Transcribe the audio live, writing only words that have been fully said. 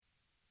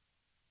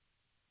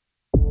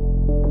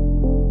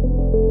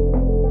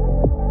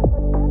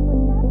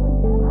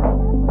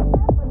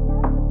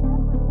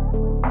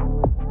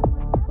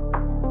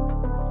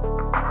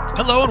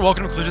and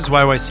welcome to Collisions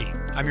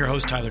YYC. I'm your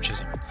host, Tyler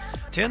Chisholm.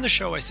 Today on the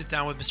show, I sit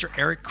down with Mr.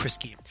 Eric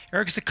Kriske.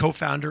 Eric's the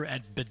co-founder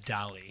at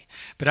Bidality.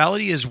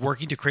 Bidality is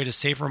working to create a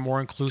safer,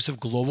 more inclusive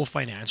global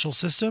financial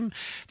system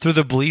through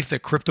the belief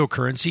that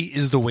cryptocurrency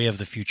is the way of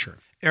the future.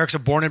 Eric's a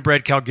born and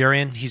bred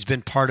Calgarian. He's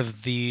been part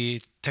of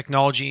the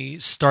technology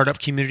startup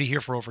community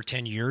here for over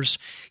 10 years.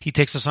 He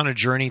takes us on a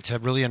journey to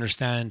really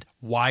understand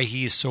why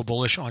he is so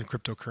bullish on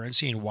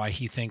cryptocurrency and why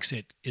he thinks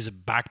it is a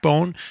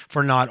backbone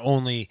for not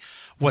only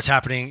what's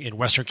happening in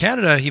Western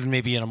Canada, even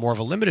maybe in a more of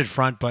a limited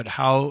front, but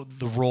how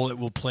the role it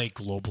will play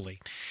globally.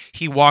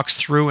 He walks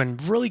through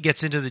and really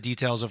gets into the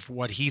details of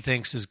what he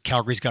thinks is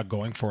Calgary's got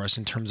going for us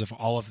in terms of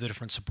all of the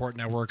different support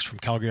networks from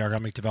Calgary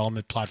Economic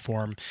Development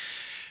Platform,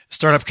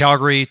 Startup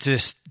Calgary, to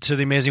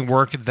the amazing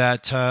work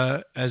that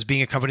as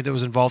being a company that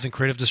was involved in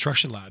Creative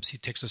Destruction Labs. He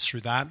takes us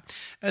through that,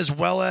 as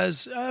well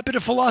as a bit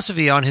of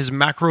philosophy on his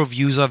macro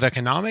views of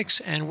economics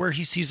and where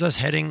he sees us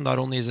heading, not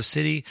only as a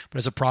city, but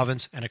as a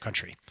province and a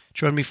country.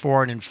 Join me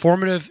for an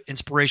informative,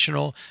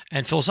 inspirational,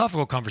 and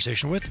philosophical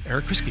conversation with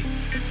Eric Kriske.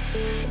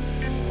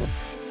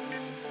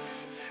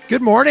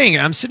 Good morning.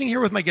 I'm sitting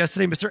here with my guest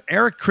today, Mr.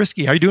 Eric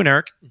Kriske. How are you doing,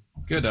 Eric?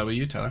 Good. How about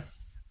you, Tyler?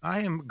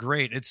 I am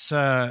great. It's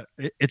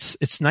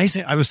nice.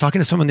 I was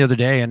talking to someone the other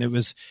day, and it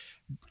was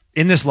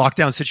in this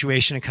lockdown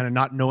situation and kind of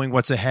not knowing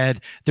what's ahead.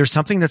 There's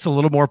something that's a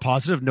little more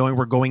positive, knowing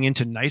we're going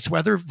into nice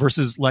weather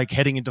versus like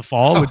heading into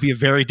fall would be a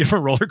very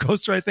different roller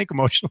coaster, I think,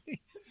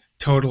 emotionally.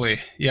 Totally.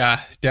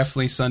 Yeah,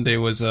 definitely. Sunday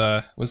was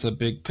a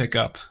big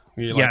pickup.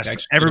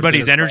 Yes,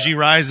 everybody's energy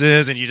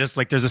rises, and you just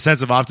like there's a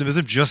sense of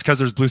optimism just because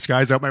there's blue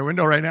skies out my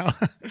window right now.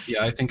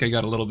 Yeah, I think I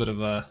got a little bit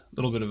of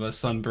a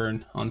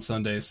sunburn on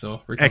Sunday.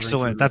 So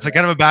excellent. That's a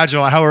kind of a badge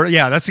of how.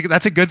 Yeah, that's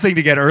a good thing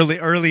to get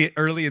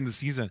early in the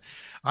season.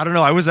 I don't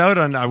know. I was out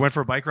I went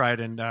for a bike ride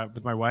and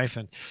with my wife,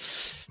 and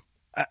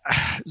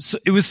so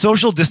it was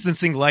social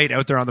distancing light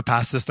out there on the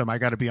pass system. I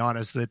got to be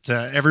honest that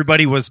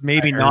everybody was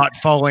maybe not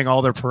following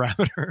all their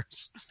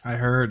parameters. I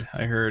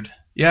heard.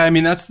 Yeah, I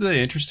mean, that's the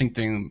interesting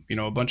thing. You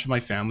know, a bunch of my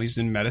family's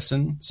in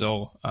medicine.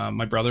 So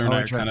my brother and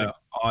I are kind of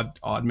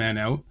odd man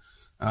out.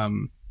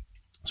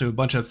 So a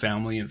bunch of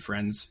family and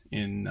friends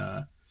in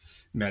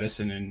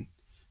medicine. And,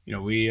 you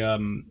know, we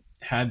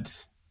had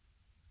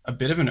a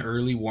bit of an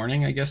early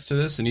warning, I guess, to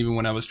this. And even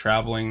when I was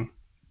traveling,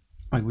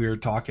 like we were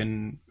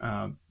talking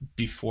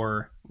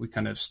before we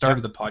kind of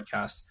started the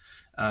podcast,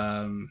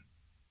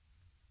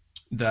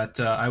 that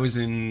I was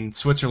in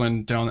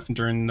Switzerland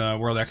during the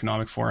World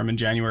Economic Forum in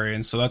January.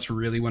 And so that's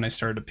really when I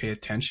started to pay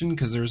attention,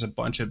 because there was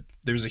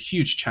a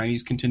huge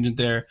Chinese contingent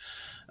there.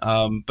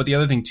 But the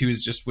other thing too,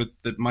 is just with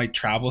my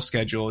travel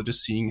schedule,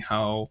 just seeing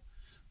how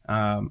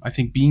I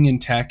think being in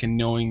tech and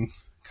knowing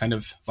kind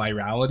of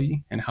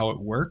virality and how it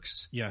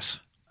works. Yes.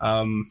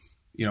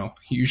 You know,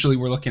 usually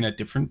we're looking at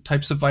different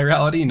types of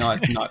virality,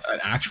 not an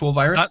actual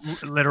virus.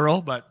 Not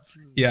literal, but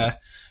yeah.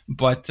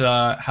 But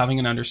having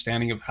an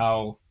understanding of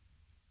how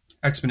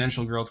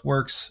exponential growth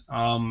works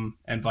and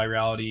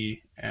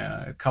virality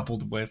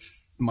coupled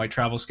with my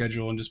travel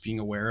schedule and just being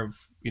aware of,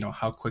 you know,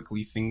 how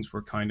quickly things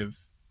were kind of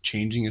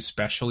changing,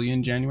 especially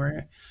in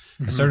January.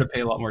 Mm-hmm. I started to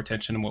pay a lot more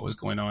attention to what was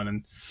going on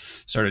and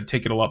started to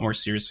take it a lot more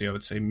seriously, I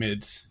would say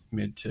mid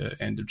to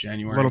end of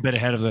January. A little bit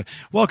ahead of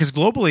because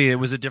globally it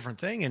was a different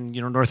thing. And,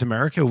 you know, North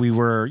America, we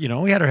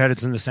had our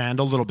heads in the sand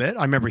a little bit.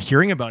 I remember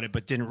hearing about it,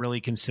 but didn't really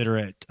consider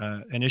it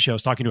an issue. I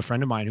was talking to a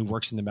friend of mine who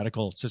works in the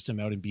medical system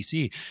out in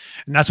BC.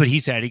 And that's what he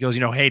said. He goes,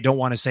 you know, hey, don't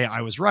want to say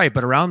I was right.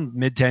 But around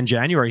mid-10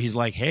 January, he's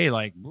like, hey,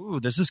 like, ooh,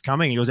 this is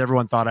coming. He goes,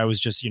 everyone thought I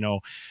was just, you know,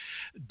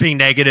 being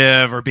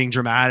negative or being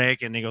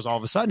dramatic, and he goes, all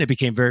of a sudden it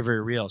became very, very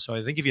real. So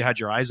I think if you had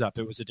your eyes up,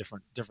 it was a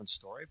different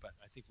story. But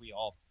I think we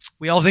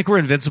all think we're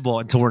invincible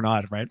until we're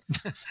not, right?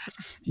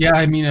 Yeah,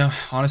 I mean,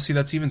 honestly,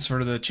 that's even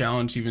sort of the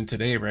challenge even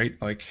today, right?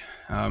 Like,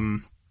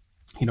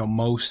 you know,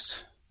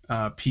 most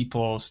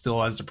people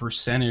still, as a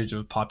percentage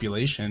of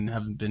population,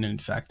 haven't been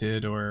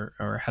infected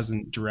or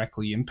hasn't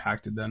directly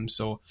impacted them.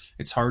 So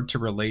it's hard to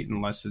relate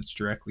unless it's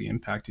directly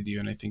impacted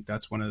you. And I think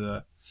that's one of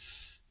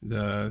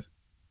the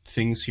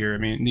things here. I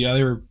mean, the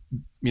other,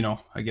 you know,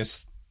 I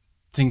guess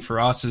thing for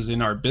us is in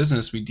our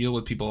business, we deal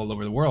with people all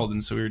over the world.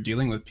 And so we were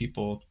dealing with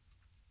people,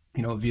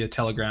 you know, via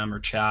Telegram or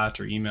chat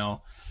or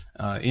email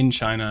in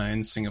China,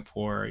 in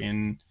Singapore,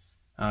 in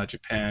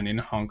Japan, in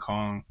Hong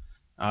Kong.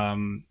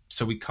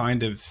 So we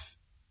kind of,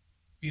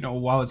 you know,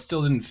 while it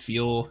still didn't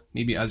feel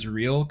maybe as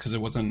real because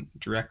it wasn't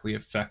directly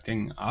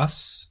affecting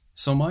us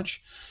so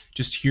much,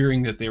 just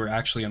hearing that they were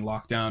actually in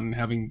lockdown and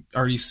having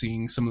already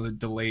seen some of the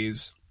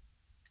delays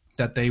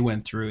that they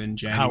went through in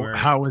January.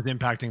 How it was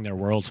impacting their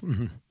world.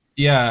 Mm-hmm.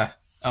 Yeah.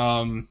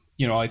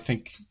 You know, I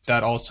think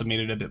that also made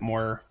it a bit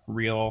more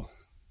real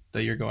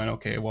that you're going,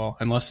 okay, well,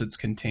 unless it's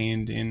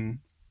contained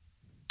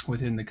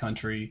within the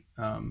country,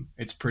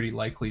 it's pretty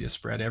likely to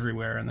spread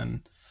everywhere. And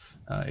then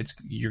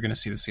you're going to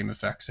see the same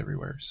effects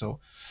everywhere. So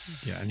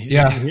and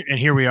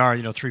here we are,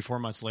 3-4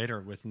 months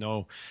later with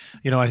no,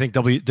 I think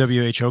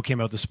WHO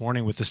came out this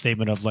morning with the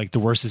statement of like the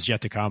worst is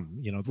yet to come,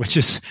 which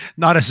is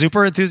not a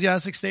super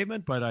enthusiastic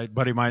statement, but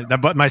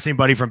my same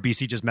buddy from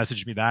BC just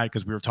messaged me that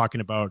because we were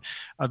talking about,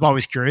 I'm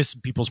always curious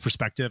people's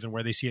perspective and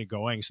where they see it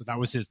going. So that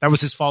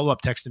was his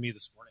follow-up text to me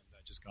this morning.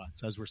 Just got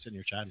so as we're sitting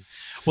here chatting.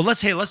 Well,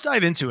 let's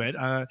dive into it.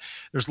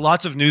 There's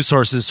lots of news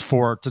sources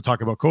to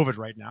talk about COVID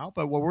right now,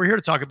 but what we're here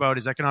to talk about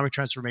is economic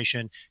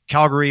transformation,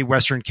 Calgary,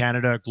 Western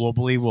Canada,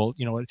 globally. Well,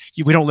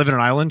 we don't live in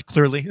an island.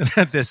 Clearly,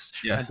 this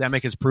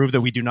pandemic has proved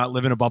that we do not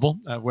live in a bubble,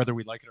 whether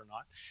we like it or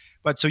not.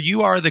 But so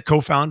you are the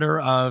co-founder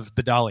of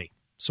Bedali.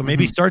 So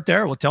maybe start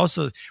there. Well, tell us.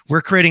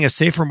 We're creating a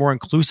safer, more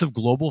inclusive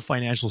global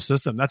financial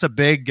system. That's a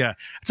big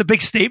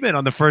statement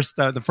on the first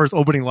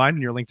opening line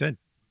in your LinkedIn.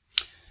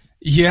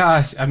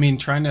 Yeah, I mean,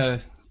 trying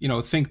to,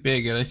 think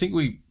big. And I think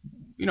we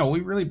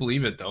really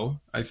believe it, though.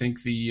 I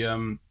think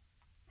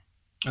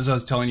as I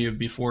was telling you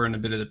before in a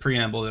bit of the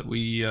preamble, that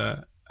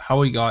how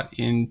we got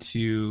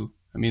into,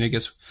 I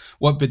guess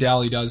what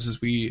Bedali does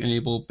is we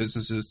enable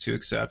businesses to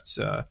accept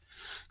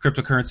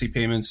cryptocurrency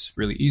payments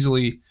really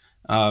easily.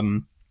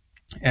 And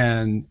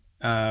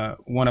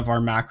one of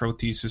our macro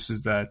thesis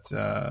is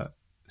that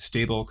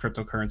stable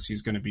cryptocurrency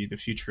is going to be the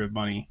future of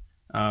money.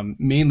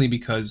 Mainly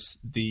because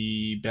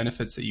the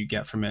benefits that you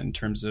get from it in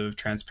terms of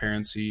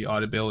transparency,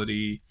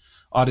 auditability,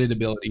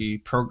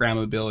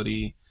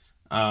 programmability,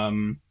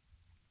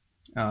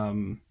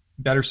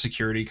 better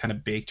security kind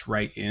of baked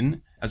right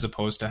in, as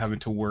opposed to having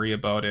to worry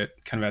about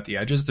it kind of at the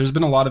edges. There's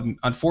been a lot of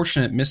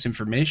unfortunate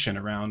misinformation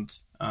around,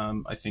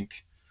 I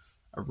think,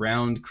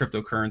 around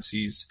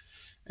cryptocurrencies.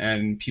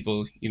 And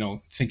people,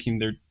 thinking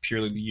they're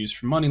purely used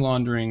for money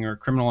laundering or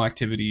criminal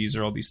activities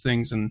or all these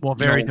things. And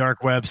very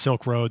dark web,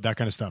 Silk Road, that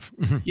kind of stuff.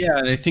 Yeah,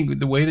 and I think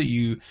the way that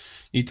you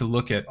need to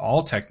look at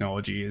all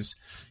technology is,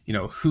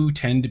 who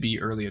tend to be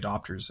early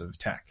adopters of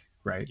tech,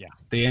 right? Yeah,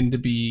 they end to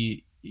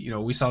be,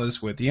 we saw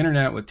this with the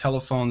internet, with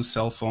telephones,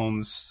 cell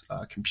phones,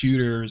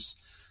 computers,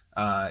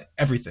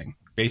 everything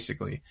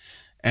basically,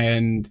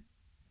 and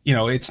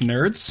it's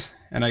nerds,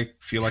 and I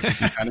feel like I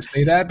can kind of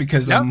say that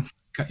because I'm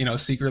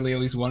secretly at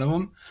least one of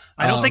them.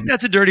 I don't think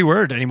that's a dirty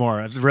word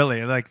anymore.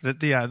 Really, like the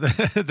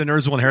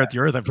nerds will inherit the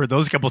earth. I've heard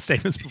those couple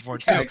statements before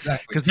too. Yeah,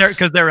 exactly.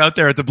 Because they're out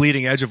there at the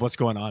bleeding edge of what's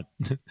going on.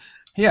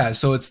 Yeah,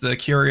 so it's the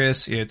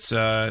curious, it's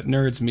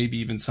nerds, maybe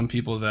even some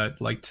people that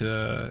like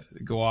to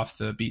go off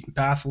the beaten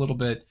path a little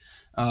bit,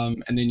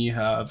 and then you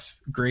have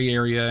gray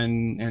area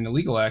and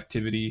illegal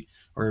activity,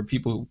 or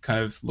people kind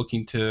of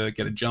looking to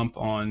get a jump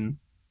on.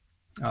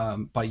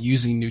 By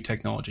using new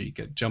technology,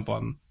 jump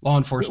on law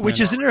enforcement. Which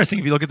is interesting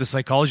if you look at the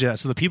psychology of that.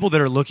 So the people that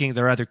are looking,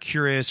 they're either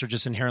curious or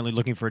just inherently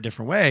looking for a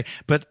different way.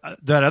 But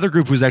that other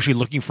group who's actually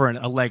looking for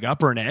a leg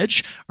up or an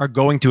edge are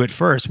going to it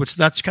first, which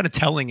that's kind of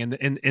telling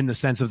in the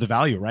sense of the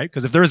value, right?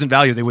 Because if there isn't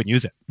value, they wouldn't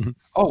use it.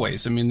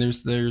 Always. I mean,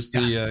 there's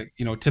the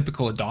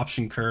typical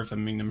adoption curve. I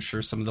mean, I'm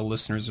sure some of the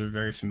listeners are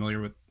very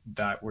familiar with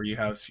that, where you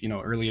have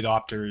early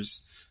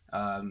adopters,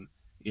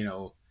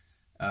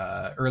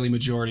 early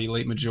majority,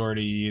 late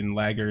majority, and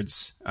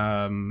laggards,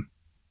 in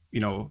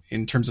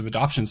terms of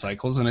adoption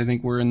cycles. And I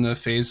think we're in the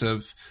phase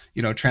of,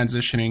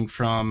 transitioning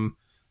from,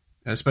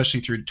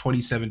 especially through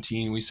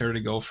 2017, we started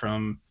to go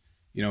from,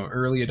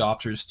 early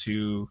adopters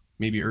to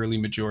maybe early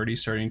majority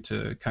starting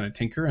to kind of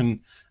tinker. And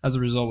as a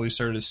result, we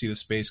started to see the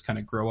space kind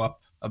of grow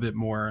up a bit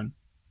more. And,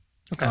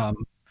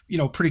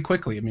 pretty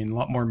quickly. I mean, a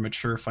lot more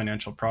mature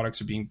financial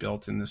products are being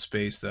built in this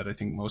space that I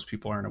think most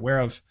people aren't aware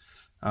of.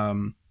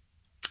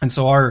 And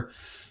so our,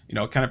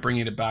 kind of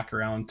bringing it back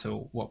around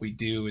to what we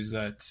do is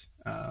that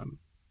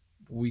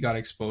we got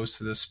exposed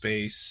to this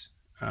space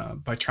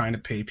by trying to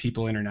pay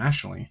people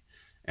internationally.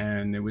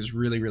 And it was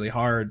really, really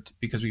hard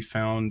because we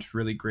found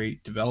really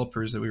great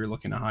developers that we were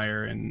looking to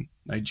hire in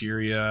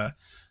Nigeria,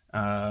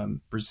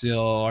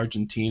 Brazil,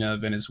 Argentina,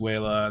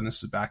 Venezuela, and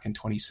this is back in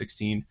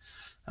 2016.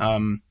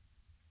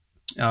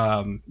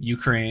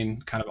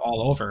 Ukraine, kind of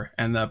all over.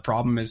 And the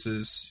problem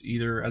is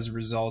either as a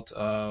result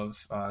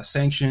of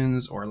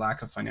sanctions or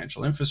lack of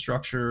financial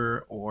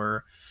infrastructure,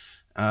 or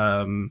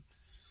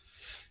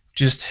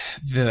just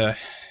the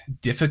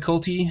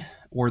difficulty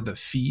or the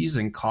fees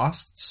and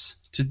costs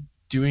to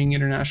doing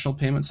international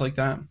payments like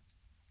that.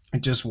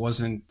 It just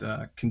wasn't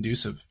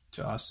conducive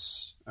to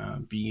us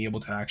being able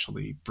to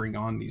actually bring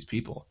on these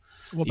people.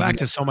 Well, back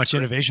to so much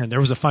innovation, there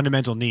was a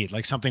fundamental need,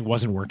 like something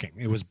wasn't working.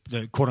 It was,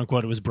 quote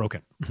unquote, it was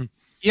broken.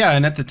 Yeah.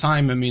 And at the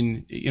time, I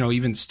mean,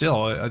 even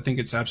still, I think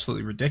it's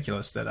absolutely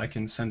ridiculous that I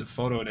can send a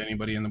photo to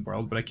anybody in the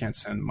world, but I can't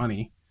send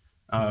money.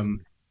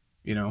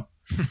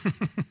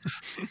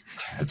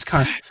 It's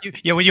kind of,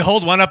 yeah. When you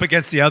hold one up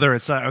against the other,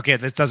 it's okay.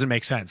 This doesn't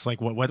make sense. Like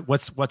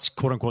what's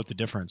quote unquote the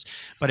difference?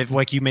 But if,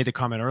 like you made the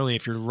comment earlier,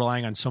 if you're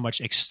relying on so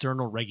much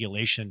external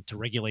regulation to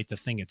regulate the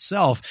thing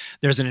itself,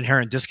 there's an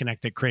inherent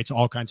disconnect that creates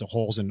all kinds of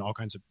holes and all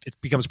kinds of. It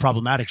becomes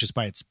problematic just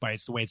by its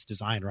the way it's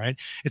designed. Right?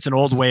 It's an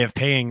old way of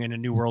paying in a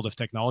new world of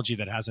technology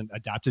that hasn't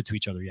adapted to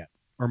each other yet.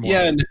 Or more.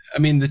 Yeah, and I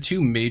mean the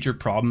two major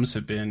problems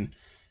have been.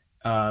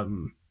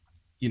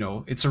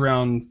 it's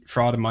around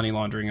fraud and money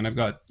laundering, and I've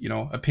got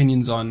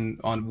opinions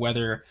on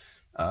whether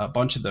a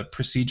bunch of the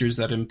procedures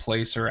that are in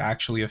place are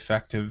actually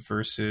effective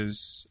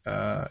versus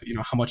how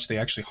much they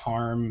actually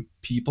harm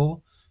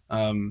people.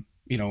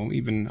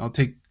 Even I'll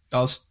take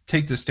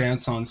the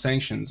stance on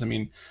sanctions. I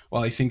mean,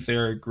 while I think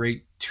they're a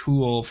great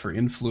tool for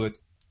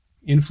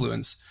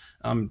influence,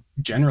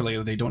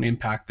 generally they don't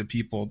impact the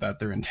people that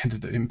they're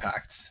intended to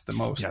impact the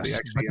most. Yes,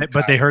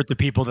 but they hurt the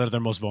people that are the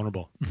most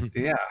vulnerable.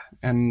 Yeah,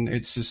 and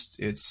it's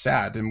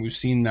sad, and we've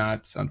seen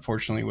that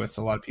unfortunately with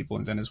a lot of people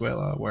in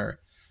Venezuela, where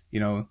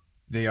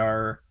they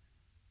are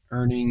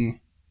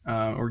earning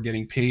or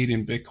getting paid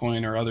in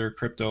Bitcoin or other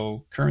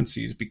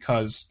cryptocurrencies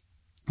because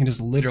it is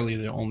literally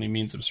the only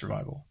means of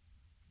survival.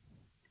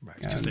 Right.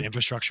 Just the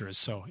infrastructure is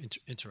so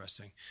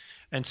interesting.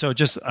 And so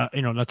just,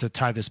 not to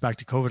tie this back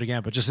to COVID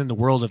again, but just in the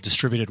world of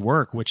distributed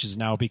work, which is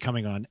now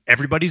becoming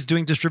everybody's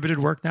doing distributed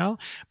work now.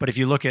 But if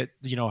you look at,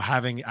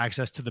 having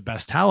access to the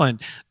best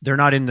talent, they're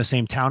not in the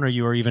same town or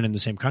you or even in the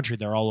same country.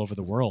 They're all over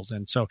the world.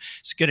 And so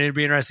it's going to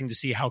be interesting to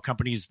see how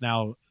companies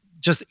now,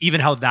 just even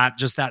how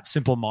that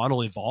simple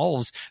model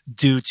evolves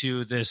due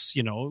to this,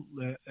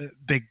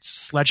 big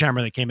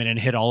sledgehammer that came in and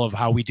hit all of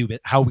how we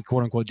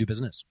quote unquote do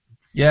business.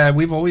 Yeah,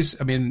 we've always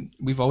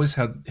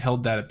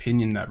held that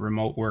opinion that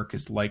remote work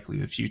is likely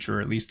the future,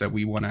 or at least that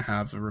we want to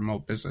have a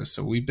remote business.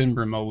 So we've been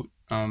remote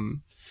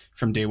from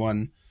day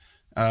one.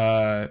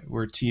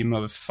 We're a team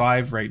of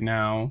 5 right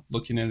now,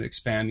 looking at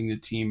expanding the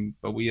team,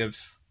 but we're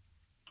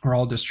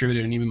all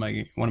distributed. And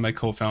even one of my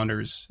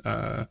co-founders,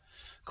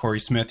 Corey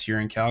Smith, here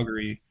in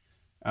Calgary,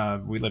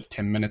 we live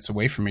 10 minutes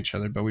away from each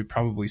other, but we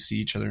probably see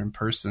each other in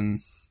person.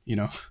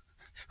 I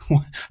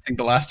think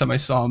the last time I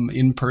saw him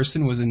in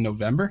person was in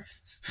November.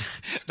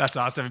 That's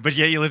awesome. But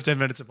yeah, you live 10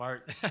 minutes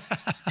apart.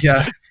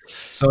 Yeah.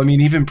 So, I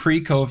mean, even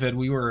pre-COVID,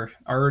 we were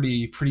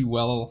already pretty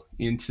well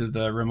into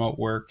the remote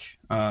work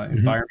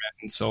environment.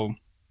 And so,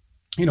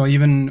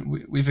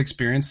 even we've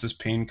experienced this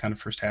pain kind of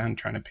firsthand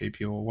trying to pay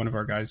people. One of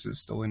our guys is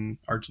still in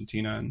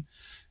Argentina.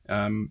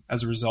 And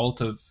as a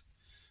result of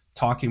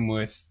talking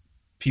with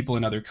people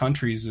in other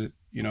countries, it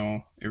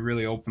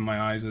really opened my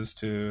eyes as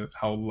to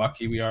how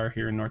lucky we are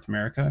here in North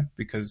America,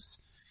 because,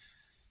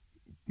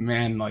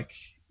 man, like,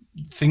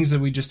 things that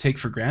we just take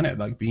for granted,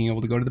 like being able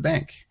to go to the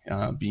bank,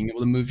 being able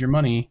to move your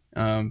money,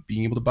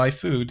 being able to buy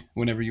food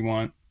whenever you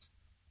want,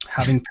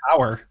 having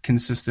power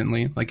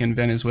consistently. Like in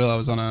Venezuela, I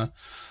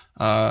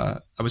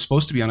was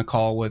supposed to be on a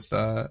call with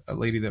a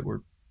lady that we're,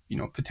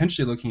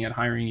 potentially looking at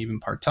hiring even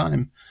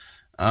part-time.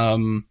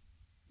 And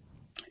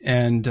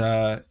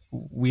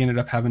we ended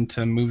up having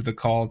to move the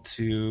call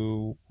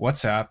to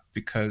WhatsApp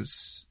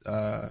because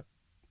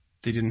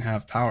they didn't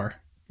have power.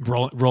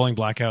 Rolling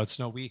blackouts.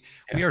 No, we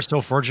are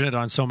so fortunate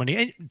on so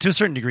many, to a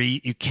certain degree,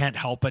 you can't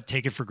help but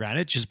take it for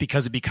granted just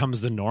because it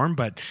becomes the norm.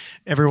 But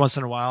every once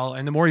in a while,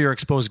 and the more you're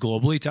exposed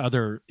globally to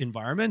other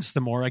environments,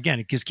 the more, again,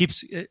 it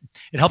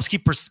helps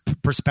keep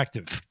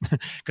perspective.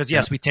 Because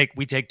yes, we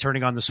take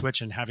turning on the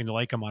switch and having the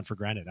light come on for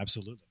granted.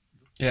 Absolutely.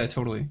 Yeah,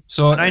 totally.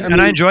 So,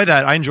 I enjoy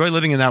that. I enjoy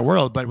living in that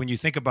world. But when you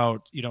think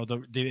about,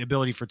 the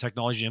ability for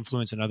technology to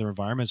influence in other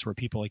environments where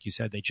people, like you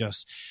said, they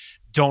just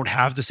don't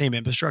have the same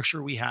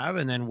infrastructure we have,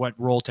 and then what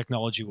role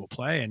technology will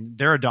play, and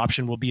their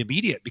adoption will be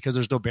immediate because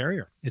there's no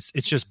barrier. It's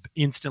just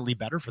instantly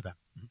better for them.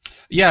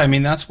 Yeah, I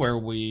mean, that's where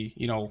we,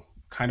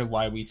 kind of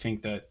why we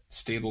think that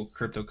stable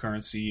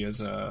cryptocurrency as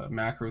a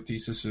macro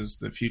thesis is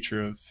the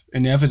future of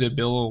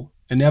inevitable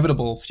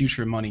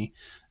future money.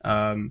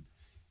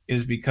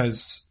 Is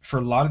because for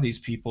a lot of these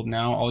people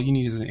now, all you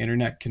need is an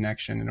internet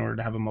connection in order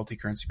to have a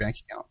multi-currency bank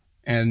account.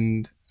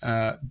 And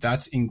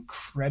that's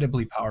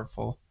incredibly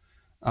powerful.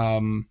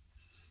 And,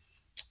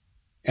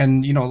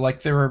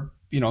 like there are,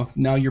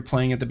 now you're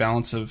playing at the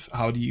balance of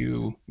how do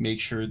you make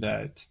sure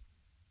that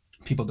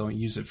people don't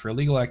use it for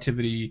illegal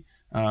activity,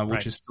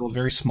 which is still a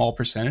very small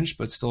percentage,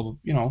 but still,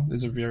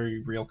 is a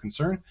very real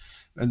concern.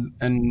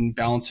 And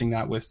balancing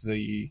that with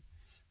the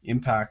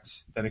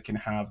impact that it can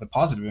have, the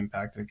positive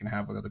impact that it can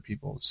have with other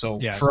people. So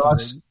for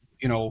us,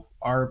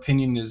 our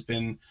opinion has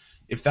been,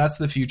 if that's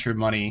the future of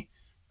money,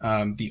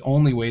 the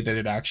only way that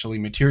it actually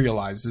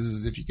materializes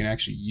is if you can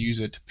actually use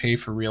it to pay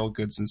for real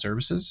goods and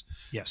services.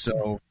 Yes.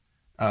 So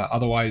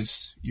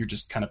otherwise you're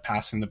just kind of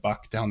passing the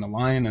buck down the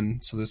line.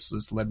 And so this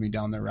has led me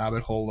down the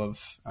rabbit hole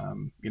of,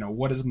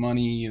 what is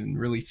money, and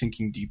really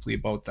thinking deeply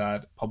about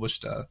that.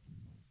 Published a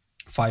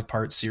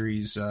 5-part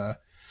series a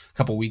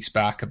couple weeks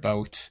back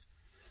about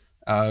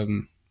a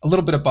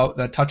little bit about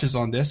that touches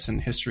on this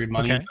and history of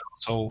money, but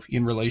also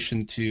in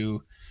relation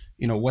to,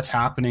 what's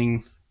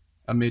happening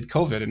amid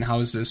COVID and how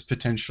is this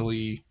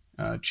potentially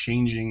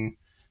changing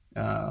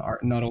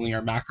not only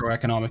our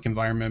macroeconomic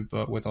environment,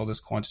 but with all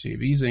this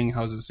quantitative easing,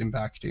 how is this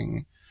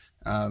impacting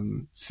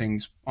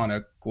things on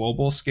a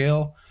global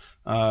scale?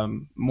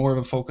 More of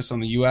a focus on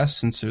the U.S.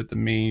 since it's the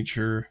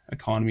major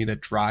economy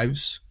that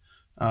drives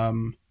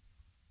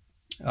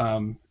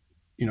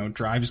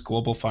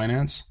global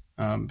finance.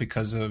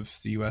 Because of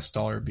the US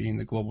dollar being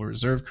the global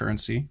reserve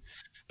currency,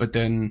 but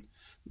then,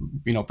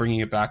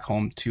 bringing it back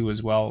home too,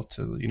 as well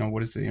to,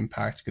 what is the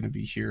impact going to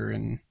be here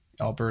in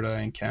Alberta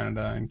and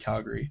Canada and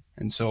Calgary.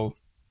 And so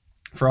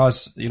for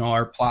us,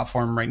 our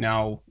platform right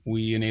now,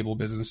 we enable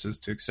businesses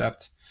to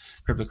accept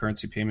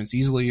cryptocurrency payments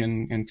easily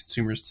and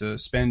consumers to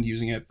spend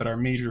using it. But our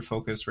major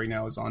focus right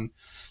now is on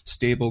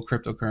stable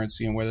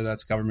cryptocurrency, and whether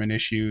that's government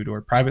issued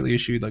or privately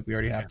issued, like we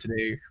already have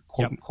today,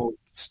 quote unquote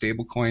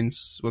stable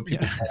coins, what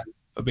people call them.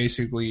 But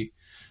basically,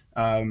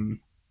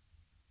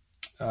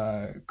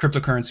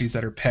 cryptocurrencies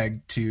that are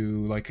pegged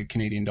to like a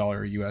Canadian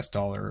dollar, US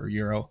dollar, or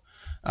euro.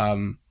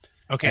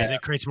 That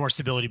creates more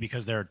stability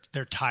because they're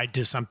tied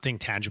to something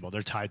tangible.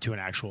 They're tied to an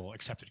actual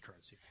accepted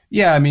currency.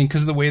 Yeah, I mean,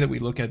 because the way that we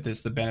look at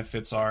this, the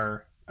benefits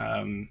are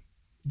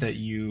that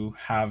you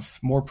have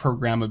more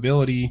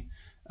programmability,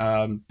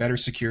 better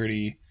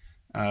security,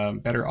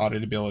 better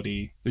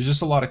auditability. There's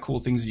just a lot of cool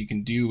things that you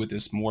can do with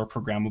this more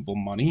programmable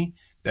money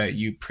that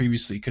you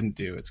previously couldn't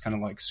do. It's kind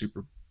of like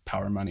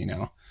superpower money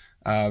now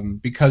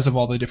because of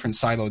all the different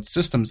siloed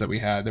systems that we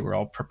had that were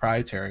all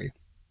proprietary.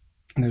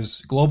 And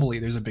there's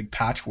a big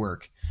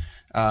patchwork.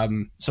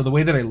 So the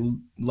way that I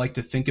like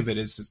to think of it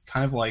is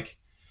kind of like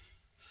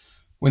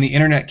when the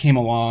internet came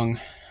along,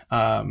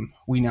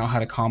 we now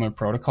had a common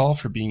protocol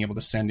for being able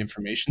to send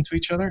information to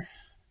each other.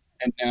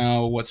 And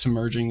now what's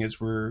emerging is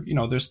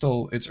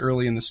it's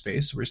early in the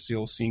space. We're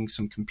still seeing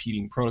some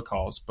competing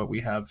protocols, but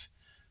we have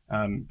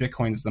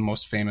Bitcoin's the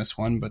most famous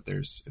one, but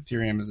there's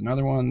Ethereum is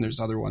another one. There's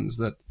other ones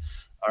that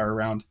are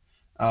around.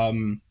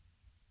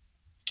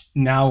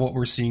 Now what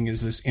we're seeing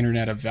is this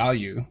internet of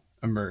value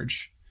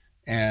emerge.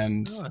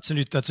 And that's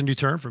a new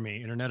term for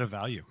me, internet of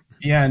value.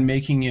 Yeah, and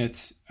making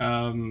it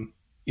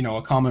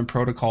a common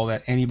protocol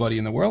that anybody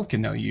in the world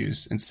can now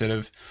use instead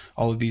of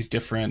all of these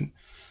different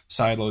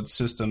siloed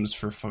systems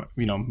for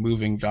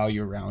moving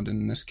value around.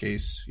 And in this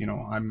case,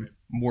 I'm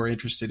more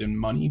interested in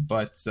money,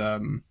 but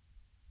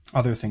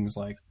other things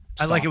like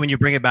stock. I like it when you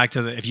bring it back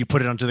to if you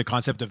put it onto the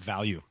concept of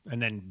value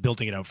and then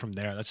building it out from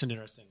there. That's an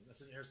interesting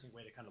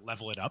way to kind of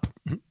level it up.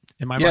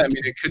 In my mind. I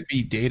mean, it could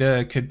be data,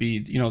 it could be,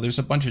 there's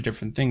a bunch of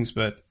different things,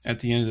 but at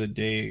the end of the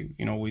day,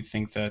 we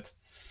think that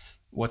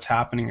what's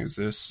happening is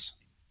this,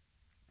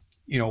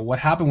 what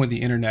happened with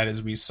the internet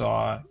is we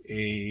saw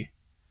a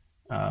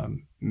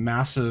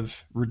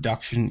massive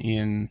reduction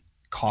in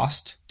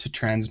cost to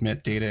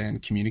transmit data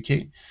and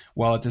communicate,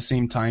 while at the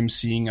same time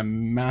seeing a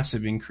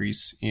massive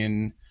increase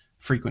in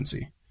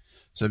frequency.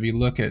 So if you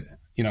look at,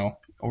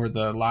 over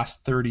the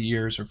last 30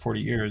 years or 40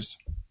 years,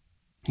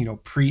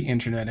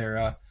 pre-internet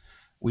era,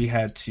 we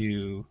had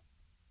to,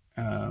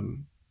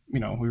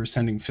 we were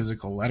sending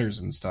physical letters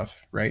and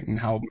stuff, right? And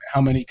how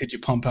many could you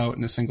pump out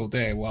in a single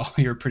day? Well,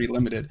 you're pretty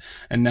limited.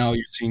 And now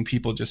you're seeing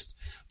people just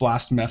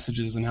blast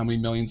messages and how many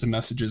millions of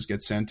messages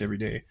get sent every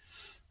day.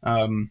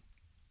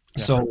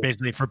 So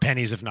basically for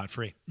pennies, if not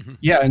free.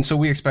 Yeah. And so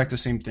we expect the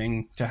same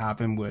thing to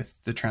happen with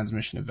the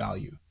transmission of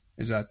value,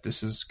 is that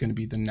this is going to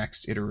be the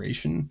next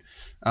iteration.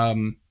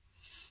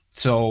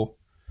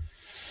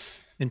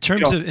 In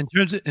terms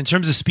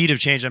of speed of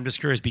change, I'm just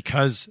curious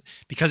because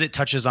it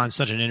touches on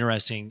such an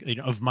interesting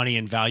of money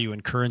and value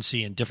and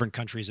currency in different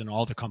countries and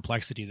all the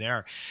complexity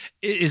there.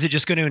 Is it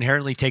just going to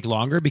inherently take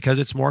longer because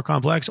it's more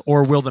complex,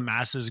 or will the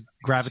masses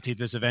gravitate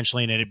this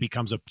eventually and it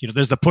becomes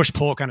there's the push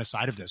pull kind of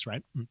side of this,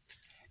 right?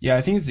 Yeah,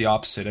 I think it's the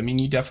opposite. I mean,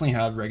 you definitely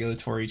have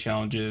regulatory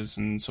challenges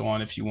and so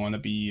on if you want to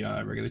be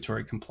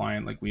regulatory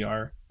compliant like we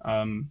are,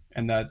 and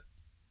that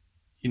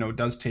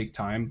does take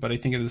time. But I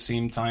think at the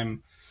same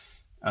time,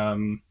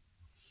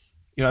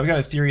 I've got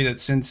a theory that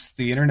since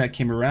the internet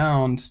came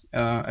around,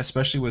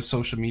 especially with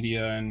social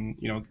media and,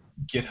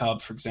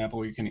 GitHub, for example,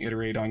 where you can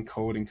iterate on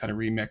code and kind of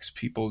remix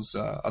people's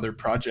other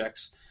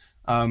projects,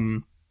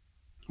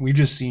 we've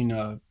just seen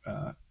a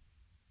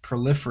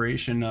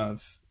proliferation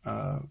of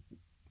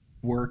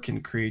work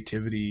and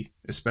creativity,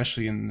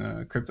 especially in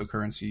the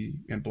cryptocurrency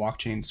and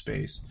blockchain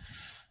space.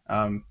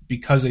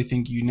 Because I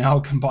think you now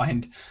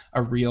combined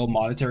a real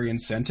monetary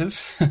incentive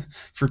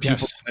for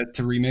people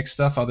to remix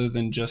stuff other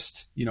than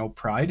just,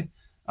 pride.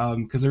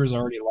 Because there was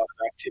already a lot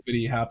of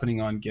activity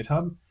happening on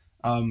GitHub,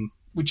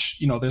 which,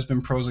 there's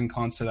been pros and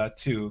cons to that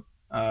too.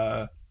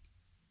 But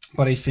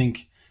I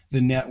think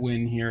the net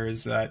win here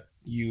is that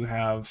you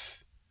have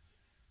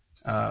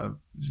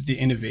the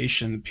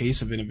innovation, the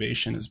pace of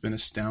innovation has been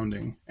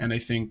astounding. And I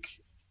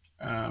think,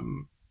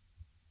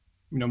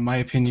 my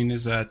opinion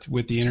is that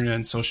with the internet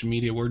and social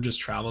media, word just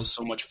travels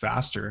so much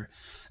faster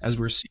as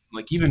we're seeing,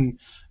 like even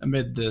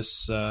amid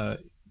this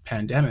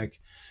pandemic,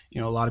 a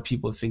lot of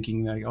people are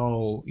thinking like,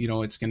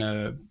 it's going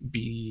to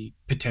be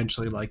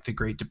potentially like the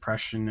Great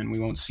Depression and we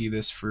won't see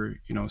this for,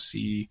 we'll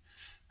see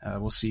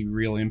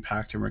real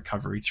impact and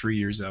recovery 3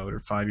 years out or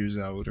 5 years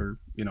out or,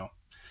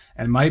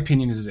 and my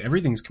opinion is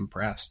everything's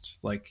compressed,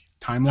 like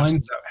timelines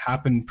that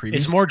happened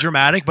previously. It's more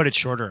dramatic, but it's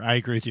shorter. I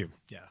agree with you.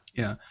 Yeah.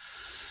 Yeah.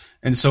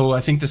 And so I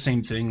think the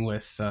same thing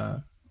with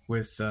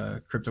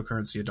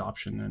cryptocurrency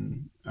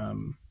adoption.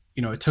 And,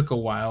 it took a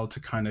while to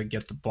kind of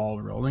get the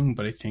ball rolling,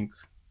 but I think,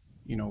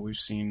 we've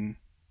seen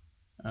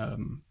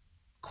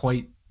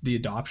quite the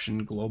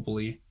adoption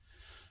globally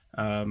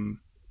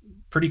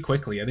pretty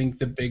quickly. I think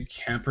the big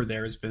hamper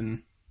there has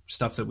been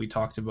stuff that we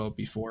talked about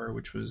before,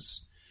 which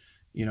was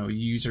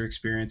user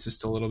experience is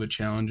still a little bit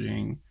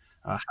challenging.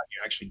 How do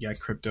you actually get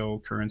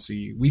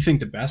cryptocurrency? We think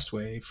the best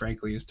way,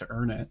 frankly, is to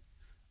earn it.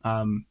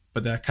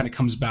 But that kind of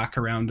comes back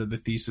around to the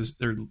thesis,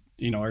 or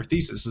our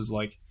thesis is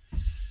like,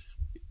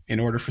 in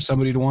order for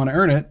somebody to want to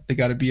earn it, they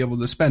got to be able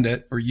to spend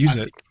it or use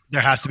it.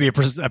 There has to be a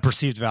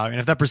perceived value. And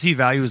if that perceived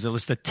value is at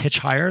least a titch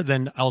higher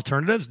than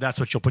alternatives, that's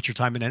what you'll put your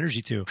time and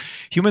energy to.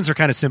 Humans are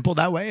kind of simple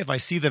that way. If I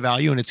see the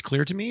value and it's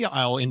clear to me,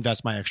 I'll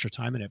invest my extra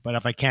time in it. But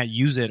if I can't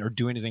use it or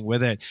do anything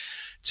with it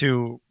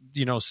to,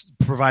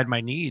 provide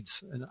my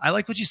needs. And I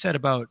like what you said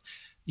about,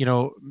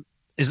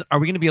 are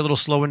we going to be a little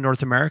slow in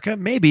North America?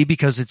 Maybe,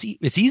 because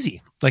it's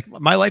easy. Like,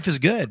 my life is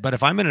good, but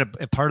if I'm in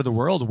a part of the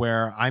world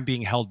where I'm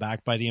being held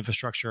back by the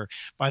infrastructure,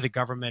 by the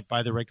government,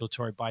 by the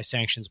regulatory, by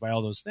sanctions, by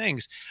all those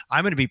things,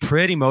 I'm going to be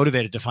pretty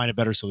motivated to find a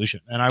better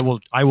solution, and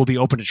I will be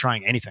open to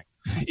trying anything.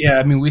 Yeah,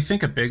 I mean, we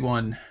think a big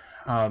one.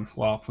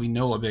 We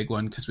know a big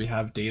one because we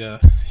have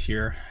data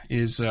here,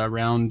 is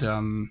around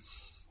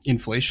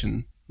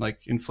inflation.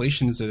 Like,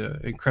 inflation is an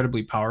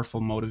incredibly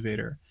powerful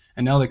motivator.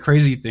 And now the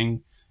crazy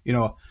thing,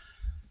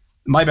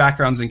 my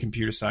background's in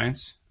computer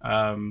science.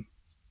 So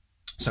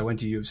I went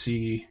to U of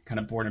C, kind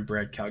of born and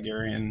bred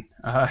Calgarian,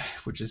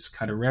 which is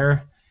kind of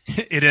rare.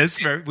 It is.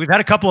 We've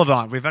had a couple on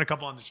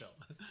the show.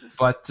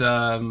 But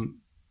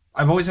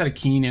I've always had a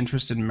keen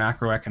interest in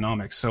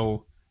macroeconomics.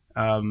 So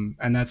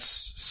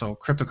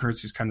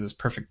cryptocurrency is kind of this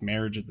perfect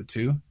marriage of the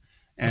two.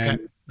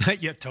 And okay.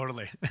 Yeah,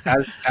 totally.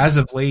 as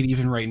of late,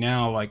 even right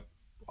now, like,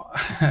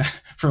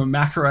 from a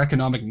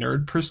macroeconomic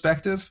nerd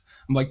perspective,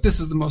 I'm like, this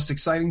is the most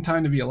exciting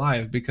time to be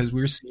alive, because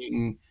we're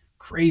seeing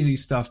crazy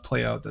stuff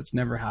play out that's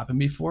never happened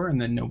before,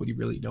 and then nobody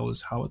really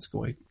knows how it's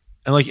going.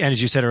 And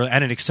as you said earlier,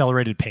 at an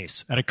accelerated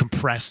pace, at a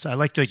compressed. I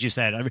liked what you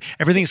said. I mean,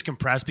 everything's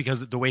compressed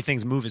because the way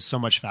things move is so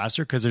much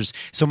faster, because there's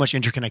so much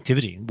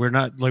interconnectivity.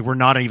 We're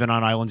not even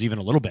on islands even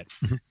a little bit.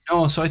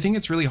 No, so I think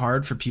it's really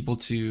hard for people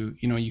to,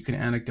 you can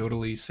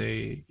anecdotally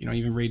say,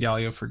 even Ray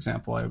Dalio, for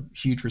example, I have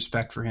huge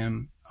respect for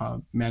him.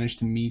 Managed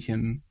to meet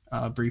him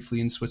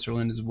briefly in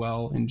Switzerland as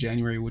well in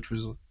January, which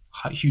was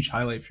a huge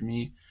highlight for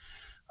me.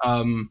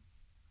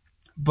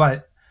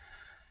 But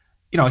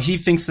he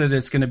thinks that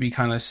it's going to be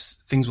kind of,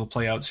 things will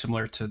play out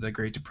similar to the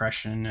Great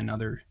Depression and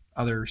other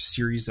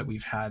series that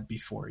we've had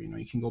before.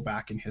 You can go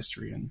back in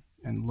history and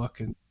look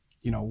at,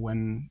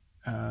 when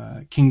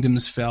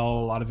kingdoms fell,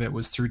 a lot of it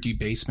was through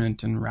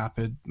debasement and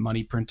rapid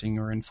money printing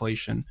or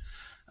inflation.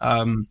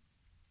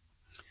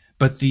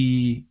 But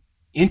the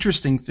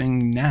interesting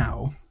thing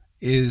now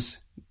is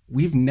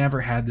we've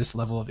never had this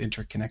level of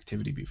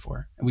interconnectivity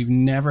before. And we've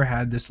never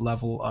had this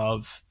level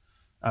of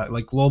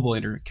global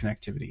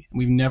interconnectivity.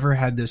 We've never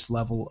had this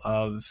level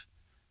of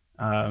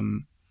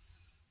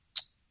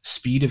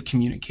speed of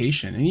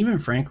communication, and even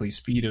frankly,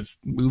 speed of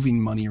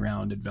moving money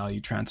around and value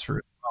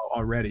transfer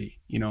already.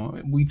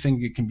 We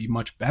think it can be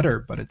much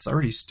better, but it's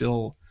already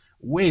still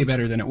way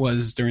better than it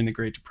was during the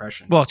Great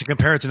Depression. Well, to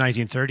compare it to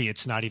 1930,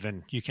 it's not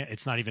even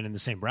in the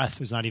same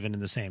breath. It's not even in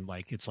the same,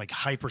 it's like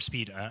hyper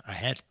speed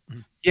ahead.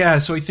 Yeah.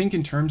 So I think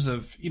in terms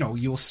of,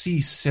 you'll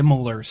see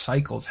similar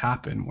cycles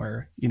happen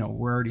where,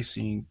 we're already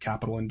seeing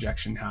capital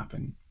injection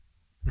happen.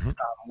 Mm-hmm.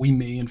 We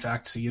may in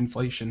fact see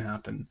inflation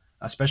happen,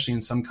 especially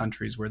in some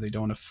countries where they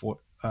don't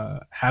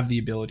have the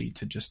ability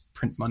to just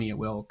print money at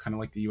will, kind of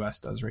like the US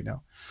does right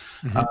now.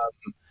 Mm-hmm.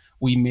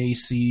 We may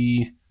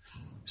see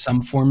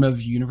some form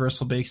of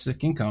universal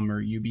basic income,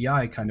 or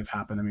UBI, kind of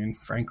happen. I mean,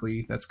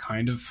 frankly, that's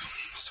kind of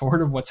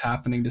sort of what's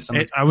happening to some.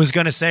 I was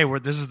going to say,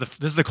 this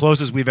is the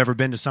closest we've ever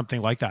been to something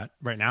like that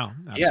right now.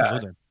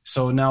 Absolutely. Yeah.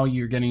 So now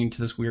you're getting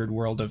into this weird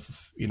world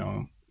of,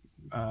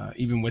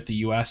 even with the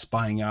US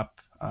buying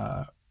up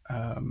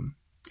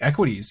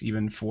equities,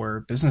 even for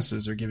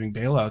businesses, or giving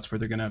bailouts where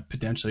they're going to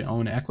potentially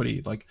own equity.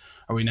 Like,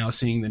 are we now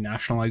seeing the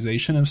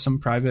nationalization of some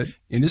private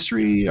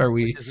industry? Are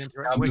we?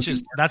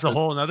 That's a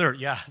whole another.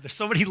 Yeah, there's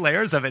so many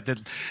layers of it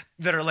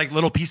that are like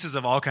little pieces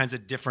of all kinds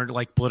of different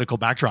political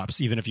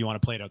backdrops, even if you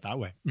want to play it out that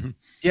way. Mm-hmm.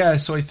 Yeah.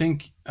 So I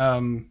think,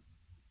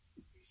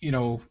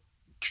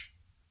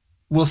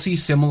 we'll see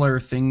similar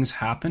things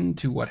happen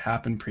to what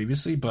happened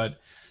previously, but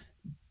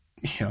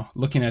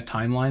looking at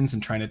timelines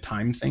and trying to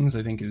time things,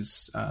 I think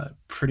is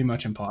pretty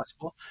much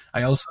impossible.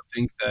 I also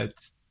think that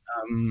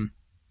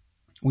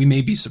we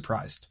may be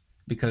surprised,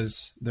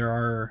 because there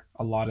are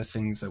a lot of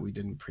things that we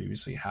didn't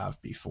previously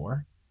have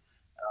before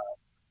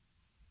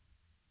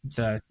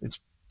that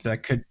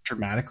could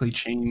dramatically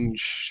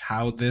change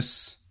how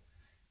this,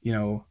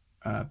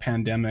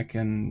 pandemic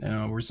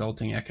and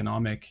resulting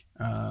economic,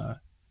 how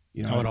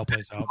it all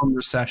plays out,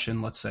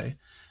 recession, let's say,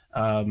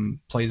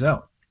 plays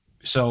out.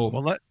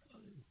 So.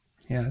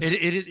 Yeah,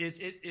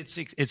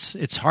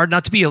 it's hard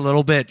not to be a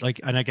little bit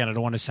and again, I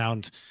don't want to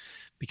sound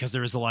because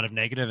there is a lot of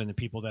negative and the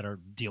people that are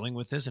dealing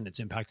with this and it's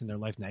impacting their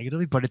life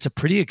negatively. But it's a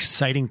pretty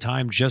exciting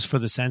time just for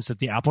the sense that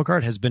the apple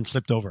cart has been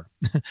flipped over.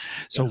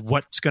 So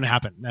what's going to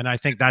happen? And I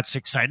think that's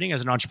exciting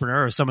as an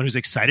entrepreneur or someone who's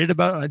excited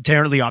about,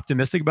 entirely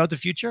optimistic about the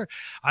future.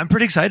 I'm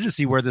pretty excited to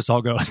see where this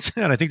all goes.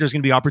 And I think there's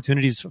going to be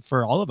opportunities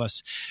for all of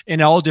us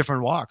in all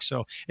different walks.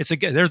 So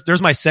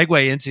there's my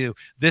segue into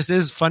this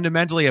is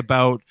fundamentally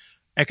about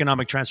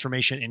economic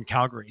transformation in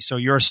Calgary. So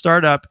you're a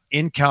startup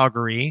in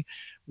Calgary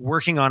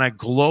working on a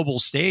global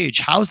stage.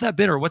 How's that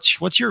been? Or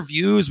what's your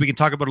views? We can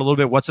talk about a little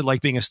bit. What's it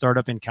like being a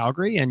startup in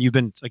Calgary? And you've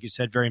been, like you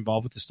said, very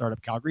involved with the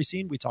startup Calgary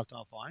scene. We talked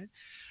offline,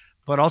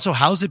 but also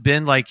how's it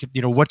been like,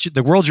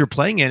 the world you're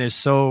playing in is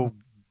so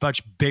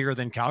much bigger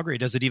than Calgary.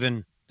 Does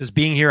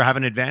being here have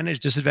an advantage,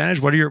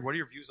 disadvantage? What are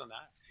your views on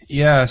that?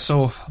 Yeah.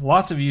 So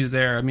lots of views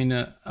there. I mean,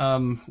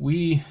 I'm,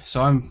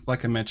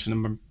 like I mentioned,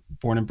 I'm a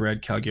born and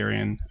bred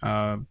Calgarian,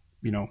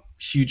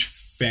 huge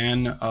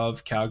fan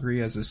of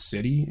Calgary as a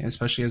city,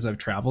 especially as I've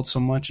traveled so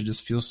much. It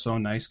just feels so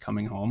nice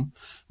coming home.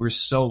 We're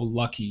so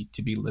lucky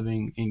to be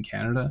living in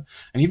Canada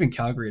and even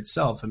Calgary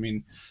itself. I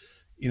mean,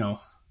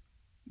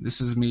 this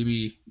is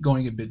maybe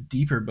going a bit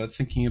deeper, but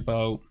thinking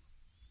about,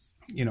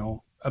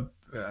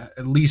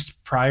 at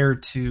least prior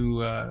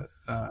to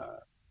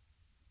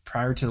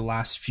the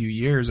last few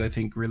years, I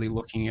think really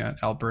looking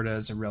at Alberta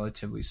as a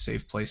relatively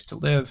safe place to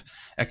live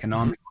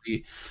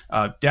economically,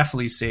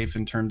 definitely safe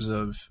in terms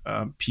of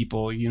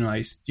people.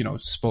 I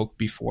spoke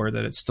before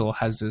that it still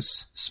has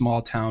this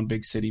small town,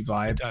 big city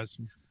vibe. It does.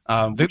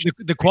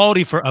 The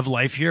quality of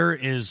life here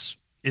is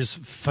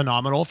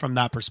phenomenal from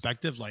that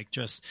perspective. Like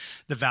just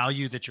the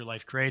value that your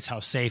life creates, how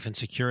safe and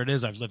secure it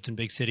is. I've lived in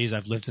big cities.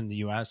 I've lived in the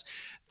US.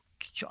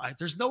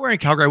 There's nowhere in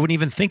Calgary I wouldn't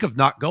even think of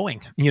not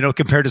going,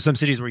 compared to some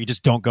cities where you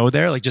just don't go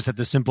there, like just at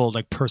the simple,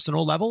 like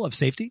personal level of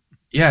safety.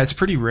 Yeah. It's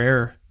pretty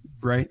rare,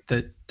 right?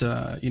 That,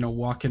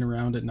 walking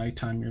around at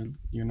nighttime,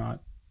 you're not,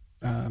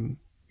 Yeah.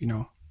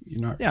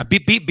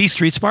 Be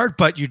street smart,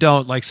 but you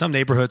don't, like some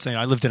neighborhoods.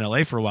 I lived in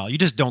LA for a while. You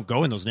just don't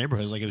go in those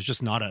neighborhoods. Like it was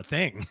just not a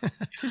thing.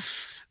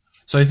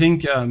 So I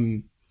think,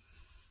 I've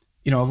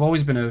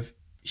always been a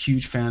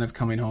huge fan of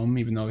coming home,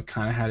 even though I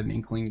kind of had an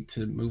inkling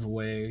to move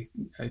away.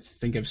 I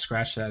think I've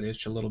scratched that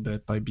itch a little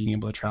bit by being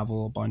able to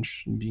travel a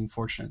bunch and being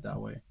fortunate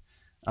that way.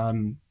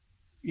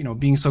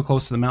 Being so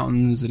close to the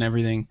mountains and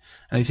everything.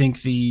 And I think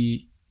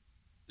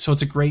so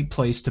it's a great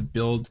place to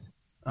build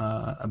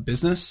a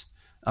business,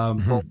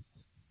 both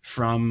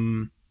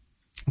from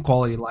a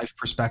quality of life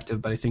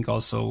perspective, but I think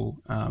also,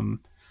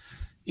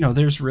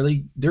 there is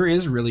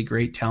really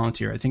great talent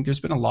here. I think there's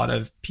been a lot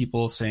of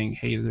people saying,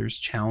 hey, there's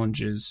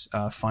challenges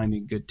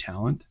finding good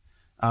talent.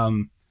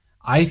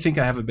 I think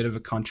I have a bit of a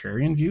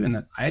contrarian view in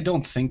that I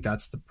don't think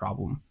that's the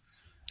problem.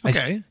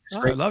 Okay.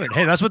 I love it.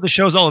 Hey, that's what the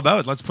show's all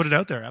about. Let's put it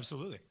out there.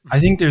 Absolutely. I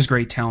think there's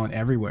great talent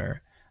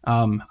everywhere.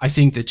 I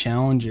think the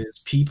challenge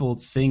is people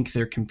think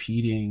they're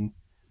competing,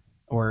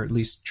 or at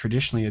least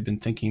traditionally have been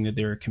thinking that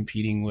they're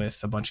competing with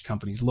a bunch of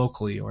companies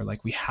locally, or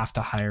like we have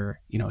to hire,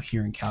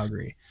 here in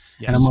Calgary.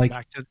 Yes, and I'm like,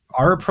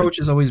 our approach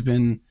has always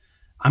been,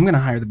 I'm going to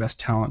hire the best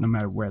talent no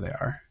matter where they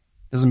are.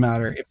 Doesn't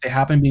matter if they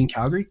happen to be in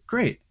Calgary,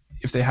 great.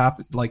 If they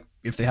happen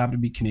to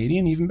be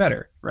Canadian, even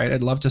better, right?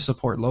 I'd love to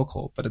support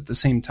local, but at the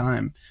same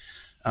time,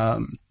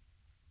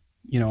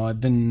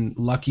 I've been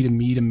lucky to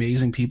meet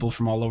amazing people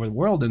from all over the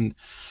world, and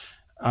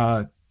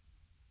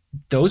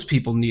those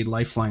people need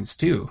lifelines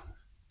too.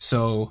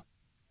 So,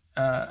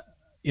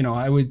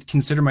 I would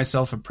consider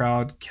myself a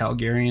proud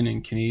Calgarian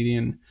and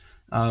Canadian,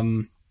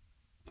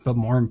 but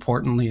more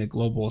importantly, a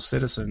global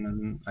citizen.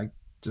 And I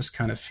just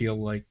kind of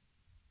feel like,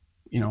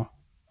 we want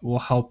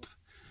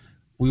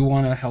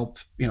to help,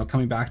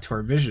 coming back to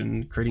our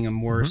vision, creating a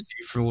more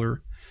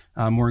safer,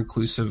 more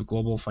inclusive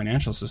global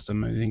financial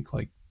system. I think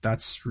like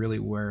that's really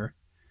where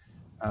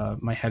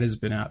my head has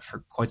been at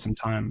for quite some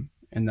time,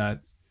 and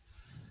that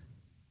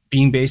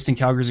being based in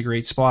Calgary is a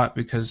great spot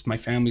because my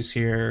family's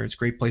here. It's a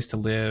great place to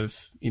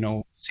live,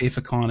 safe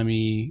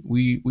economy.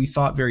 We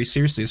thought very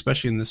seriously,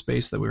 especially in the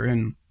space that we're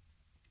in.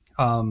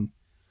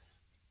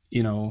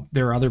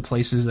 There are other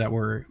places that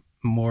were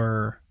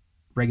more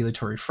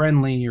regulatory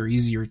friendly or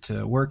easier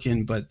to work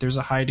in, but there's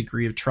a high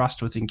degree of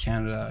trust within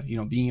Canada.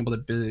 Being able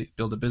to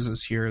build a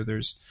business here,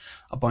 there's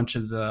a bunch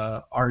of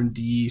the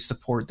R&D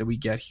support that we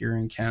get here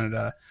in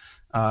Canada,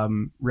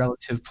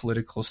 relative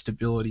political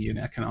stability and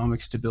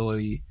economic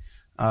stability.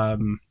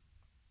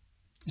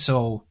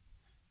 So,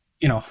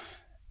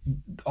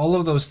 all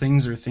of those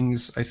things are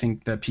things I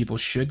think that people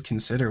should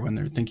consider when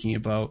they're thinking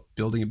about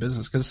building a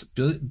business, because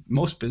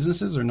most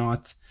businesses are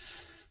not,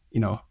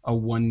 a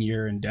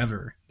 1-year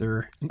endeavor.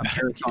 They're a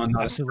marathon,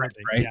 not a sprint,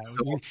 right? Yeah.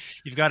 So,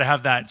 you've got to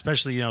have that,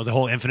 especially, the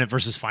whole infinite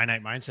versus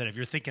finite mindset. If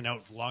you're thinking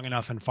out long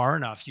enough and far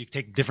enough, you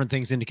take different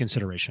things into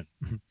consideration.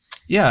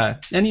 Yeah.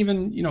 And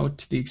even,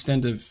 to the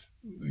extent of,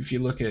 if you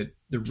look at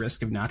the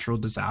risk of natural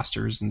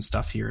disasters and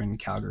stuff here in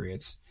Calgary,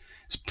 it's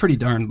pretty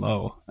darn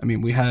low. I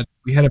mean, we had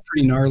a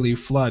pretty gnarly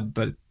flood,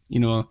 but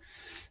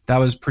that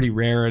was pretty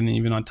rare. And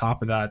even on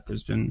top of that,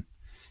 there's been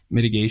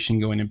mitigation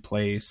going in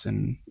place.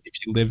 And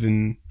if you live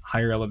in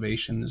higher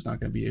elevation, there's not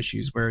going to be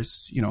issues.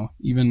 Whereas,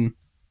 even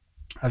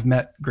I've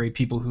met great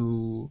people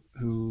who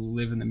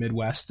live in the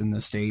Midwest in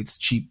the States,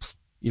 cheap,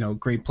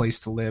 great place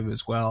to live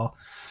as well.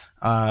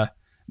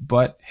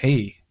 But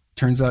hey,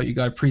 turns out you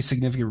got a pretty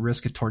significant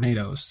risk of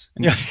tornadoes.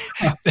 Yeah,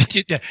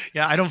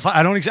 yeah. I don't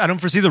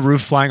foresee the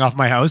roof flying off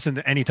my house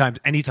and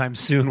anytime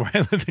soon where I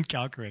live in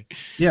Calgary.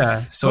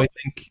 Yeah, so I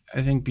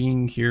think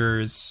being here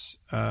is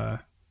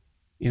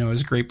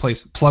is a great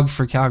place. Plug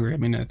for Calgary. I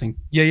mean, I think.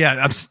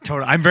 Yeah.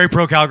 I'm very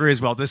pro Calgary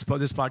as well. This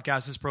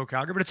podcast is pro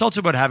Calgary, but it's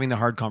also about having the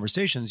hard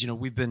conversations.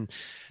 We've been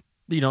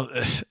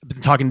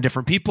talking to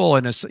different people,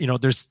 and it's,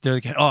 they're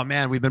like, oh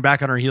man, we've been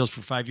back on our heels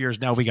for 5 years.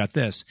 Now we got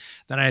this.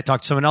 Then I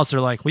talked to someone else. They're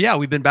like, well, yeah,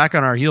 we've been back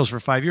on our heels for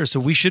 5 years. So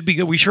we should be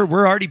good.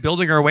 We're already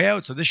building our way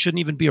out. So this shouldn't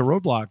even be a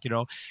roadblock,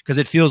 because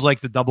it feels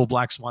like the double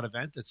black swan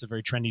event. That's a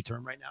very trendy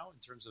term right now in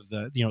terms of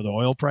the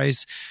oil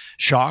price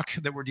shock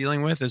that we're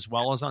dealing with, as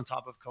well as on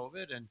top of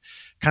COVID and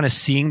kind of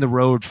seeing the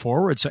road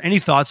forward. So any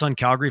thoughts on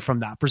Calgary from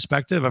that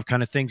perspective of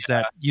kind of things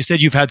that you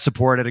said you've had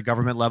support at a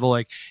government level?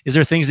 Like, is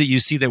there things that you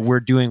see that we're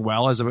doing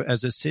well as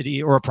a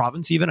city or a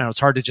province even? I know it's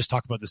hard to just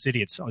talk about the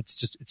city. It's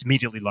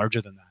immediately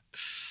larger than that.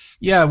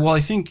 Yeah. Well,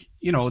 I think,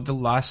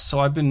 so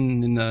I've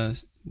been in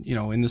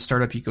the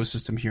startup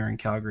ecosystem here in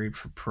Calgary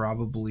for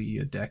probably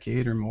a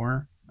decade or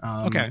more.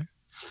 Okay.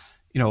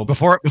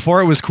 Before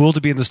it was cool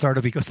to be in the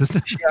startup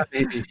ecosystem. Yeah,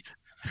 maybe.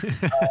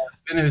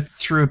 Been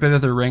through a bit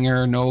of the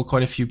ringer, know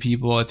quite a few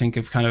people. I think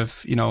I've kind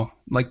of,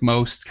 like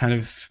most, kind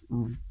of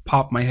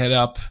popped my head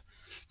up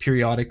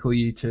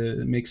periodically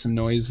to make some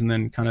noise, and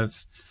then kind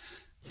of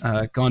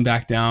gone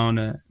back down.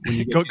 When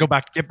you go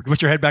back,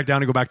 put your head back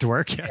down and go back to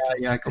work.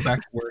 Yeah, go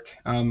back to work.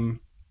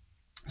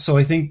 So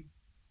I think,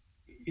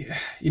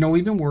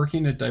 we've been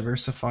working to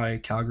diversify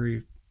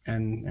Calgary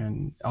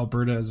and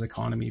Alberta's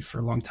economy for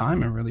a long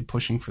time, and really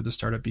pushing for the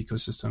startup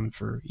ecosystem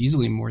for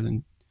easily more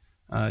than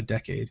a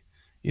decade.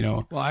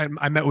 Well,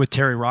 I met with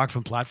Terry Rock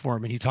from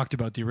Platform, and he talked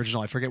about the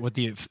original. I forget what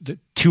the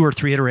 2 or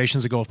 3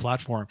 iterations ago of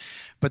Platform,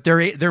 but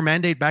their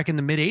mandate back in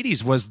the mid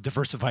 '80s was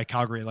diversify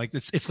Calgary. Like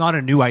it's not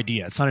a new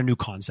idea, it's not a new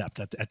concept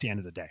at the end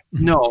of the day.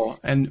 No,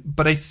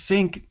 but I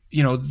think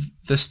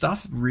the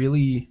stuff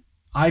really.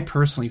 I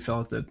personally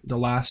felt that the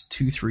last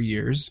 2-3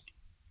 years,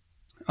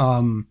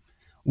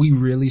 we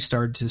really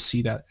started to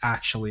see that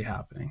actually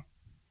happening.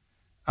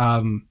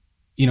 A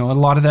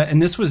lot of that,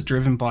 and this was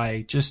driven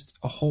by just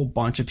a whole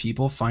bunch of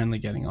people finally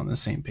getting on the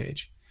same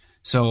page.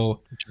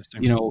 So,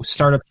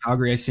 Startup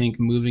Calgary, I think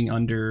moving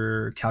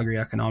under Calgary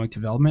Economic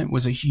Development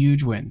was a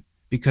huge win,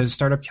 because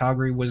Startup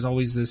Calgary was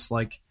always this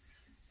like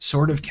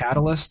sort of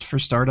catalyst for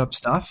startup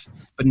stuff,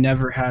 but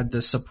never had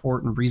the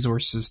support and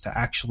resources to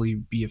actually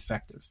be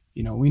effective.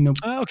 We know.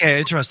 Okay,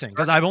 interesting.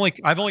 Because I've only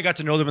got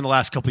to know them in the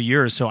last couple of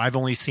years, so I've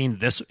only seen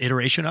this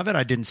iteration of it.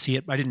 I didn't see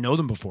it. I didn't know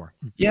them before.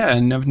 Yeah,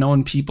 and I've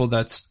known people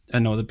I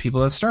know the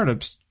people that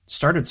started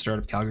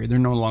Startup Calgary. They're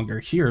no longer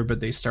here,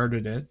 but they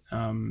started it.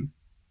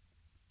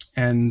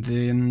 And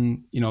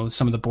then,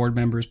 some of the board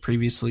members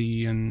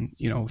previously, and,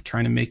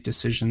 trying to make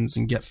decisions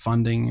and get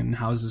funding, and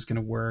how is this going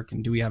to work?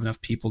 And do we have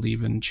enough people to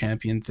even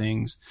champion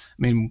things?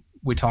 I mean,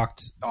 we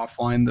talked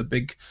offline, the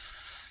big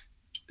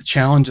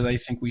challenge that I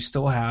think we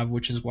still have,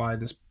 which is why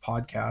this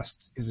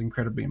podcast is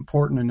incredibly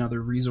important, and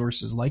other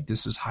resources like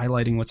this, is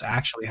highlighting what's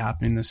actually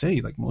happening in the city.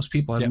 Like, most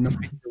people have no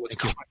idea what's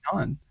going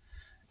on.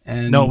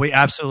 And no, we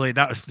absolutely.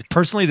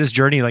 Personally, this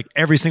journey, like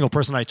every single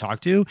person I talk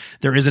to,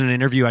 there isn't an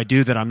interview I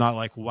do that I'm not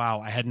like,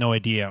 wow, I had no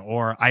idea,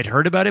 or I'd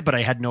heard about it, but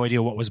I had no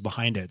idea what was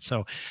behind it.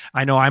 So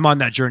I know I'm on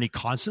that journey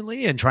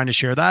constantly and trying to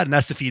share that. And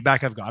that's the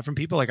feedback I've got from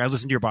people. Like, I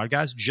listened to your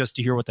podcast just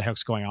to hear what the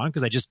heck's going on,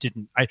 because I just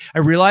didn't, I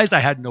realized I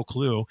had no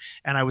clue,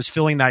 and I was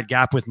filling that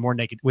gap with more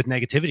with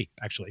negativity.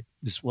 Actually,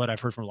 this is what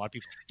I've heard from a lot of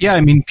people. Yeah.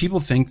 I mean, people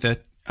think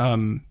that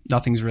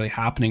nothing's really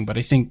happening, but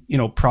I think,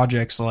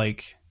 projects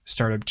like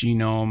Startup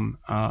Genome,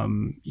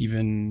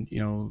 even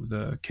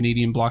the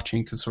Canadian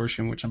Blockchain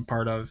Consortium, which I'm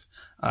part of,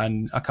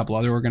 and a couple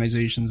other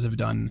organizations have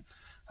done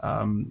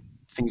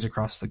things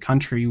across the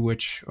country,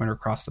 or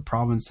across the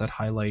province, that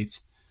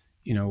highlight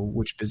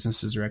which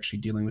businesses are actually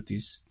dealing with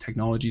these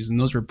technologies, and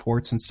those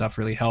reports and stuff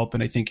really help.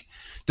 And I think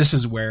this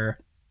is where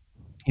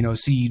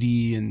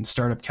CED and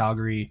Startup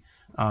Calgary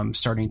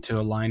starting to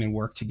align and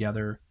work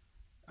together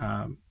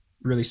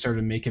really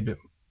started to make a bit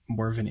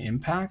more of an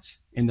impact,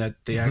 in that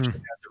they actually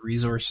have the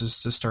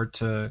resources to start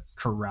to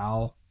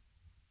corral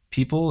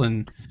people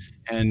and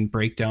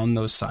break down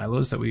those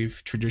silos that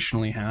we've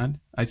traditionally had.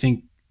 I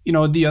think,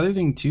 the other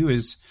thing too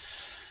is,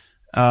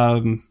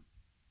 say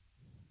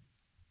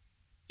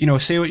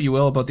what you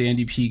will about the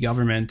NDP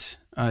government,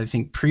 I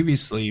think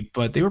previously,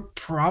 but they were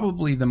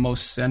probably the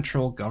most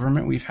central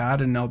government we've had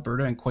in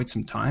Alberta in quite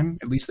some time.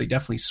 At least they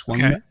definitely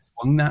swung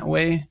that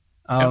way.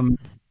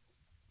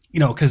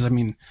 Because I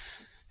mean,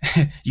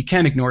 you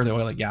can't ignore the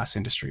oil and gas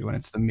industry when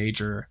it's the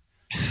major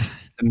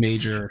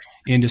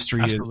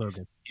industry,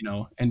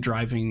 and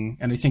driving.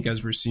 And I think,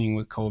 as we're seeing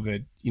with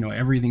COVID,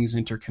 everything's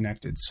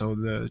interconnected. So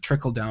the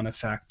trickle down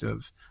effect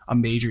of a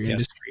major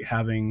industry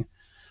having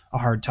a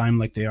hard time,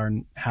 like they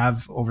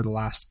have over the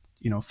last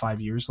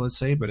 5 years, let's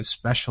say, but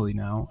especially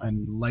now,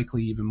 and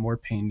likely even more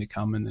pain to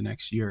come in the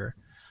next year,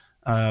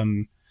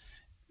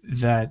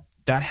 that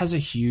has a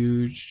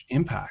huge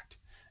impact.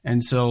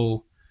 And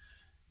so,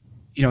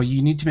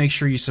 you need to make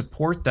sure you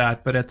support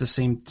that, but at the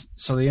same,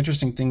 so the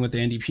interesting thing with the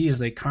NDP is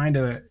they kind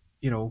of,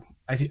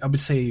 I would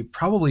say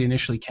probably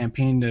initially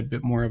campaigned a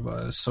bit more of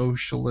a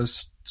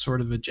socialist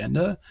sort of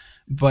agenda,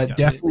 but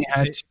definitely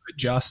had to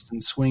adjust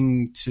and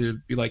swing to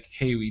be like,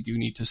 hey, we do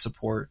need to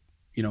support,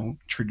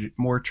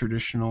 more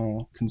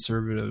traditional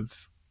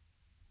conservative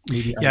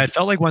media. Yeah, it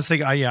felt like once they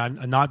got,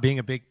 I'm not being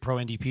a big pro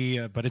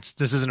NDP, but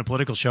this isn't a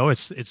political show.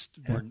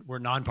 We're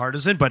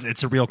nonpartisan, but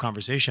it's a real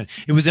conversation.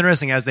 It was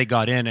interesting as they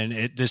got in,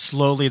 and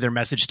slowly their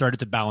message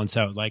started to balance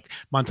out. Like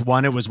month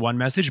one, it was one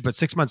message, but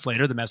 6 months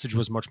later, the message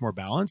was much more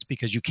balanced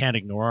because you can't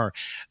ignore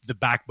the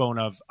backbone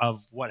of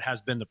what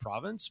has been the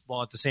province,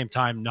 while at the same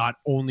time not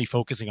only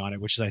focusing on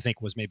it, which I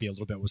think was maybe a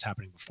little bit what was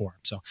happening before.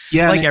 So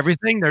like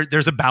everything,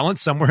 there's a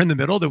balance somewhere in the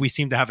middle that we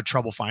seem to have a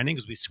trouble finding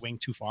because we swing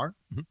too far.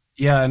 Mm-hmm.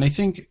 Yeah, and I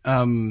think,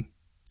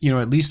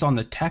 at least on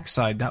the tech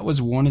side, that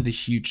was one of the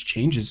huge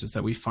changes, is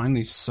that we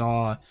finally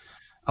saw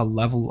a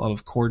level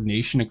of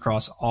coordination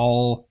across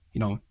all,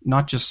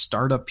 not just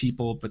startup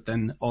people, but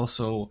then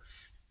also,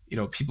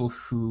 people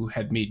who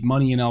had made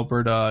money in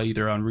Alberta,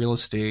 either on real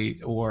estate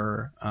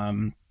or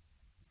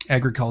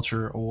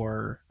agriculture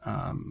or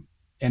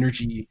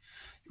energy,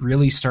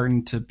 really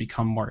starting to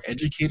become more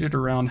educated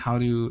around how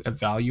to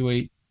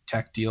evaluate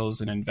tech deals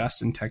and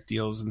invest in tech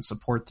deals and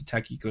support the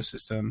tech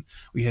ecosystem.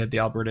 We had the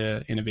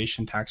Alberta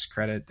Innovation Tax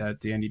Credit that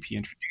the NDP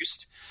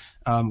introduced,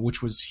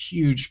 which was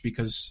huge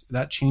because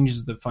that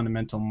changes the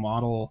fundamental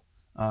model,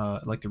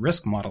 like the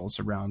risk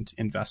models around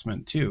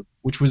investment too,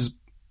 which was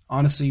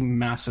honestly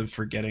massive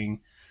for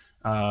getting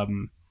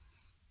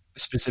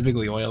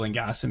specifically oil and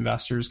gas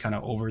investors kind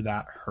of over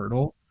that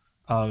hurdle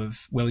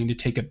of willing to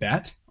take a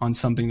bet on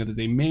something that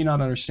they may not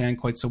understand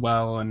quite so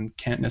well and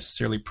can't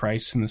necessarily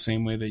price in the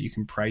same way that you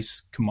can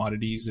price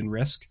commodities and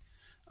risk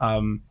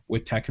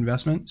with tech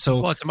investment. So,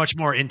 well, it's a much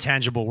more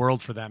intangible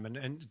world for them.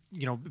 And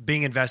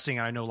being investing,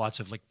 I know lots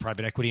of like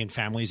private equity and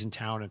families in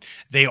town,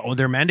 and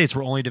their mandates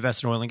were only to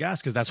invest in oil and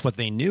gas because that's what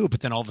they knew.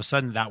 But then all of a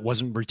sudden that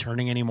wasn't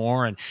returning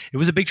anymore. And it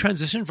was a big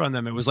transition from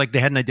them. It was like they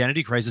had an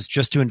identity crisis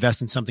just to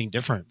invest in something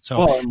different.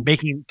 So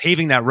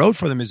paving that road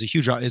for them is a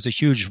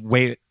huge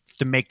way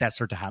to make that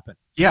start to happen.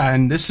 Yeah.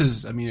 And this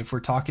is, if we're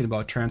talking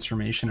about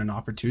transformation and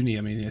opportunity,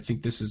 I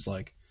think this is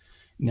like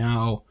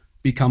now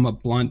become a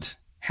blunt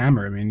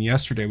hammer.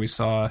 Yesterday we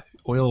saw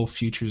oil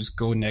futures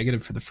go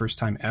negative for the first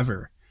time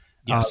ever.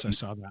 Yes, I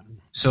saw that.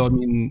 So,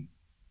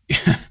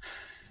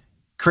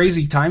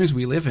 crazy times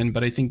we live in,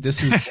 but I think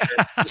this is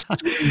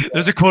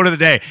there's a quote of the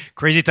day: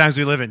 crazy times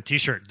we live in,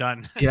 t-shirt,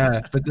 done.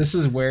 Yeah. But this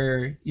is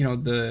where,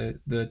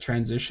 the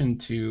transition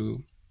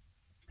to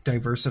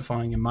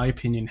diversifying, in my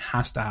opinion,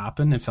 has to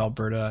happen if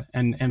Alberta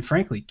and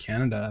frankly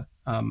Canada.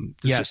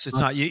 Yes, it's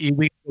not.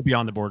 We go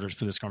beyond the borders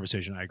for this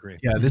conversation. I agree.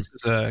 Yeah, this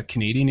is a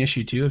Canadian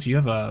issue too. If you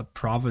have a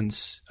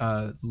province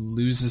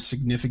lose a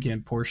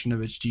significant portion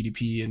of its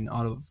GDP and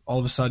all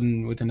of a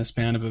sudden within a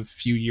span of a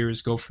few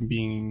years go from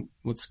being,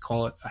 let's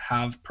call it a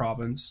have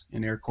province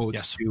in air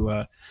quotes,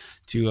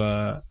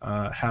 to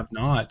have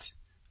not,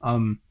 it's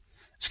going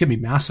to be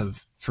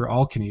massive for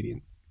all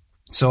Canadians.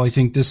 So I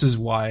think this is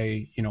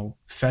why,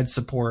 Fed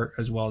support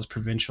as well as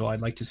provincial,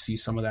 I'd like to see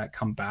some of that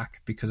come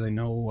back, because I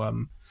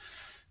know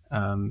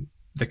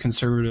the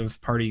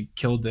Conservative Party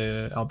killed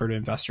the Alberta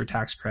Investor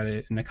Tax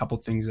Credit and a couple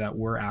of things that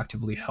were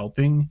actively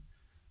helping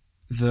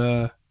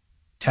the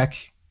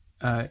tech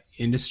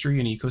industry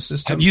and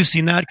ecosystem. Have you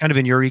seen that kind of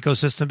in your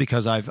ecosystem?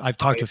 Because I've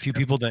talked to a few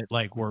people that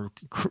were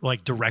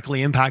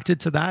directly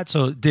impacted to that.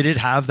 So did it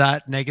have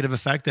that negative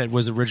effect that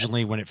was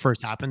originally when it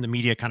first happened, the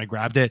media kind of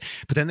grabbed it,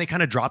 but then they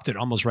kind of dropped it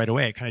almost right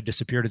away. It kind of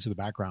disappeared into the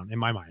background in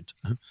my mind.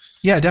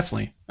 Yeah,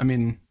 definitely.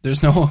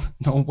 There's no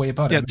way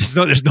about it.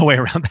 Yeah, there's no way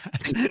around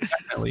that.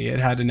 Definitely, it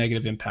had a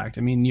negative impact.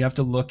 You have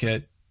to look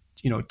at,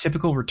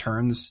 typical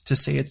returns to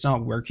say it's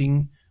not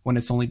working when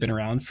it's only been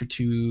around for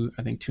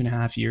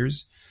 2.5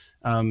 years.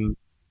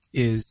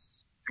 Is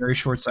very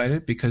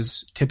short-sighted,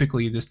 because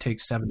typically this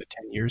takes 7 to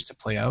 10 years to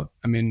play out.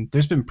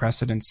 There's been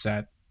precedents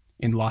set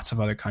in lots of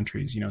other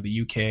countries,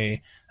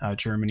 the UK,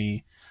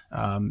 Germany,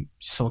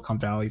 Silicon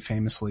Valley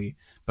famously,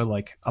 but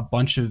like a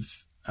bunch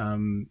of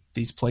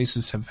these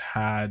places have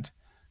had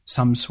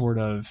some sort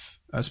of,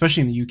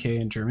 especially in the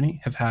UK and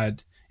Germany, have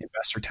had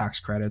investor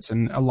tax credits,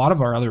 and a lot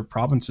of our other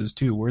provinces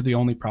too. We're the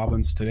only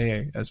province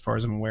today, as far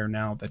as I'm aware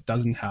now, that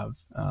doesn't have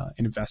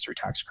an investor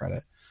tax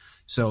credit.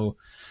 So,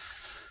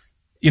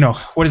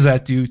 what does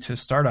that do to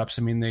startups?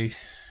 They,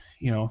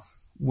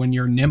 when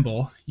you're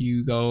nimble,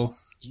 you go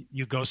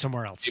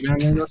somewhere else. You're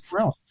going to go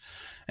somewhere else.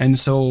 And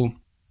so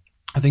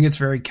I think it's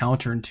very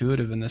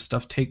counterintuitive, and this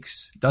stuff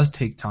does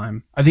take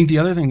time. I think the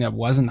other thing that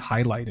wasn't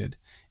highlighted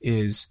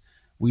is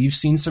we've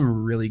seen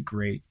some really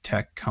great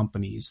tech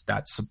companies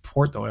that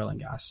support the oil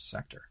and gas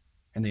sector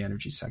and the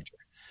energy sector.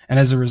 And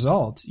as a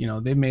result,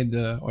 they've made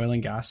the oil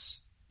and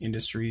gas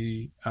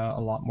industry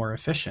a lot more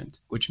efficient,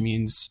 which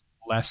means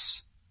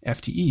less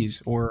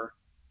FTEs, or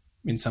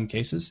in some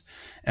cases,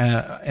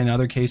 in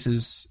other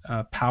cases,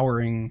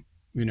 empowering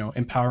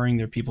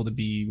their people to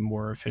be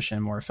more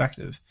efficient, more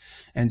effective.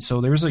 And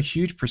so there was a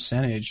huge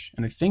percentage,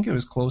 and I think it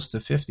was close to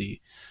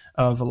 50,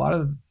 of a lot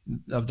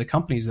of the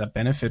companies that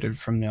benefited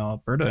from the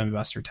Alberta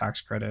investor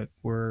tax credit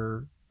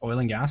were oil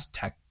and gas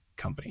tech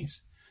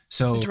companies.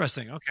 So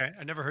interesting. Okay,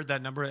 I never heard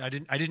that number. I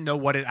didn't know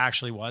what it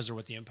actually was or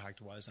what the impact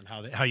was, and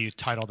how you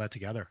tied all that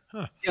together.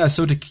 Huh. Yeah.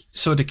 So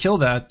to kill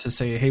that, to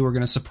say, hey, we're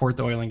going to support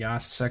the oil and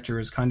gas sector,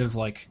 is kind of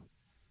like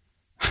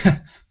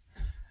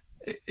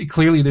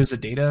clearly there's a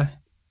data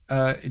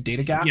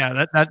gap.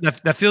 Yeah,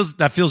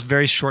 that feels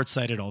very short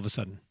sighted all of a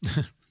sudden.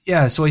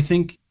 Yeah. So I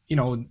think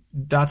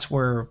that's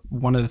where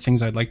one of the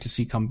things I'd like to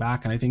see come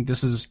back, and I think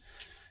this is,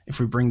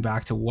 if we bring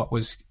back to what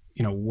was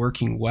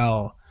working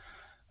well.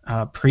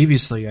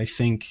 Previously, I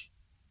think,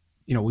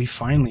 we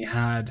finally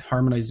had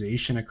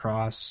harmonization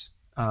across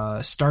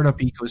startup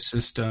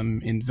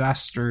ecosystem,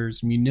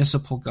 investors,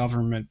 municipal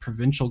government,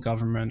 provincial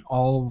government,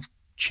 all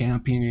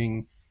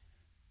championing.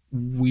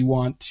 We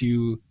want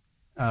to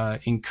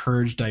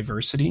encourage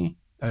diversification.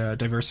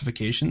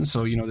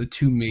 So, the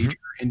two major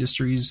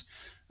industries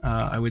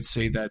I would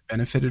say that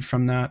benefited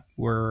from that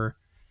were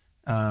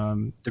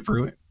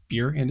the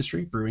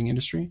brewing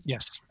industry.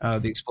 Yes.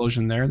 The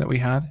explosion there that we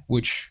had,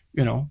 which,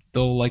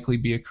 there'll likely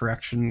be a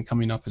correction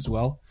coming up as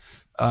well,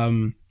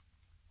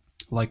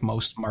 like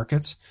most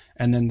markets,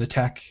 and then the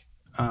tech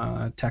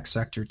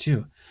sector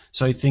too.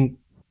 So I think,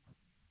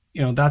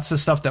 that's the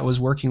stuff that was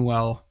working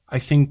well. I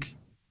think,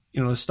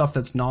 the stuff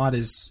that's not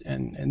is,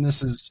 and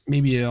this is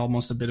maybe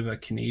almost a bit of a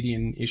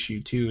Canadian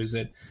issue too, is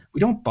that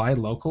we don't buy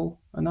local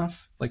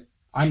enough. Like,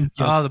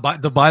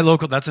 the buy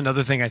local. That's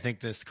another thing I think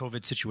this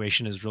COVID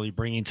situation is really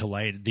bringing to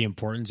light, the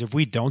importance. If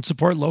we don't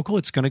support local,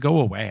 it's going to go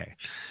away,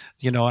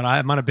 and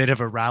I'm on a bit of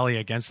a rally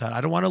against that.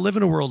 I don't want to live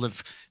in a world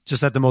of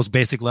just at the most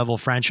basic level,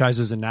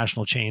 franchises and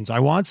national chains. I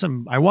want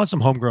some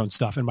homegrown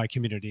stuff in my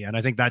community. And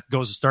I think that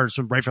starts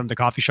right from the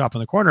coffee shop on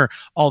the corner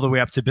all the way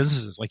up to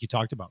businesses like you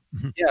talked about.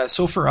 Yeah.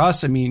 So for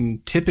us, I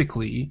mean,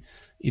 typically,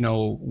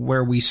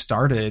 where we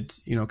started,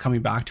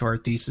 coming back to our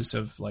thesis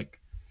of like,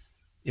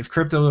 if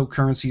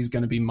cryptocurrency is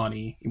going to be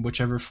money in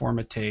whichever form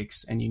it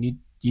takes, and you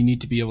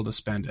need to be able to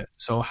spend it.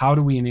 So how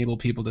do we enable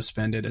people to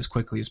spend it as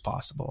quickly as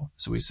possible?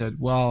 So we said,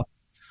 well,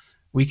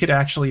 we could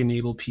actually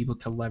enable people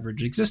to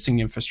leverage existing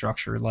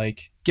infrastructure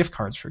like gift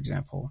cards, for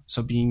example.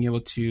 So being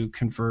able to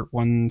convert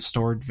one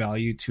stored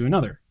value to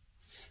another.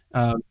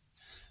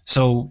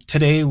 So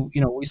today,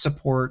 we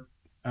support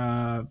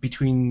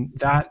between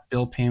that,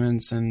 bill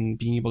payments, and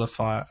being able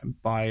to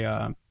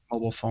buy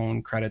mobile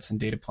phone credits and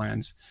data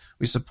plans.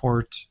 We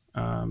support,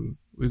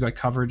 we've got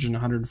coverage in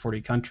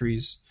 140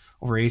 countries,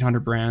 over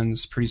 800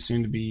 brands, pretty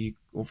soon to be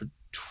over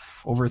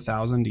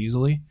 1,000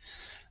 easily,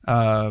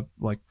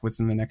 like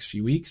within the next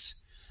few weeks.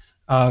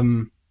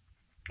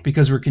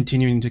 Because we're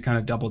continuing to kind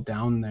of double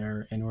down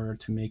there in order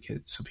to make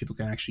it so people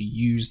can actually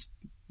use,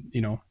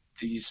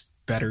 these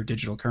better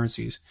digital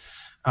currencies.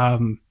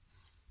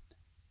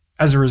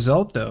 As a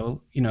result,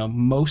 though,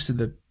 most of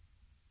the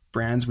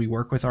brands we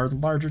work with are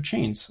larger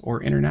chains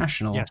or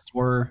international. Yes.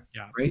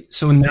 Right.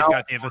 So now they've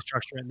got the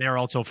infrastructure, and they're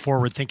also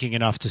forward thinking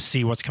enough to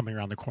see what's coming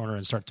around the corner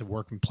and start to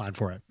work and plan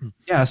for it.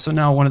 Yeah. So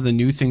now one of the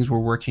new things we're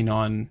working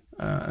on,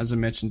 as I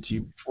mentioned to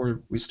you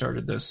before we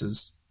started this,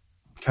 is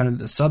kind of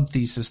the sub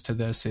thesis to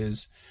this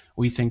is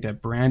we think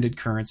that branded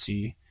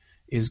currency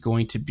is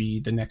going to be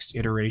the next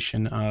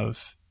iteration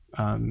of,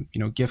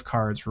 gift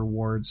cards,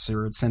 rewards,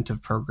 or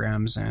incentive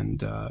programs,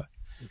 and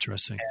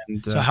interesting.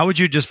 So how would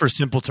you, just for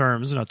simple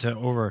terms,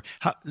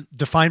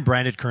 define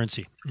branded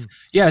currency?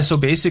 Yeah. So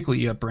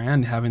basically a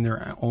brand having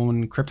their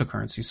own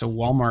cryptocurrency. So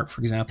Walmart,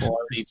 for example,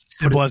 already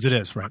simple as it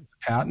is, right?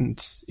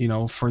 Patent,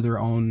 for their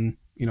own,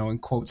 in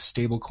quotes,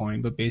 stable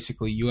coin, but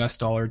basically US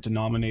dollar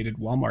denominated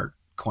Walmart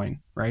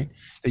coin, right?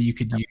 That you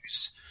could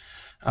use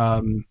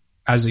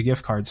as a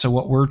gift card. So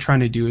what we're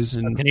trying to do is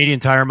Canadian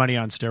Tire money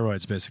on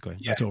steroids, basically.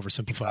 Yeah. To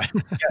oversimplify.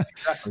 Yeah,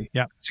 exactly.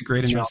 Yeah. It's a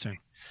great Interesting.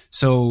 analogy.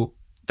 So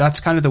that's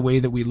kind of the way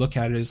that we look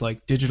at it, is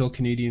like digital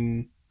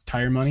Canadian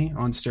Tire money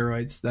on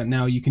steroids, that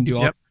now you can do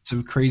all sorts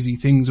of crazy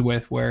things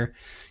with, where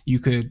you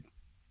could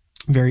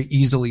very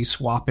easily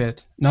swap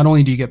it. Not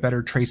only do you get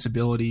better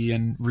traceability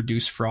and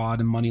reduce fraud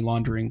and money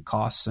laundering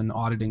costs and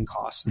auditing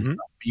costs and stuff,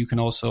 but you can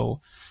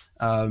also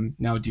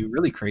now do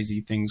really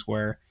crazy things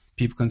where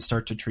people can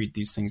start to treat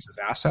these things as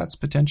assets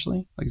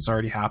potentially. Like it's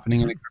already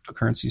happening in the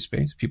cryptocurrency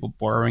space, people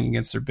borrowing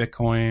against their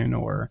Bitcoin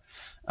or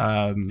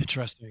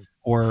interesting.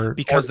 Or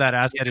that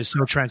asset is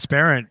so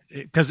transparent,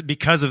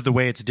 because of the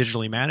way it's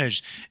digitally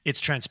managed, it's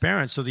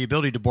transparent. So the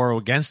ability to borrow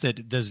against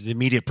it, there's the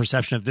immediate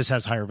perception of this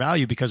has higher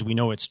value because we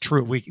know it's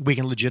true. We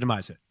can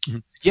legitimize it.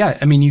 Yeah,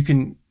 I mean, you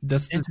can.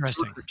 That's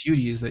interesting. The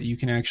beauty is that you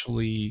can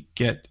actually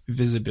get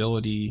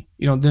visibility,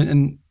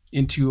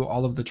 into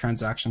all of the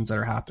transactions that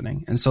are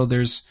happening. And so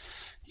there's,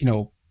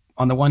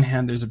 on the one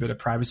hand, there's a bit of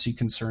privacy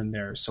concern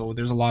there. So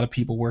there's a lot of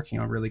people working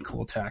on really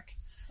cool tech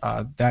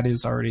that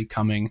is already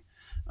coming.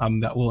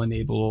 That will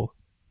enable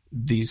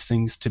these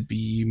things to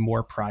be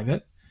more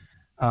private.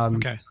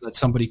 Okay. So that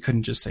somebody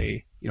couldn't just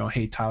say,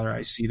 hey, Tyler,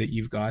 I see that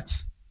you've got,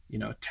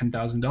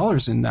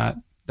 $10,000 in that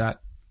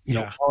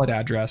wallet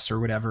address or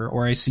whatever,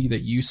 or I see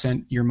that you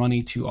sent your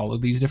money to all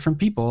of these different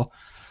people.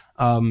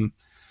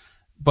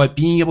 But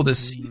being able to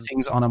see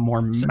things on a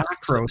more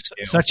macro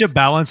scale. Such a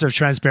balance of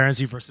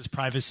transparency versus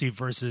privacy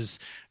versus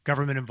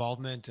government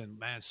involvement. And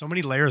man, so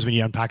many layers when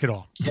you unpack it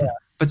all. Yeah.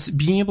 But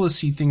being able to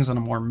see things on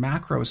a more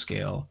macro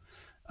scale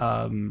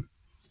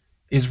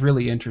is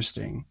really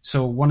interesting.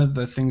 So one of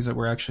the things that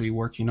we're actually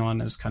working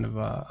on as kind of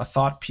a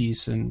thought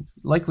piece and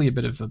likely a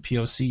bit of a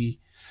POC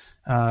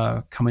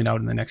coming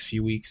out in the next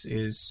few weeks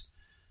is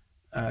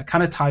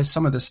kind of ties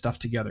some of this stuff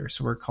together.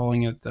 So we're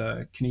calling it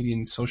the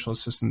Canadian Social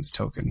Assistance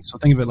Token. So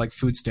think of it like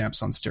food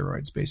stamps on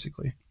steroids,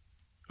 basically.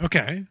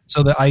 Okay.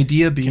 So the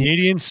idea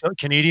being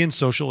Canadian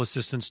Social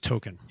Assistance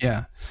Token.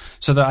 Yeah.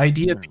 So the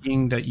idea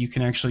being that you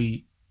can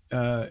actually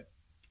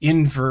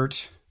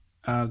invert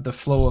the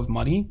flow of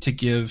money to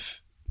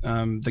give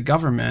the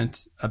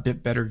government a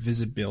bit better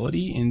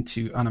visibility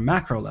into, on a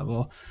macro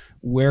level,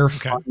 where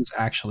funds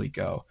actually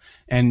go,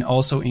 and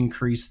also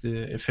increase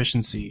the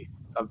efficiency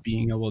of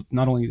being able,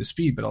 not only the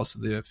speed, but also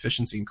the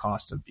efficiency and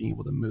cost of being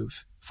able to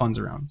move funds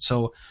around.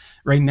 So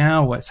right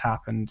now what's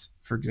happened,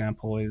 for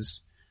example,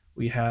 is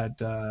we had,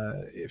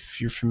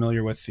 if you're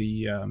familiar with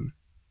the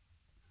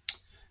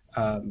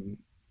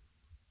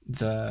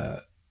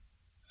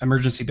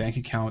emergency bank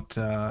account,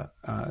 so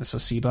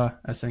CEBA,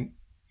 I think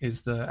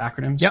is the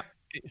acronym. Yep.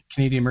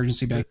 Canadian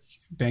Emergency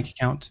Bank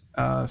Account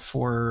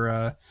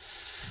for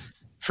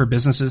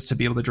businesses to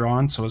be able to draw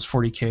on. So it's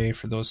 $40K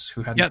for those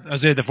who had. Yeah, I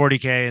was saying the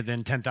 $40K, and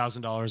then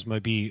 $10,000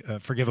 might be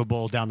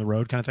forgivable down the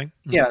road, kind of thing.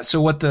 Yeah.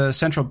 So what the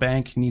central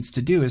bank needs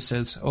to do is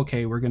says,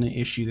 okay, we're going to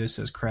issue this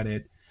as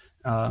credit.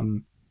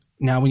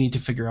 Now we need to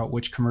figure out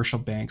which commercial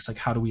banks, like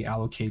how do we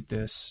allocate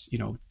this,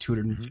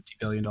 $250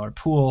 billion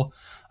pool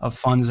of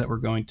funds that we're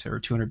going to, or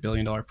 $200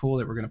 billion pool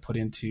that we're going to put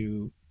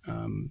into,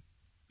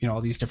 all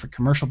these different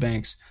commercial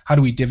banks. How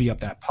do we divvy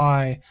up that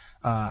pie?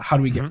 How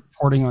do we get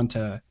reporting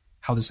onto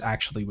how this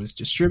actually was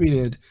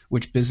distributed,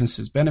 which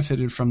businesses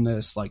benefited from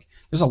this? Like,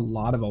 there's a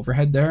lot of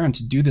overhead there, and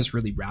to do this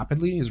really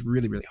rapidly is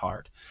really, really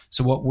hard.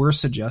 So what we're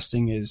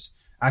suggesting is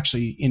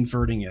actually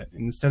inverting it.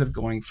 And instead of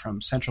going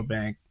from central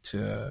bank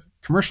to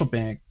commercial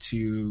bank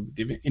to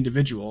the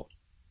individual,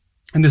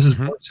 and this is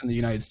worse in the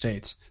United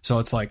States. So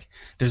it's like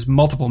there's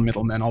multiple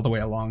middlemen all the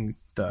way along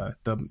the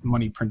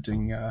money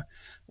printing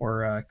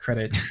or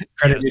credit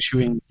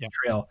issuing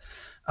trail.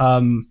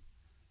 How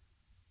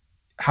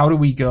do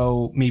we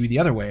go maybe the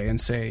other way and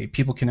say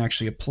people can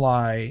actually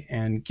apply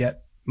and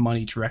get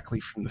money directly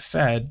from the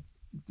Fed,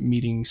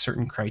 meeting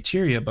certain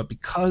criteria, but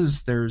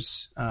because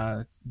there's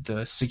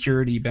the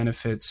security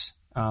benefits,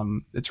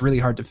 it's really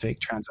hard to fake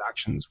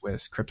transactions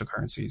with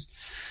cryptocurrencies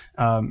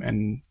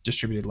and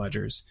distributed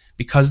ledgers,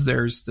 because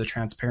there's the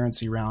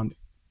transparency around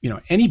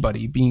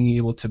anybody being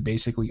able to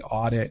basically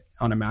audit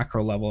on a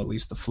macro level, at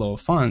least the flow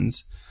of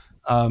funds.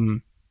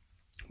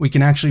 We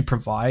can actually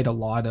provide a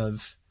lot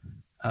of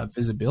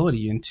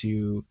visibility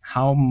into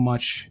how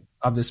much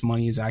of this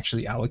money is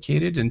actually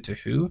allocated and to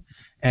who,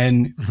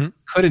 and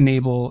could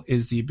enable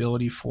is the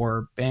ability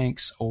for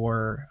banks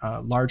or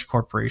large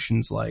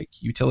corporations like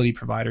utility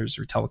providers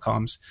or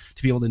telecoms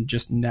to be able to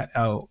just net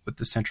out with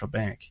the central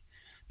bank.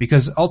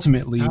 Because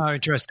ultimately,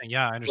 interesting.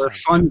 Yeah, I understand. Where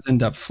funds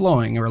end up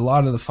flowing, or a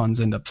lot of the funds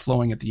end up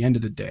flowing at the end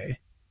of the day,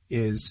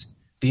 is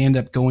they end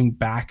up going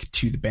back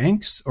to the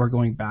banks, or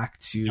going back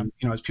to,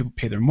 as people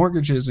pay their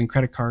mortgages and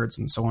credit cards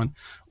and so on,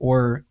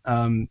 or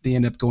they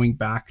end up going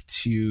back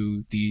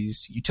to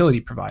these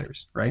utility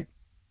providers, right?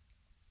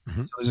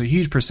 So there's a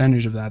huge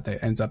percentage of that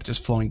ends up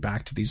just flowing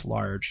back to these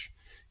large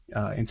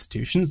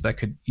institutions that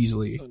could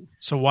easily.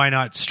 So why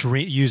not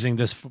using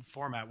this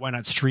format? Why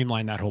not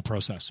streamline that whole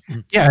process?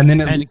 Yeah, and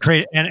then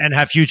create and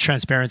have huge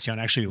transparency on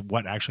actually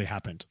what actually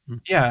happened.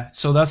 Yeah,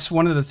 so that's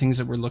one of the things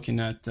that we're looking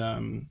at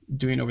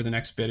doing over the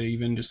next bit,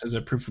 even just as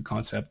a proof of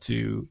concept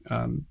to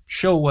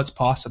show what's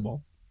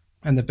possible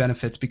and the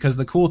benefits. Because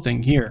the cool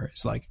thing here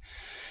is like,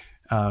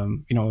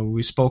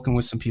 we've spoken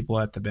with some people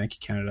at the Bank of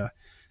Canada.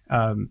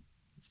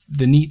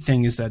 The neat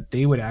thing is that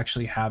they would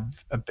actually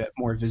have a bit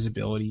more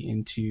visibility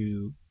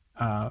into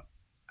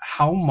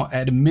how much,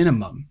 at a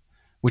minimum,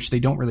 which they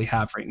don't really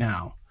have right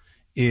now,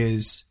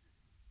 is,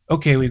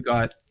 okay, we've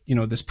got,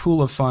 this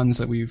pool of funds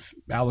that we've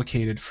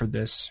allocated for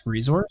this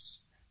resource.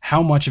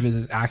 How much of it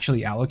is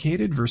actually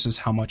allocated versus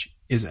how much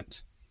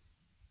isn't,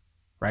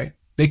 right?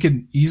 They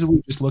could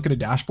easily just look at a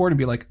dashboard and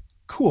be like,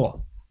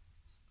 cool,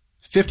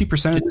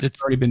 50% of this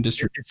has already been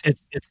distributed.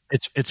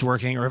 It's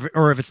working,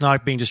 or if it's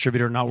not being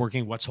distributed or not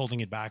working, what's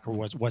holding it back, or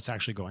what's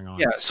actually going on?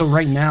 Yeah. So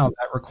right now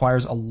that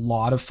requires a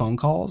lot of phone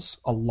calls,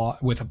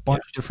 with a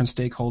bunch of different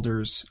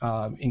stakeholders,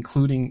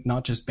 including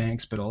not just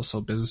banks, but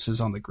also businesses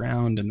on the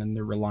ground. And then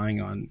they're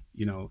relying on,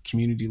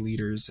 community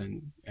leaders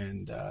and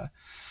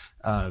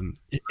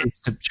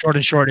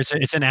short.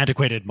 It's an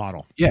antiquated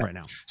model right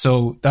now.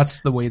 So that's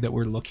the way that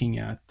we're looking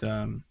at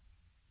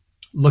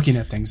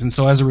things. And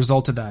so as a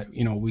result of that,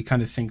 we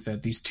kind of think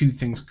that these two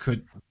things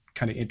could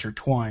kind of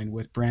intertwine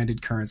with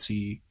branded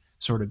currency,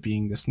 sort of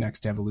being this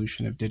next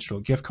evolution of digital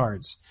gift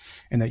cards,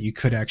 and that you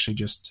could actually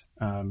just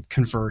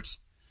convert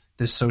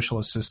this social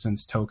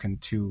assistance token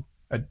to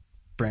a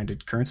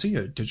branded currency,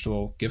 a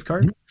digital gift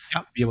card,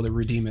 be able to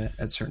redeem it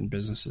at certain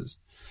businesses.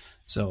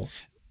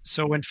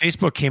 So when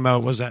Facebook came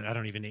out, was that, I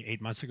don't even know,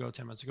 8 months ago,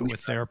 10 months ago,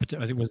 with their, I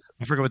think it was,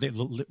 I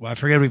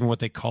forget even what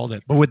they called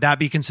it, but would that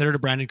be considered a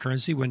branded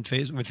currency when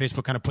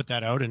Facebook kind of put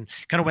that out and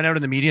kind of went out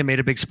in the media,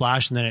 made a big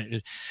splash,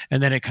 and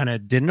then it kind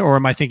of didn't? Or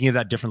am I thinking of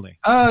that differently?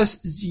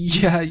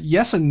 Yeah,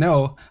 yes and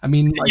no. I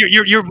mean, like,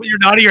 you're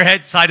nodding your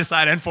head side to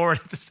side and forward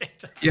at the same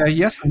time. Yeah,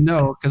 yes and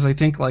no, because I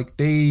think like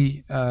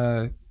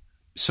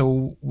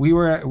so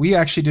we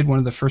actually did one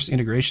of the first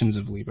integrations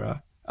of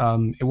Libra.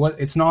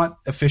 It's not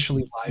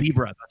officially live.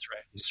 Libra, that's right.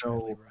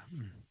 So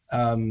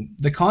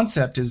the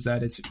concept is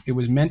that it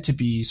was meant to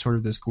be sort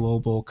of this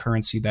global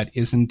currency that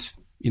isn't,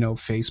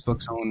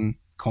 Facebook's own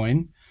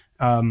coin.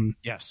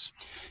 Yes.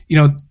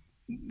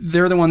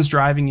 They're the ones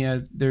driving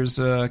it. There's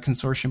a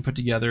consortium put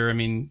together. I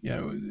mean,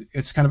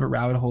 it's kind of a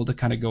rabbit hole to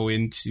kind of go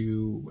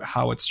into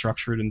how it's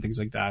structured and things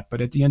like that.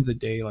 But at the end of the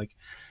day, like,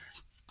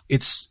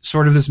 it's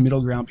sort of this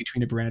middle ground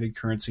between a branded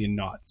currency and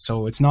not.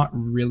 So it's not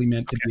really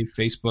meant to be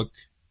Facebook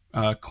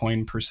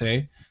coin per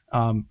se.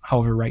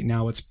 However, right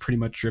now it's pretty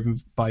much driven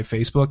by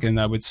Facebook, and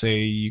I would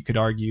say you could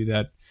argue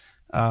that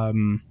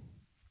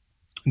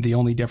the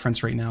only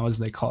difference right now is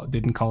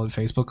didn't call it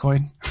Facebook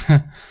coin.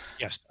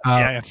 Yes.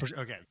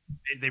 Okay.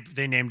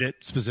 They named it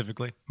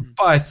specifically.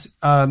 But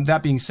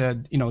that being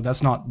said,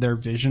 that's not their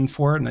vision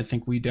for it, and I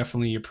think we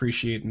definitely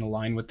appreciate and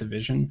align with the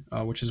vision,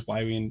 which is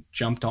why we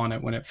jumped on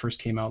it when it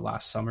first came out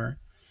last summer.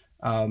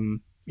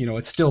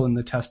 It's still in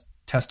the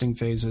testing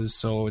phases,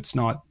 so it's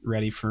not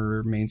ready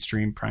for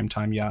mainstream prime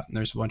time yet, and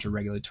there's a bunch of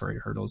regulatory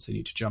hurdles they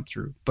need to jump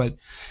through. But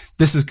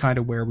this is kind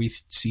of where we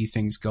see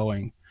things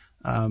going.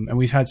 And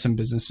we've had some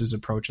businesses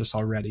approach us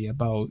already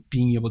about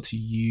being able to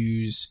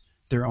use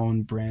their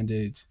own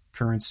branded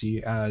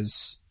currency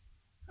as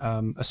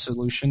a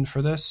solution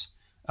for this.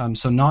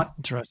 So not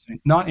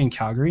in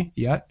Calgary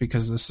yet,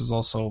 because this is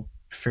also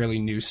fairly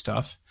new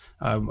stuff.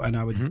 And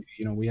I would say,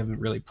 we haven't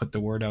really put the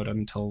word out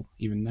until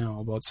even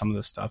now about some of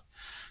this stuff.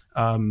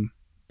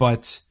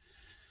 But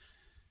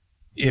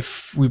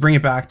if we bring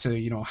it back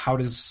to, how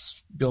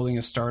does building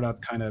a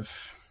startup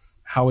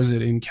how is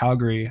it in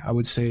Calgary? I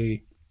would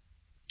say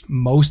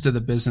most of the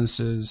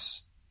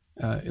businesses,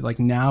 like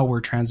now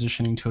we're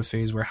transitioning to a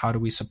phase where how do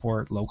we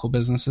support local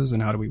businesses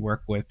and how do we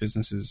work with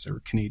businesses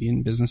or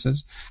Canadian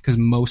businesses? Because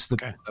most of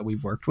the people that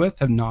we've worked with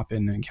have not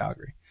been in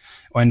Calgary.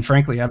 And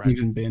frankly, haven't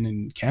even been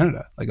in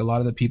Canada. Like a lot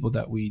of the people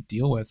that we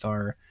deal with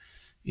are,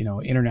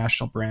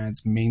 international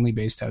brands, mainly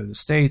based out of the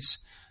States.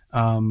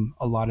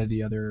 A lot of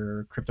the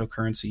other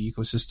cryptocurrency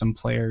ecosystem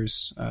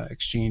players,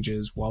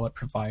 exchanges, wallet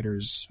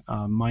providers,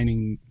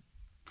 mining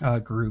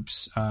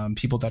groups,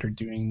 people that are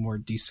doing more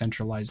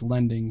decentralized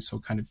lending. So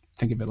kind of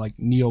think of it like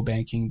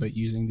neobanking, but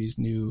using these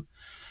new,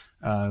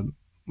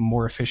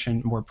 more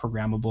efficient, more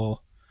programmable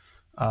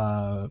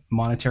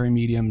monetary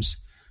mediums.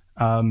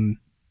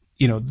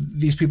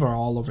 These people are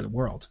all over the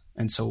world.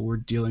 And so we're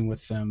dealing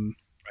with them,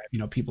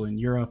 people in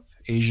Europe,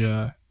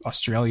 Asia,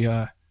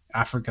 Australia,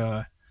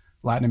 Africa,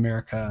 Latin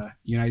America,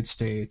 United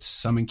States,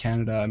 some in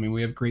Canada. I mean,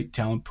 we have great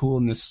talent pool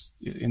in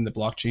the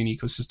blockchain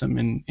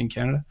ecosystem in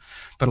Canada,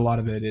 but a lot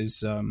of it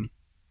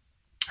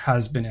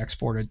has been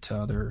exported to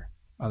other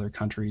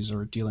countries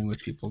or dealing with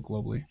people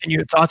globally. And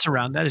your thoughts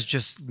around that is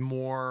just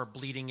more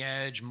bleeding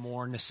edge,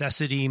 more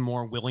necessity,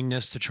 more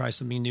willingness to try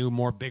something new,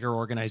 more bigger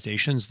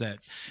organizations that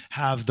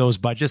have those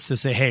budgets to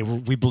say, hey,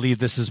 we believe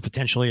this is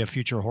potentially a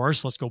future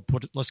horse. Let's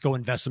go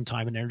invest some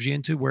time and energy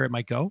into where it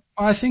might go.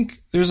 I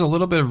think there's a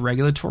little bit of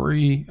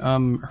regulatory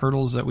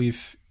hurdles that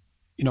we've,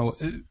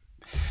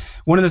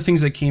 one of the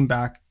things that came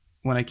back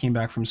when I came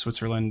back from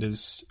Switzerland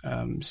is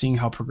seeing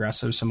how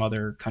progressive some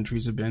other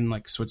countries have been,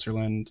 like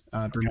Switzerland,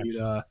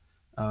 Bermuda,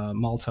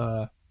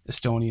 Malta,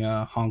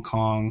 Estonia, Hong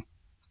Kong,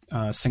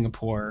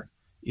 Singapore,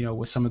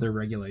 with some of their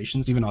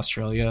regulations, even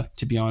Australia,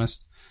 to be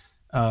honest,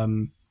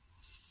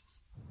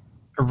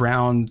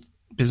 around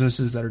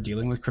businesses that are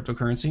dealing with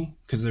cryptocurrency,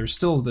 because there's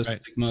still this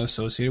stigma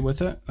associated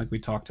with it, like we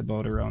talked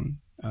about around,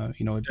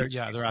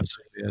 there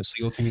absolutely is.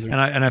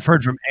 And I've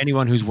heard from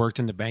anyone who's worked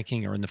in the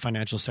banking or in the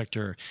financial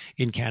sector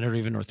in Canada or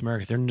even North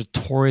America, they're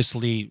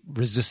notoriously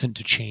resistant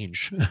to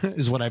change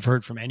is what I've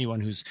heard from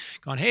anyone who's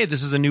gone, hey,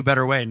 this is a new,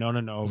 better way. No,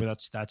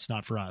 that's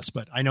not for us.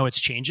 But I know it's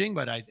changing,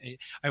 but I've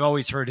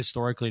always heard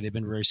historically they've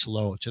been very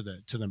slow to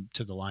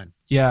the line.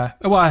 Yeah.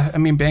 Well, I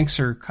mean, banks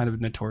are kind of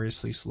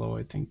notoriously slow,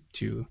 I think,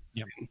 too.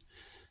 Yeah.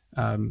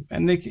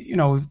 And they,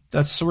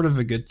 that's sort of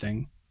a good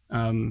thing.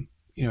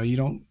 You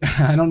don't.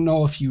 I don't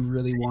know if you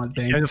really want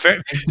banks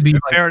to be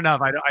fair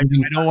enough. I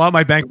don't want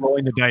my bank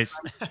rolling the dice.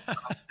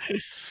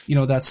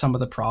 That's some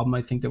of the problem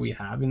I think that we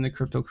have in the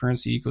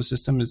cryptocurrency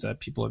ecosystem is that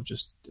people have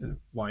just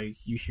why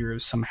you hear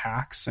some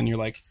hacks and you're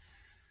like,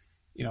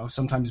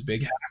 sometimes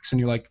big hacks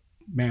and you're like,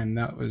 man,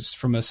 that was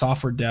from a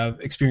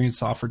experienced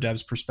software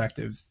dev's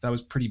perspective, that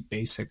was pretty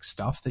basic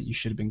stuff that you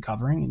should have been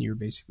covering, and you're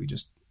basically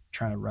just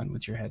trying to run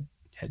with your head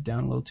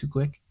down a little too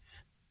quick.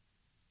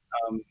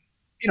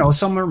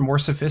 Some are more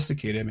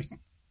sophisticated. I mean,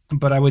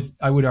 but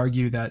I would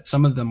argue that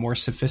some of the more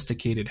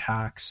sophisticated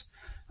hacks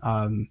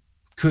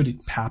could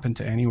happen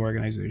to any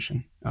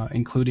organization,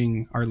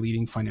 including our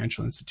leading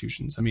financial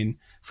institutions. I mean,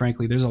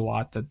 frankly, there's a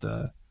lot that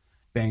the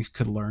banks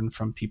could learn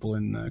from people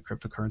in the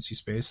cryptocurrency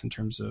space in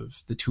terms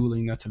of the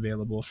tooling that's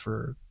available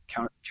for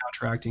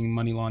counteracting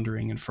money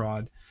laundering and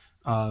fraud,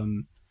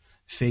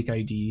 fake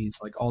IDs,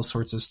 like all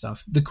sorts of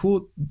stuff. The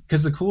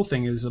cool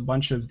thing is a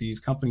bunch of these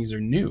companies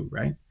are new,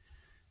 right?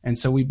 And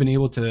so we've been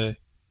able to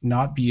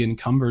not be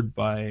encumbered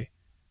by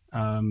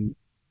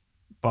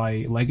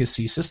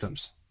legacy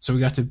systems. So we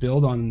got to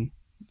build on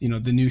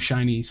the new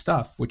shiny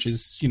stuff, which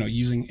is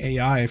using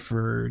AI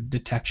for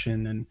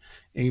detection and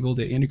able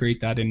to integrate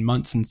that in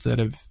months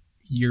instead of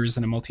years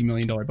in a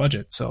multi-million-dollar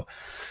budget. So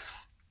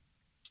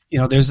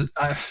there's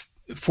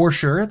for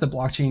sure the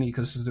blockchain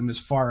ecosystem is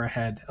far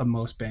ahead of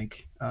most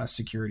bank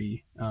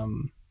security.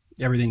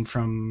 Everything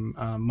from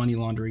money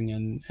laundering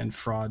and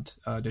fraud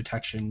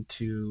detection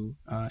to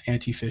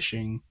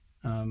anti-phishing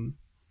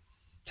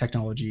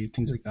technology,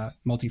 things like that,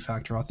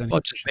 multi-factor authentication.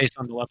 Well, just based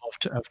on the level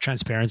of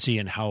transparency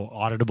and how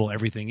auditable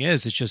everything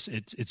is,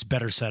 it's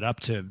better set up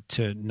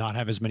to not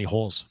have as many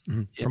holes.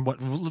 Mm-hmm. Yeah. From what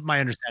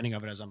my understanding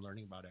of it as I'm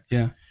learning about it.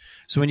 Yeah.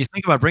 So when you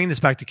think about bringing this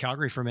back to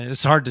Calgary for a minute,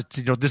 it's hard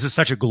to, this is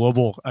such a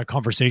global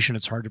conversation.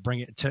 It's hard to bring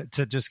it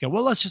to just go,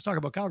 well, let's just talk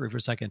about Calgary for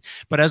a second.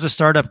 But as a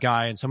startup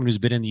guy and someone who's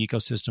been in the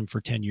ecosystem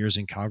for 10 years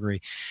in Calgary,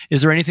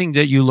 is there anything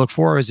that you look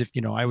for? As if,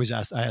 I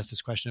asked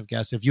this question of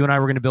guests, if you and I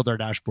were going to build our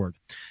dashboard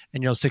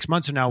and, 6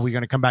 months from now, we're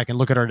going to come back and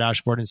look at our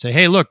dashboard and say,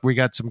 hey, look, we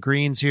got some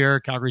greens here.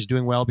 Calgary's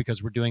doing well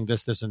because we're doing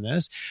this, this, and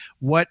this.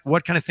 What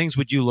kind of things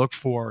would you look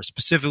for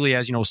specifically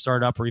as,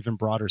 startup or even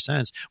broader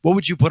sense? What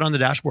would you put on the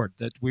dashboard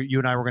that you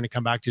and I were going to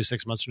come back to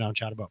 6 months from now and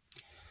chat about?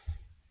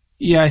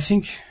 Yeah, I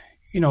think,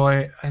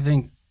 I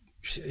think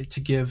to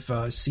give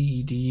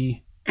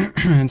CED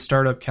and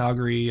Startup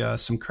Calgary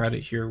some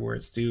credit here where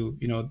it's due,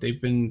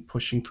 they've been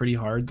pushing pretty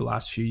hard the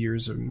last few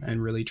years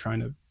and really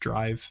trying to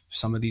drive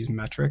some of these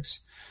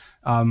metrics.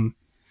 I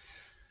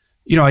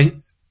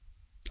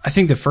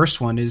think the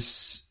first one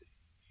is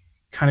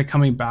kind of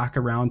coming back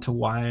around to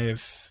why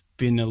I've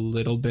been a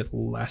little bit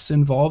less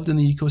involved in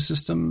the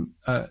ecosystem,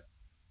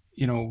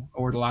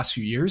 over the last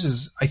few years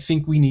is I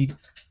think we need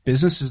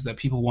businesses that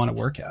people want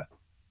to work at.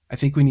 I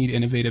think we need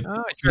innovative.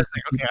 Oh,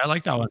 interesting. Okay, I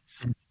like that one.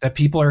 That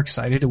people are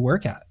excited to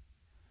work at.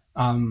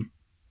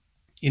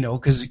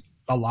 Because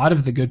a lot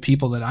of the good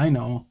people that I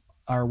know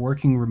are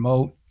working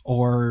remote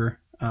or,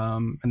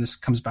 and this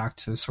comes back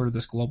to sort of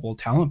this global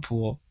talent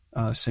pool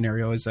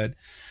scenario, is that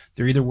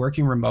they're either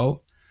working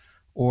remote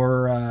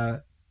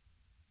or,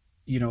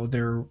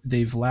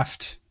 they've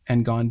left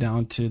and gone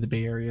down to the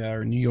Bay Area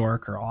or New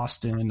York or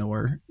Austin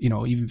or,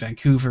 even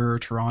Vancouver or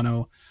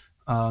Toronto,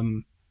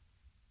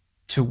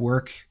 to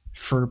work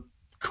for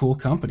cool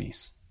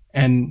companies.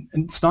 And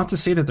it's not to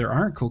say that there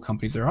aren't cool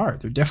companies.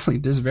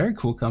 There's very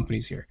cool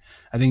companies here.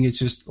 I think it's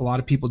just a lot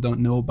of people don't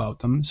know about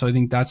them. So I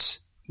think that's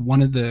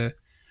one of the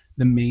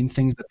main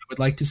things that I would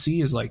like to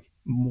see is like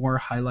more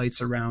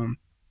highlights around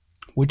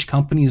which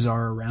companies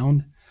are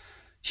around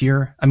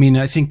here. I mean,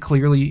 I think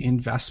clearly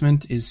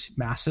investment is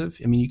massive.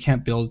 I mean, you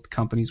can't build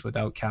companies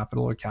without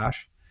capital or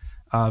cash.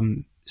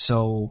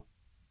 So,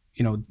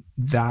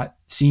 that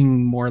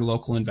seeing more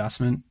local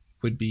investment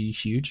would be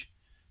huge.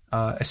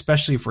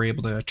 Especially if we're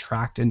able to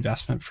attract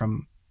investment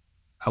from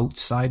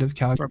outside of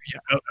Calgary.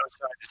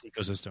 Outside this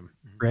ecosystem.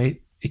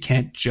 Right? It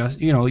can't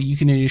just, you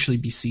can initially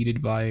be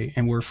seeded by,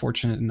 and we're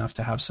fortunate enough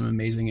to have some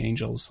amazing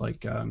angels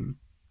like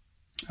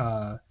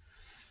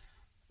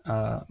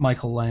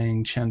Michael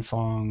Lang, Chen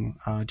Fong,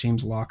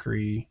 James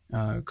Lockery,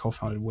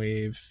 co-founded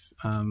Wave.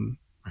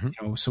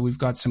 So we've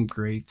got some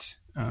great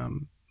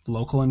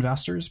local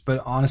investors,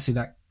 but honestly,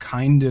 that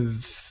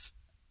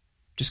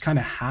just kind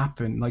of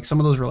happened. Like some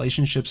of those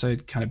relationships I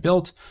had kind of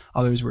built,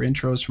 others were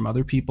intros from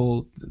other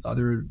people,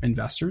 other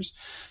investors,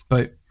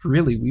 but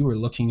really we were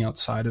looking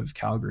outside of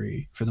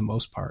Calgary for the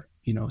most part,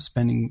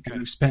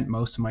 I've spent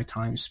most of my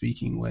time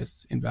speaking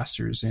with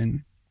investors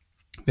in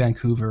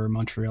Vancouver,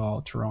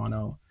 Montreal,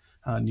 Toronto,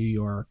 New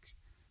York,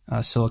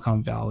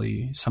 Silicon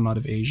Valley, some out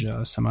of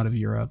Asia, some out of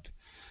Europe.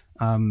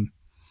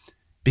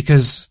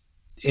 Because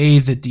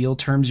the deal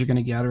terms you're going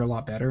to get are a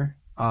lot better.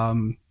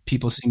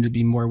 People seem to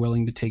be more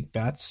willing to take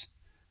bets.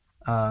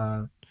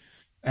 And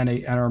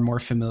are more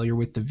familiar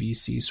with the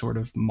VC sort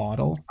of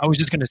model. I was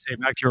just going to say,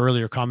 back to your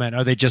earlier comment,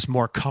 are they just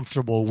more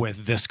comfortable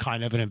with this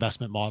kind of an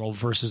investment model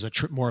versus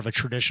more of a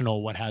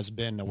traditional, what has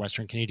been a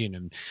Western Canadian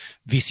and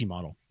VC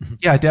model?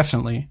 Yeah,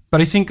 definitely. But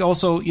I think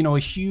also, a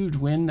huge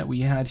win that we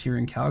had here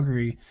in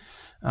Calgary,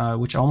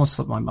 which almost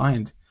slipped my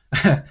mind.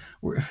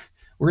 We're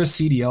a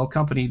CDL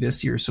company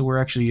this year. So we're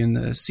actually in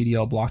the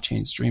CDL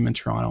blockchain stream in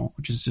Toronto,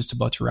 which is just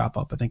about to wrap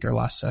up. I think our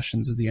last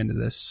session's at the end of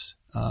this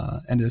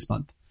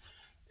month.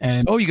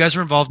 And you guys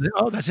are involved.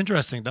 That's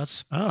interesting.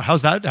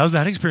 How's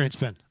that experience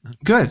been?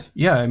 Good.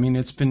 Yeah. I mean,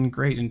 it's been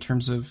great in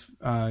terms of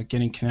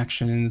getting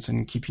connections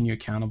and keeping you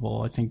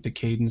accountable. I think the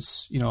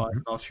Cadence, I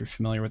don't know if you're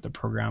familiar with the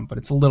program, but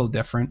it's a little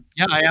different.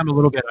 Yeah, I am a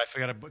little bit. I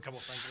forgot a couple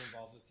of friends are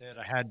involved with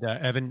I had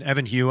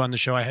Evan Hugh on the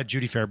show. I had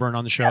Judy Fairburn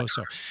on the show.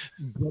 So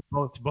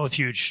both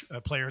huge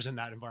players in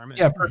that environment.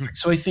 Yeah, perfect.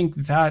 So I think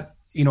that,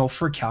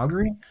 for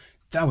Calgary,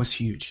 that was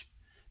huge,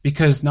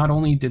 because not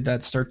only did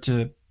that start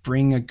to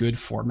bring a good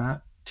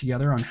format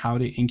together on how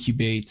to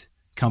incubate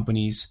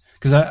companies,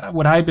 because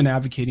what I've been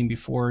advocating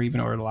before,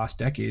 even over the last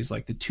decade, is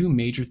like the two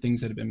major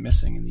things that have been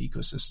missing in the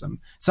ecosystem.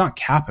 It's not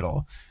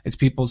capital, it's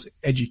people's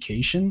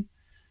education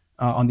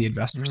on the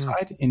investor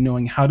side, and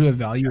knowing how to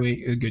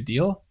evaluate a good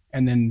deal,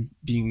 and then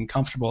being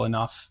comfortable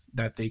enough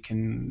that they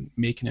can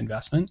make an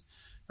investment,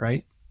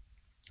 right?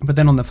 But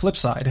then on the flip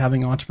side,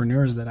 having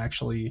entrepreneurs that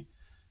actually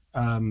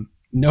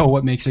know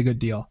what makes a good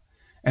deal,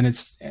 and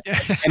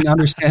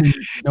understand.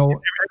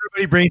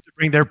 Everybody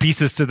bring their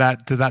pieces to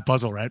that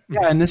puzzle, right?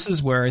 Yeah, and this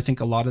is where I think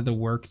a lot of the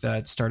work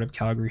that Startup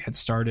Calgary had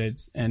started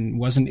and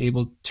wasn't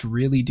able to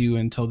really do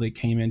until they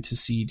came into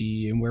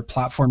CD, and where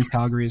Platform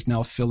Calgary is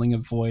now filling a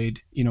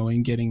void,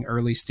 in getting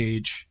early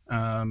stage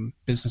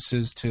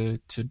businesses to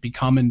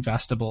become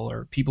investable,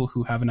 or people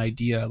who have an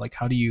idea. Like,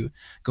 how do you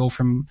go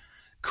from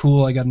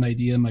cool, I got an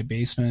idea in my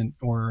basement,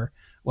 or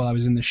while I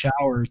was in the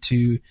shower,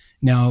 to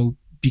now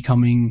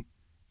becoming,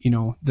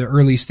 the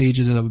early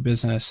stages of a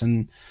business.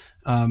 And,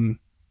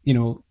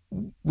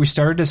 we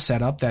started to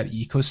set up that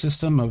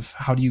ecosystem of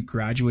how do you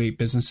graduate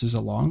businesses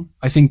along.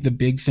 I think the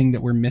big thing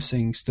that we're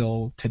missing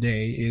still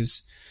today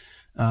is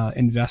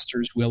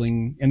investors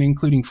willing, and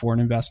including foreign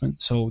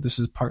investment. So this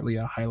is partly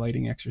a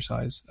highlighting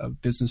exercise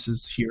of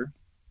businesses here,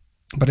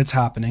 but it's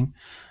happening.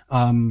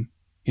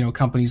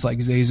 Companies like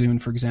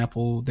Zayzoon, for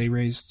example, they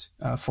raised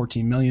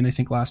 14 million, I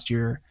think, last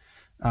year.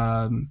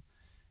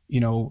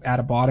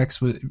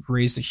 Adabotics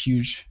raised a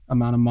huge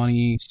amount of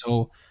money.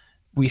 So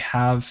we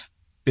have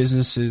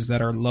businesses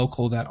that are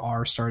local that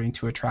are starting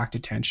to attract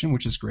attention,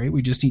 which is great.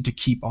 We just need to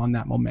keep on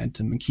that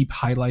momentum and keep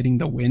highlighting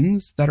the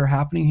wins that are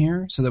happening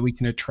here, so that we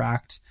can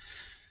attract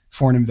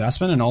foreign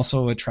investment, and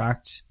also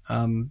attract,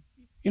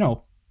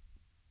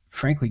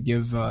 frankly,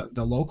 give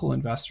the local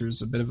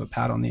investors a bit of a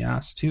pat on the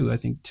ass too. I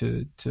think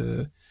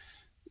to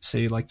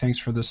say, like, thanks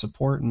for the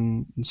support,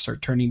 and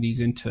start turning these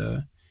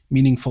into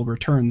meaningful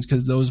returns,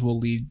 because those will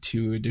lead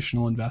to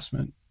additional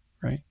investment,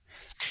 right?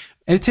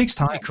 And it takes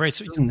time. It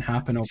doesn't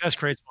happen. Success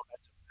creates momentum.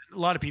 A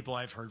lot of people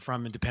I've heard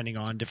from, and depending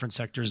on different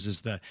sectors,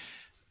 is that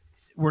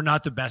we're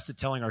not the best at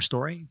telling our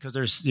story, because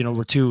there's,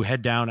 we're too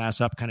head down,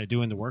 ass up kind of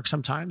doing the work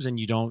sometimes. And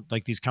you don't,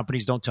 like, these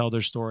companies don't tell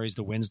their stories.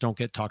 The wins don't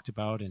get talked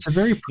about. And it's a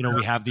very,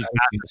 we have these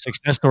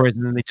success stories,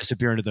 and then they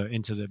disappear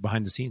into the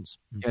behind the scenes.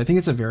 Yeah, I think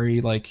it's a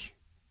very like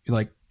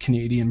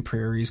Canadian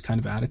prairies kind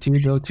of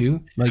attitude though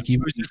too. Like,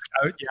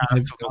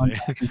 I've gone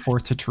back and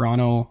forth to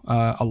Toronto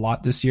a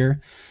lot this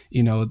year.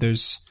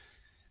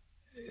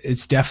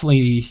 It's definitely,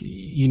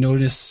 you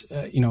notice,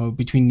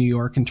 between New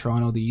York and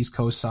Toronto, the East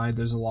Coast side,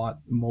 there's a lot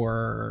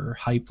more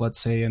hype, let's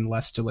say, and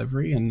less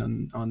delivery.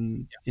 And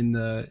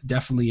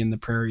definitely in the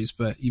prairies,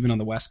 but even on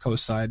the West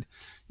Coast side,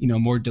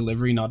 more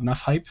delivery, not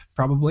enough hype,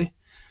 probably.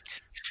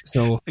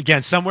 So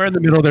again, somewhere in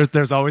the middle,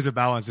 there's always a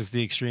balance. It's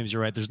the extremes.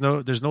 You're right. There's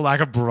no lack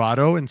of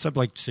bravado in some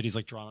like cities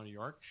like Toronto, New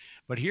York.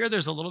 But here,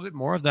 there's a little bit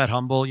more of that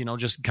humble,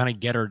 just kind of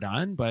get her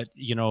done. But,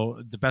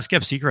 the best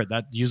kept secret,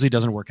 that usually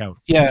doesn't work out.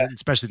 Yeah.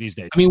 Especially these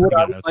days. I mean, what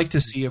I would like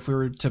to see, if we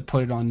were to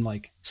put it on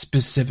like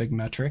specific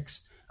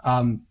metrics,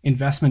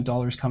 investment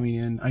dollars coming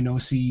in. I know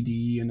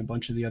CED and a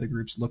bunch of the other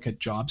groups look at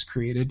jobs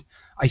created.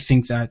 I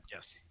think that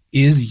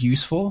is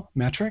useful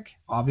metric,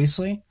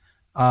 obviously.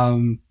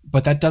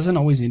 But that doesn't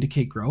always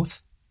indicate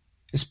growth,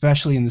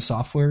 especially in the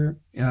software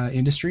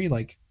industry.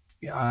 Like,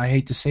 I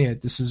hate to say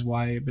it, this is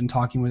why I've been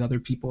talking with other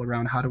people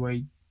around how do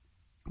I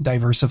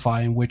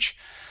diversify in which,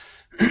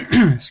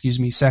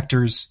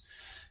 sectors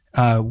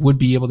would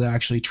be able to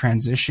actually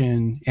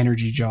transition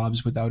energy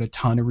jobs without a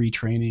ton of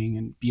retraining,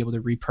 and be able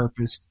to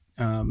repurpose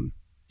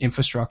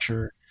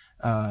infrastructure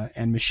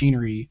and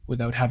machinery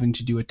without having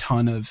to do a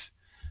ton of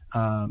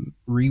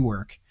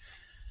rework.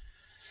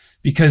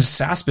 Because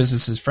SaaS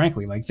businesses,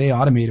 frankly, like, they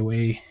automate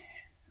away,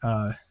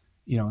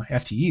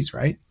 FTEs,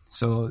 right?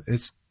 So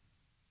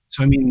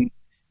I mean,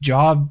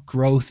 job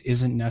growth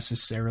isn't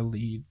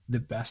necessarily the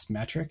best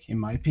metric, in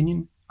my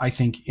opinion. I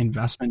think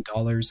investment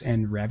dollars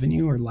and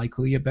revenue are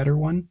likely a better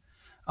one.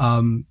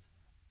 And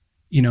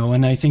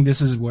I think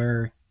this is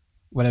where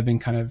what I've been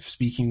kind of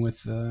speaking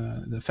with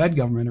the Fed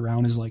government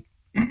around is, like,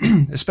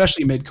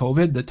 especially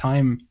mid-COVID, the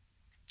time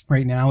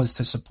right now is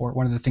to support.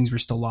 One of the things we're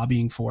still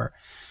lobbying for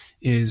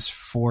is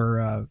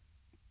for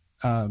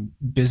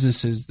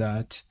businesses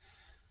that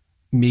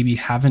maybe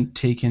haven't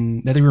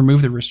taken, that they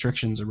remove the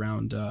restrictions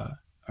around the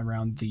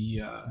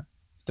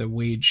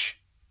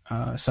wage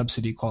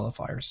subsidy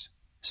qualifiers.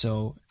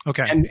 So,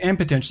 okay. And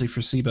potentially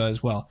for SEBA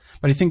as well.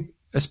 But I think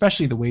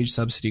especially the wage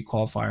subsidy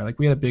qualifier, like,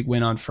 we had a big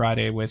win on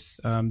Friday with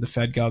the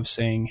Fed Gov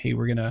saying, hey,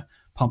 we're going to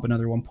pump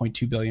another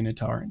 1.2 billion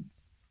into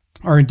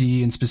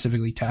R&D, and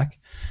specifically tech.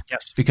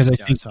 Yes. Because I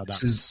think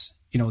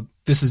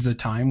this is the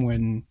time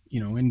when,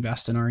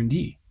 invest in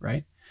R&D,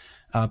 right?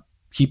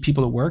 Keep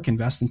people at work,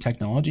 invest in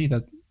technology.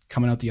 That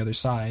coming out the other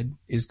side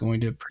is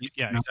going to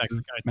exactly.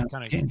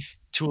 Massive gain.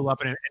 Tool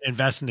up and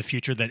invest in the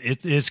future that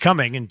it is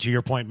coming, and to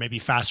your point, maybe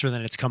faster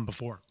than it's come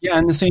before. Yeah,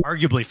 and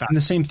arguably faster. And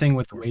the same thing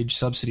with the wage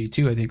subsidy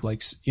too. I think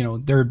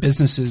there are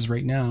businesses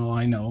right now,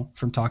 I know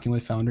from talking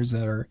with founders,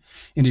 that are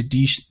in a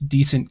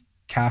decent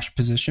cash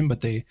position,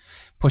 but they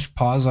push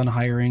pause on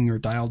hiring or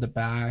dialed it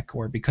back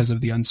or because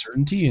of the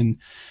uncertainty. And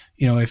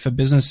if a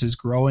business is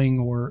growing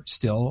or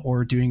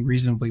doing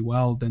reasonably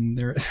well, then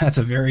that's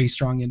a very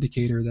strong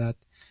indicator that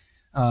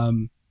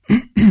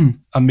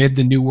amid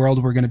the new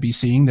world we're going to be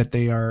seeing, that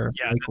they are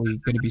likely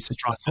going to be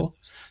successful.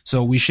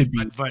 So we should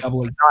be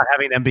doubling. Not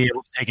having them be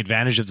able to take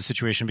advantage of the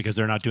situation because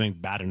they're not doing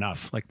bad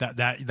enough. Like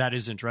that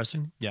is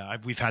interesting. Yeah,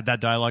 we've had that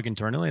dialogue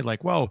internally.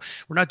 Like, whoa,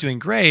 we're not doing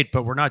great,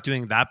 but we're not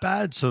doing that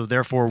bad. So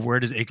therefore,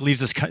 it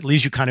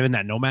leaves you kind of in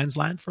that no man's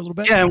land for a little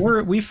bit. Yeah,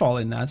 and we fall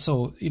in that.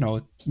 So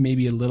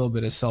maybe a little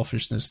bit of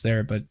selfishness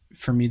there, but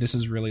for me, this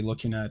is really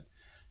looking at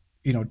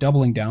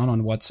doubling down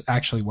on what's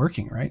actually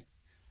working, right?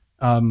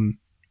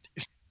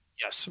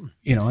 Yes.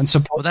 And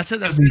support. Well, that's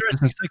it. That's the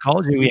interesting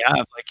psychology we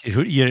have. Like,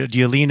 do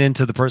you lean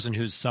into the person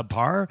who's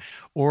subpar,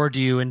 or do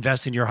you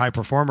invest in your high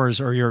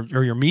performers or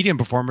your medium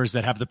performers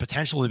that have the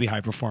potential to be high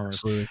performers?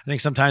 Absolutely. I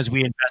think sometimes we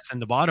invest in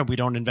the bottom. We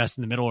don't invest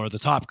in the middle or the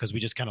top because we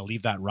just kind of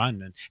leave that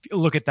run. And if you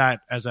look at that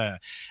as a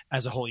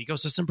whole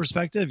ecosystem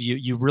perspective,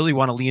 you really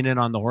want to lean in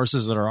on the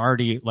horses that are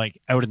already like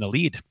out in the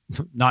lead,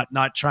 not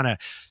trying to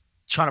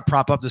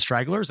prop up the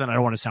stragglers. And I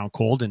don't want to sound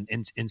cold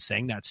in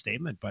saying that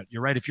statement, but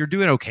you're right. If you're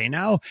doing okay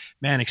now,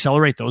 man,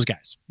 accelerate those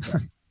guys.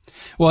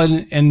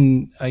 Well,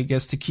 and I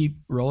guess to keep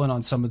rolling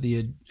on some of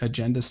the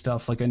agenda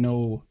stuff, like I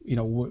know,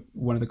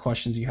 one of the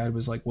questions you had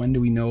was like, when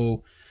do we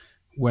know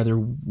whether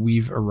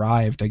we've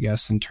arrived, I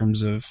guess, in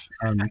terms of...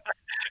 Yeah,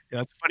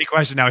 that's a funny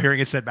question now, hearing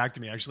it said back to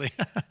me, actually.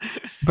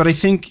 But I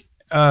think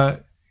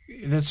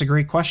that's a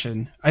great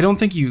question. I don't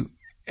think you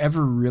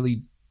ever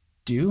really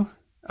do.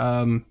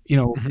 We're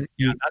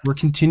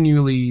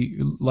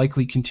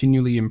likely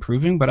continually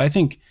improving, but I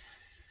think,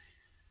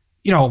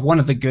 one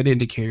of the good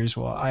indicators,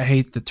 well, I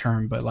hate the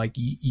term, but like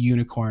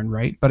unicorn,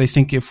 right? But I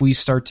think if we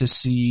start to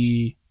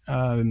see,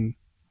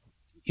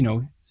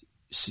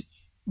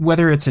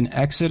 whether it's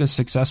a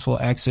successful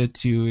exit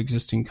to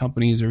existing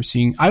companies, or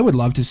I would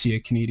love to see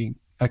a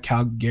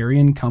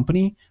Calgarian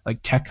company, like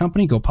tech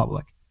company, go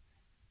public.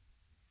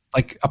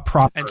 Like a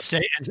proper and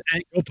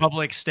go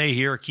public, stay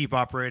here, keep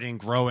operating,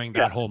 growing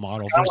that whole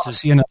model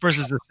versus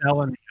the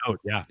sell and the out.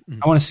 Yeah.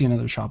 I want to see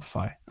another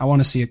Shopify. I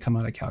want to see it come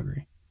out of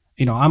Calgary.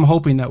 I'm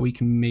hoping that we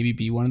can maybe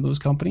be one of those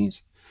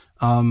companies.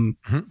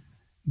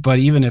 But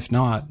even if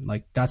not,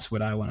 like that's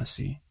what I want to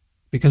see,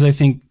 because I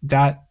think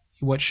that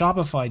what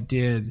Shopify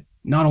did,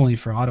 not only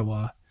for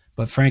Ottawa,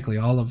 but frankly,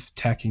 all of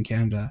tech in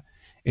Canada,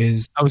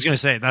 is... I was going to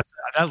say that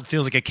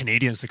feels like a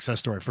Canadian success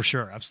story for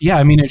sure. Absolutely. Yeah,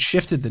 I mean, it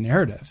shifted the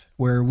narrative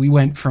where we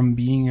went from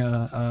being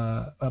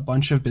a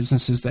bunch of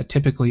businesses that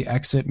typically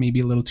exit maybe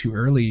a little too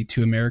early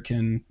to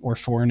American or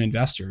foreign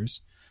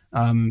investors,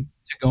 to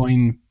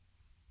going,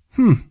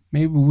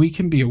 maybe we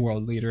can be a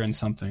world leader in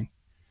something.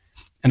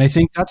 And I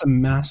think that's a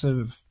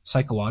massive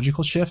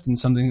psychological shift, and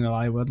something that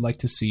I would like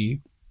to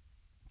see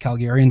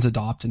Calgarians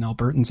adopt and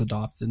Albertans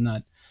adopt, and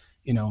that,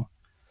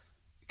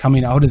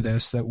 coming out of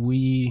this, that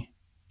we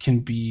can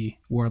be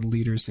world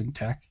leaders in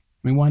tech.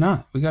 I mean, why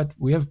not?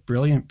 We have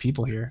brilliant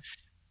people here.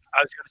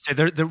 I was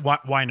going to say,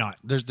 why not?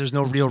 There's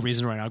no real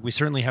reason right now. We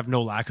certainly have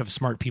no lack of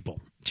smart people,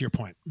 to your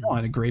point.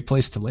 And a great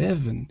place to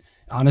live. And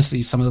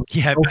honestly, some of the...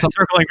 Yeah,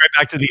 circling right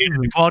back to the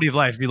quality of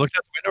life. If you look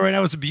out the window right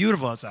now, it's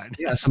beautiful outside.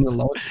 Yeah, some of the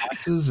lowest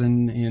taxes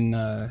in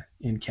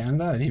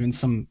Canada, and even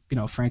some,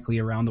 frankly,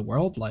 around the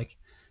world. Like,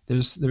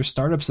 there's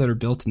startups that are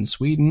built in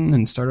Sweden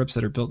and startups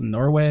that are built in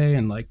Norway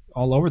and like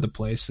all over the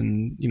place.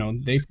 And,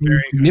 they pay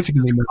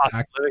significantly more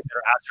tax. They're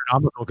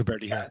astronomical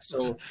compared to here.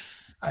 So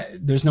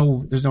there's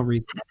no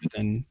reason other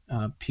than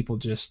people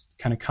just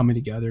kind of coming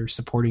together,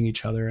 supporting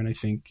each other, and I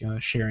think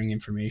sharing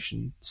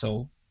information.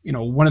 So,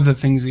 one of the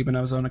things, even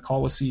I was on a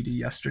call with CD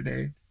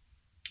yesterday,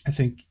 I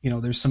think,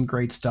 there's some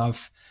great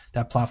stuff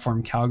that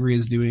Platform Calgary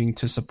is doing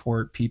to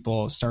support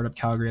people. Startup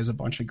Calgary has a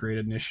bunch of great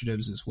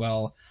initiatives as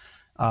well.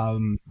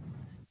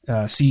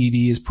 CED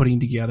is putting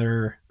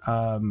together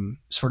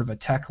sort of a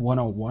Tech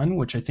 101,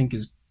 which I think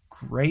is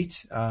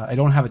great. I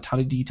don't have a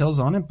ton of details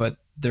on it, but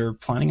they're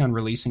planning on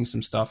releasing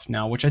some stuff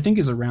now, which I think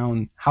is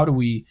around how do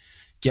we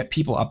get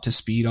people up to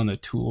speed on the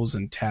tools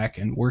and tech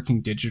and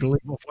working digitally.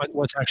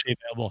 What's actually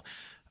available?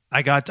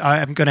 I'm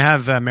going to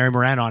have Mary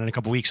Moran on in a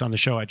couple of weeks on the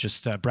show.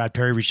 Brad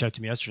Perry reached out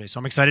to me yesterday, so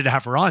I'm excited to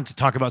have her on to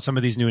talk about some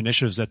of these new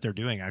initiatives that they're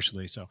doing,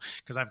 actually. So,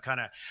 because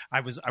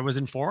I was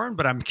informed,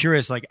 but I'm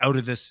curious, like, out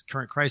of this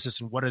current crisis,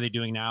 and what are they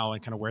doing now,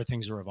 and kind of where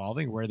things are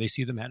evolving, where they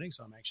see them heading.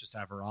 So I'm anxious to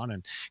have her on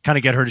and kind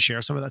of get her to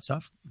share some of that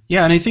stuff.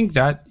 Yeah, and I think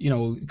that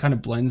kind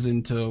of blends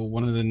into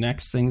one of the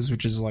next things,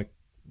 which is like,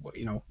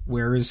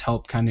 where is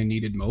help kind of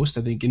needed most?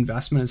 I think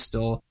investment is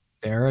still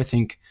there. I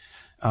think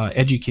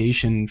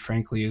education,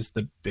 frankly, is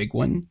the big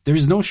one.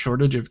 There's no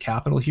shortage of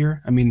capital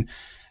here. I mean,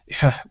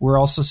 we're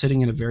also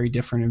sitting in a very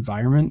different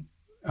environment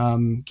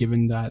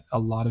given that a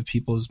lot of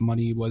people's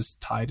money was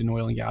tied in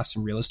oil and gas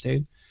and real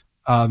estate.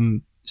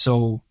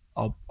 So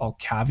I'll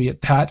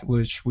caveat that,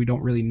 which we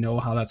don't really know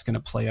how that's going to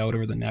play out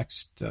over the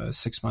next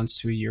 6 months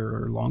to a year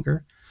or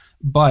longer.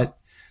 But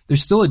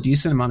there's still a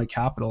decent amount of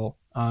capital,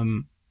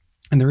 and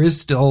there is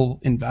still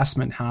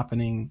investment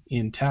happening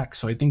in tech.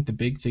 So I think the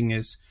big thing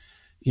is,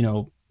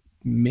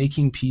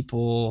 making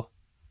people,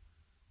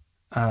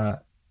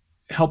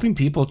 helping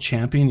people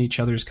champion each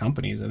other's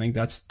companies. I think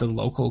that's the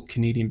local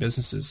Canadian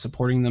businesses,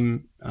 supporting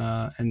them,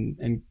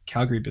 and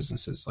Calgary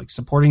businesses, like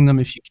supporting them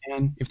if you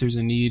can, if there's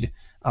a need.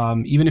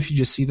 Even if you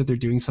just see that they're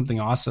doing something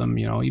awesome,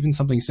 even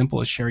something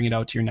simple as sharing it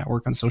out to your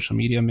network on social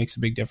media makes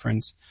a big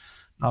difference.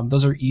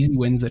 Those are easy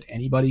wins that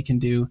anybody can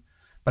do.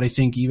 But I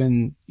think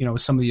even,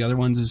 some of the other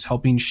ones is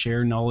helping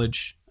share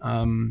knowledge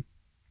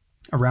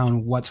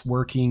around what's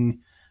working,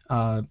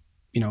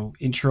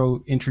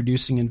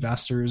 introducing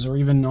investors or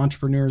even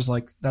entrepreneurs.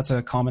 Like that's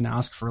a common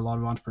ask for a lot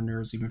of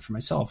entrepreneurs, even for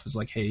myself, is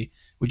like, hey,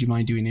 would you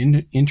mind doing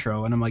an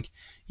intro? And I'm like,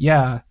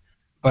 yeah,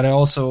 but I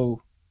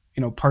also,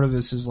 part of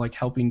this is like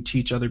helping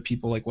teach other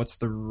people, like what's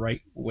the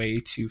right way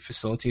to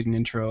facilitate an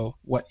intro?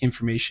 What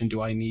information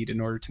do I need in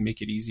order to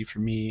make it easy for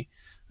me?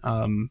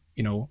 There's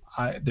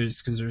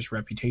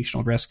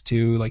reputational risk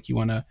too. Like you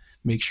want to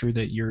make sure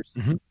that you're,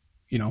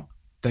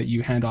 that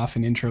you hand off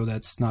an intro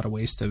that's not a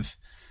waste of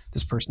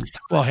this person's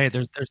time. Well, hey,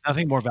 there's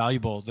nothing more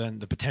valuable than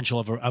the potential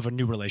of a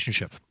new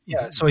relationship.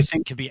 Yeah. So I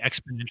think it can be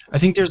exponential. I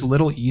think there's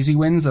little easy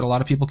wins that a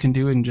lot of people can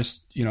do in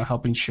just,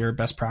 helping share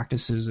best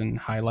practices and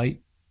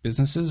highlight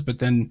businesses. But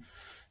then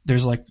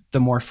there's like the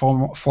more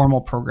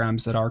formal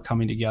programs that are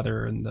coming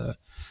together, and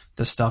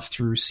the stuff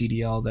through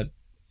CDL that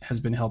has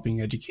been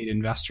helping educate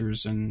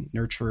investors and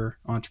nurture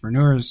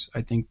entrepreneurs.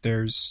 I think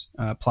there's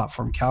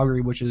Platform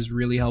Calgary, which is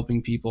really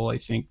helping people. I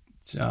think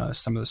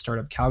some of the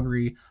Startup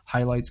Calgary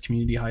highlights,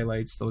 community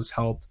highlights, those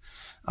help.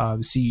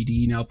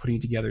 CED now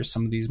putting together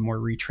some of these more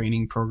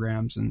retraining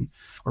programs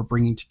or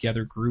bringing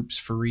together groups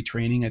for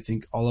retraining. I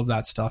think all of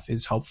that stuff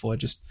is helpful.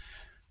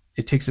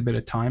 It takes a bit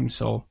of time.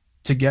 So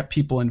to get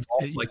people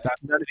involved like that.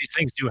 None of these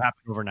things do happen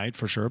overnight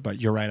for sure,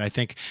 but you're right. I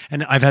think,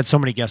 and I've had so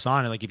many guests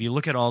on, like if you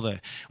look at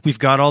we've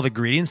got all the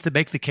ingredients to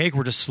bake the cake,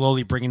 we're just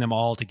slowly bringing them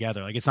all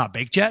together. Like it's not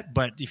baked yet,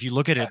 but if you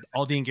look at it,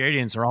 all the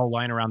ingredients are all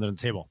lying around the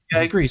table. Yeah,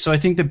 I agree. So I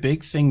think the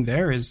big thing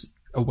there is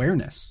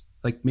awareness,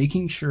 like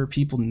making sure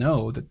people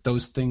know that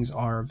those things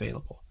are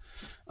available.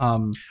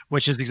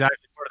 Which is exactly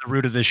part of the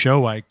root of this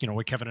show. Like,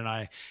 what Kevin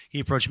and he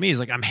approached me, he's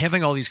like, I'm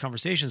having all these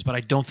conversations, but I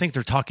don't think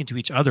they're talking to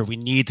each other. We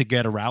need to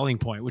get a rallying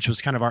point, which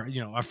was kind of our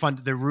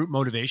the root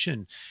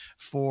motivation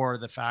for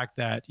the fact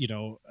that,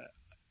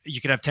 you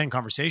could have 10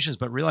 conversations,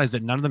 but realize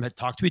that none of them had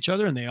talked to each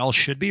other, and they all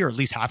should be, or at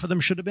least half of them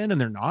should have been, and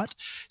they're not.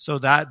 So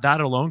that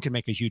alone can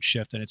make a huge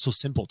shift. And it's so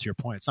simple, to your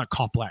point. It's not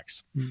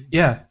complex.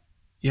 Yeah.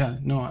 Yeah.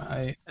 No,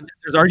 and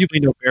there's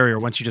arguably no barrier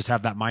once you just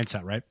have that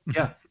mindset, right?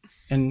 Yeah.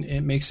 And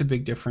it makes a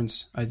big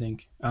difference, I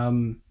think.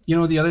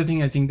 The other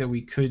thing I think that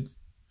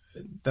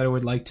I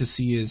would like to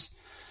see is,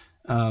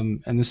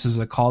 and this is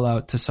a call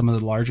out to some of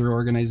the larger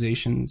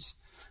organizations.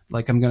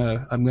 Like I'm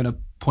gonna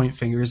point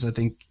fingers. I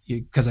think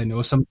because I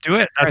know some. Do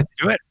it.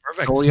 Do it.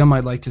 Perfect. Solium,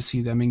 I'd like to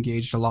see them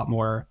engaged a lot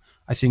more.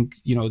 I think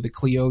the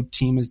Clio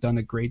team has done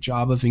a great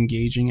job of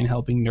engaging and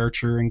helping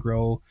nurture and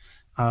grow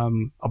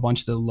a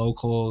bunch of the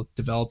local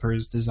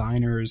developers,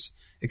 designers,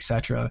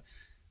 etc.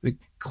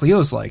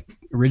 Clio's like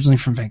originally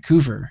from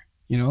Vancouver,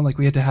 like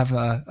we had to have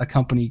a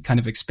company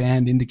kind of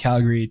expand into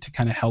Calgary to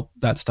kind of help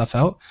that stuff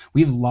out. We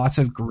have lots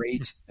of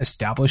great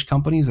established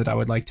companies that I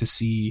would like to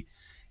see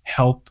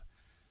help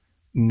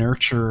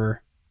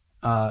nurture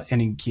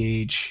and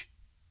engage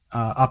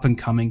up and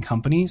coming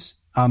companies.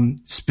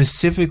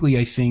 Specifically,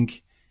 I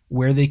think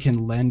where they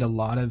can lend a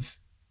lot of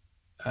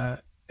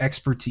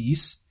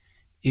expertise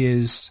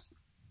is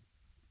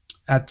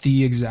at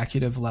the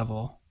executive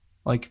level.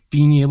 Like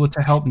being able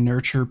to help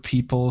nurture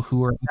people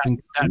who are that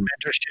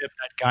mentorship,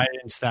 that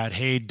guidance, that,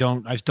 hey,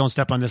 don't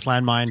step on this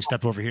landmine,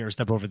 step over here,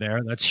 step over there.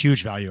 That's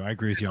huge value. I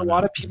agree with you. A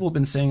lot of people have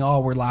been saying, oh,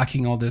 we're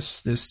lacking all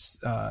this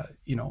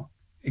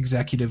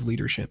executive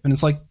leadership. And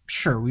it's like,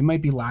 sure, we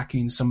might be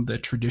lacking some of the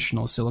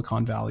traditional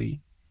Silicon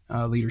Valley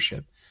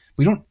leadership.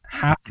 We don't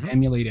have to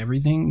emulate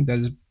everything that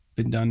has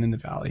been done in the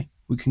Valley.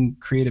 We can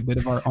create a bit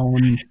of our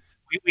own.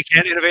 We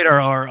can't innovate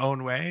our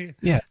own way.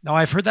 Yeah. No,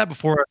 I've heard that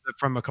before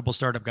from a couple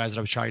startup guys that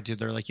I was trying to.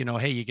 They're like,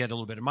 hey, you get a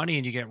little bit of money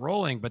and you get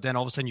rolling, but then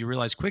all of a sudden you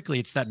realize quickly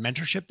it's that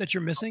mentorship that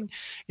you're missing.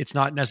 It's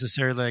not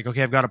necessarily like,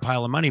 okay, I've got a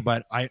pile of money,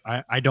 but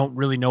I don't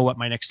really know what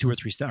my next 2 or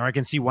 3 steps, or I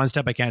can see one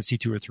step, I can't see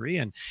 2 or 3.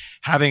 And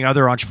having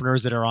other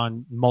entrepreneurs that are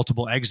on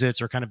multiple exits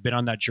or kind of been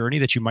on that journey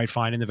that you might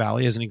find in the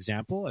Valley as an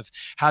example, I've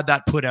had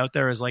that put out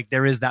there as like,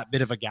 there is that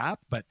bit of a gap,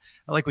 but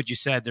I like what you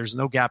said. There's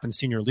no gap in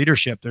senior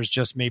leadership. There's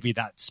just maybe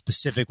that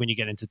specific when you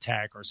get into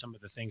tech or some of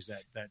the things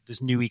that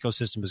this new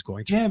ecosystem is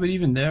going through. Yeah, but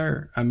even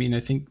there, I mean, I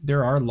think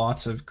there are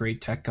lots of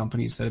great tech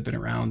companies that have been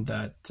around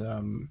that,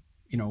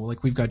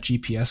 like we've got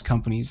GPS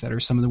companies that are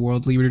some of the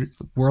world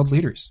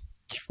leaders,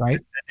 right?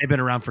 They've been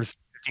around for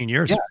 15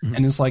 years. Yeah.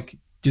 And it's like,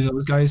 Do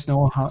those guys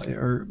know how,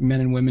 or men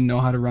and women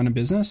know how to run a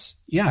business?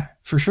 Yeah,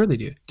 for sure they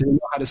do. Do they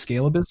know how to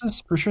scale a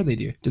business? For sure they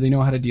do. Do they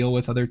know how to deal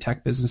with other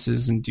tech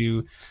businesses and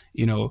do,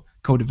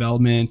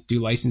 co-development, do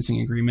licensing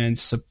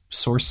agreements,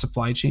 source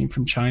supply chain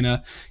from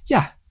China?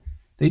 Yeah,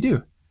 they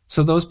do.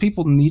 So those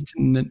people need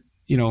to,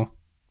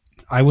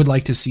 I would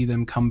like to see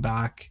them come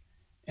back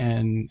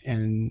and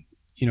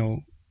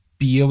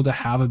be able to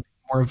have a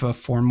more of a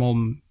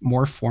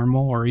more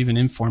formal or even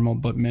informal,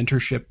 but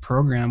mentorship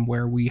program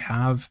where we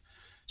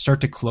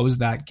start to close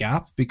that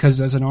gap. Because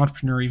as an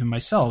entrepreneur, even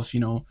myself,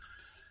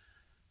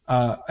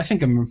 I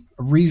think I'm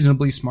a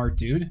reasonably smart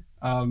dude.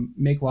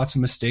 Make lots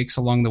of mistakes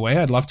along the way.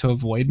 I'd love to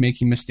avoid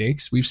making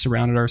mistakes. We've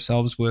surrounded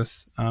ourselves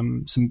with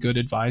some good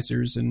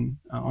advisors and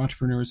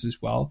entrepreneurs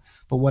as well.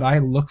 But what I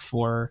look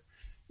for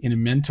in a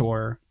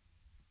mentor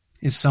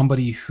is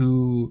somebody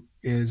who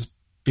has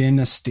been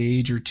a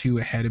stage or two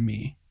ahead of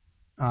me,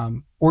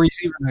 or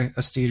he's even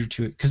a stage or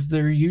two, because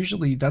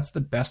that's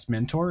the best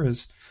mentor,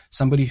 is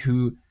somebody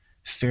who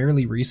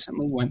fairly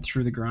recently went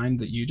through the grind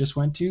that you just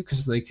went to,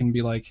 because they can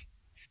be like,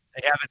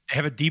 they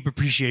have a deep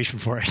appreciation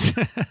for it.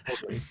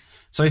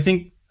 So I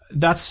think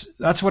that's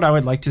what I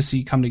would like to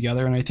see come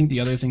together. And I think the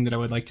other thing that I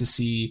would like to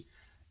see,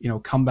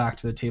 come back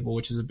to the table,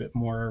 which is a bit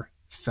more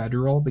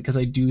federal, because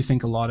I do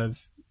think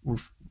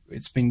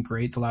it's been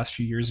great the last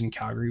few years in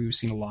Calgary. We've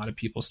seen a lot of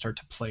people start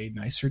to play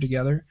nicer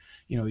together.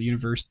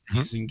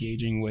 Universities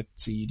engaging with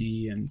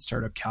CED and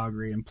Startup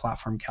Calgary and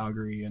Platform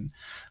Calgary and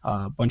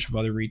a bunch of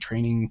other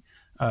retraining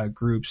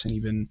groups, and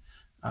even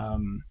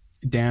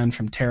Dan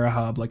from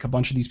TerraHub. Like, a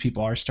bunch of these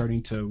people are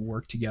starting to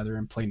work together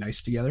and play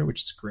nice together,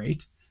 which is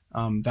great.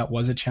 That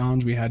was a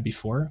challenge we had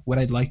before. What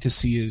I'd like to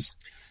see is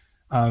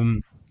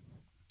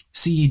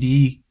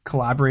CED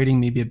collaborating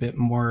maybe a bit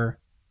more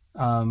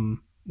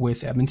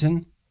with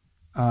Edmonton.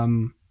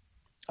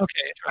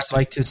 Okay, interesting. I'd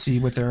like to see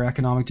with their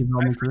economic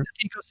development group.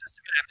 The ecosystem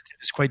in Edmonton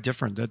is quite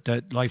different.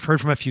 That I've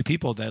heard from a few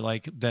people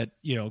that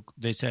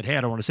they said, hey,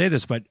 I don't want to say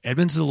this, but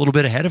Edmonton's a little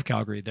bit ahead of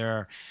Calgary.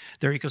 Their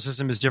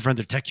ecosystem is different.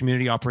 Their tech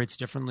community operates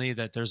differently.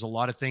 That there's a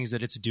lot of things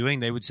that it's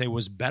doing, they would say,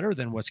 was better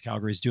than what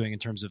Calgary's doing in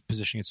terms of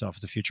positioning itself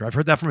as the future. I've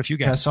heard that from a few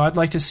guys. Yeah, so I'd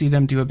like to see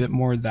them do a bit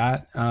more of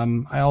that.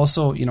 I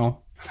also,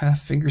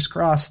 fingers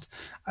crossed,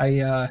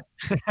 I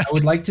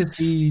would like to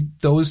see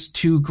those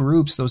two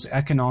groups, those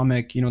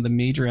economic, the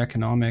major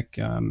economic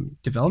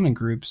development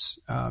groups,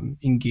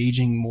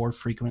 engaging more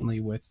frequently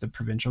with the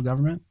provincial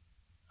government.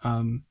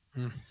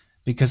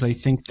 Because I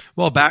think,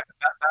 well, back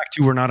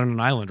to, we're not on an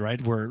island,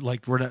 right? We're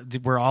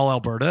all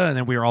Alberta, and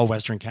then we're all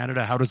Western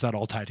Canada. How does that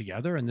all tie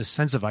together? And this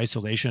sense of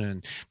isolation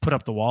and put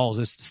up the walls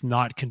is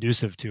not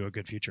conducive to a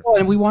good future. Well,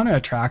 and we want to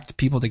attract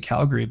people to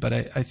Calgary, but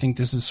I think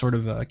this is sort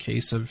of a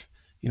case of,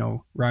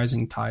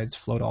 rising tides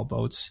float all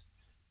boats,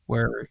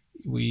 where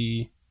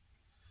we,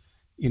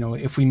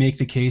 if we make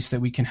the case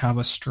that we can have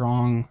a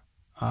strong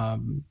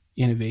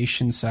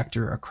innovation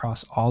sector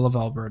across all of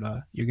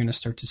Alberta, you're going to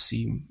start to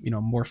see,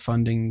 more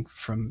funding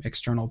from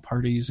external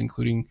parties,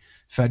 including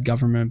Fed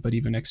government, but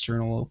even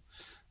external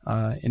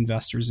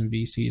investors and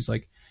VCs.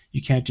 Like,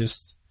 you can't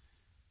just,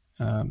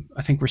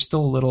 I think we're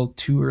still a little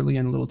too early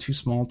and a little too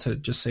small to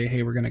just say,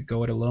 hey, we're going to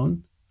go it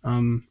alone.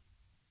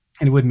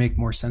 And it would make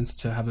more sense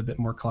to have a bit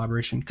more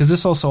collaboration, because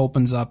this also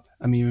opens up,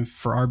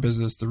 for our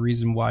business, the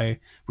reason why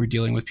we're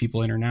dealing with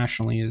people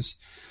internationally is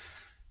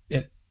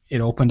it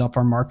opened up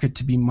our market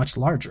to be much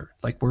larger.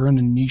 Like, we're in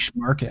a niche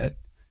market.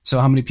 So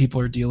how many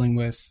people are dealing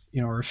with,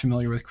 are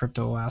familiar with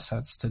crypto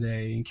assets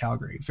today in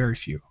Calgary? Very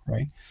few,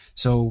 right?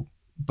 So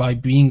by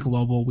being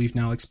global, we've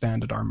now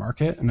expanded our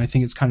market. And I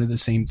think it's kind of the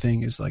same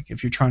thing as, like,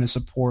 if you're trying to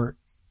support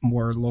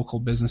more local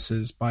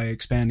businesses by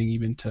expanding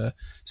even to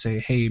say,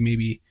 hey,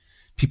 maybe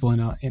people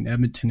in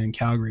Edmonton and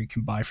Calgary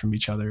can buy from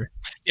each other.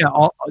 Yeah,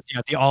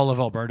 the all of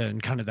Alberta,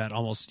 and kind of that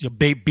almost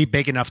be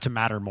big enough to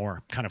matter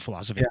more kind of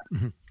philosophy. Yeah.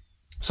 Mm-hmm.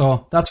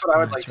 So that's what I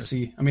would like to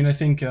see. I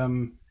think,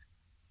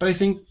 but I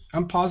think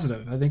I'm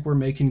positive. I think we're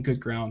making good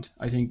ground.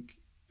 I think,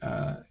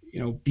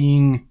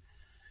 being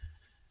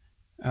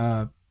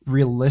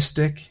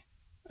realistic,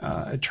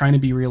 trying to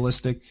be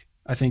realistic.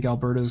 I think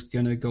Alberta's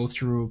going to go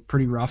through a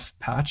pretty rough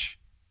patch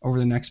over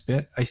the next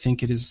bit. I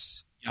think it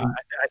is. Yeah,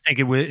 I think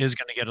it is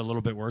going to get a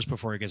little bit worse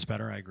before it gets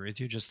better. I agree with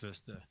you. Just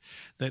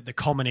the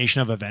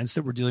culmination of events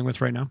that we're dealing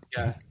with right now.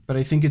 Yeah, but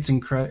I think it's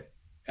incredible.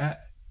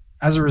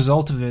 As a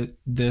result of it,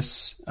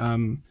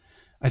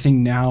 I think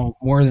now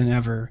more than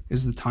ever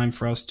is the time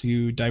for us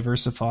to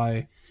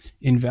diversify,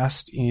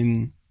 invest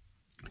in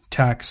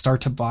tech,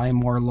 start to buy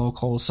more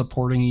local,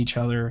 supporting each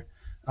other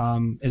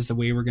is the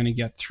way we're going to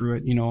get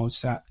through it.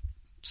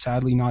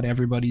 Sadly, not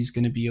everybody's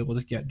going to be able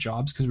to get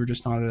jobs because we're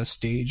just not at a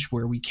stage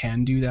where we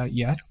can do that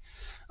yet.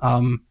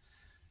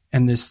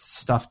 And this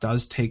stuff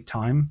does take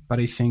time, but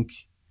I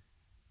think,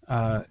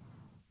 I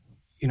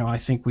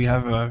think we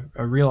have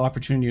a real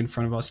opportunity in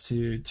front of us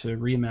to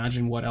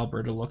reimagine what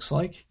Alberta looks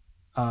like.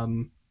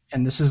 And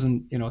this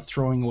isn't,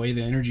 throwing away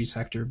the energy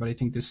sector, but I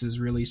think this is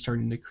really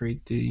starting to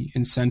create the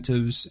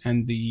incentives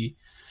and the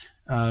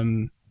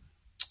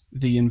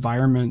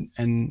environment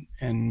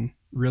and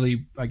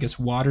really, I guess,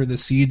 water the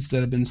seeds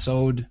that have been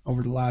sowed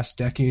over the last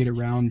decade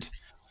around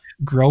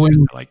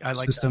growing I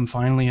like system that.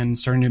 Finally, and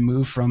starting to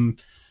move from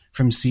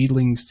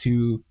seedlings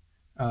to,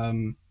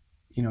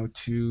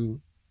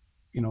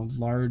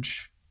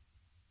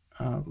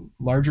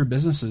 larger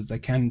businesses that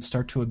can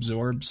start to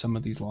absorb some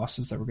of these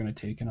losses that we're going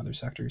to take in other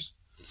sectors.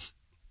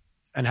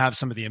 And have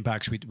some of the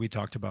impacts we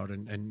talked about,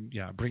 and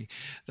bring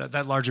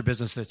that larger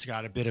business that's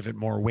got a bit of it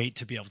more weight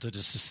to be able to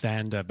just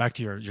stand back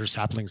to your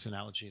saplings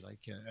analogy. Like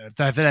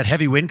if that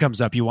heavy wind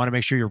comes up, you want to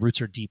make sure your roots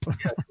are deep.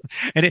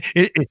 And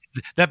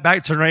that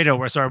back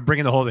tornado, I'm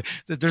bringing the whole.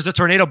 There's a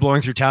tornado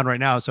blowing through town right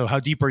now. So how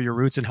deep are your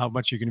roots, and how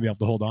much you're going to be able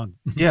to hold on?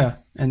 Yeah,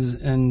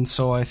 and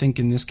so I think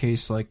in this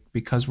case, like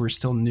because we're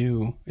still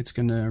new, it's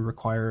going to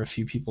require a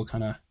few people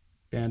kind of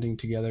banding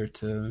together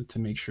to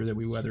make sure that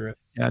we weather it.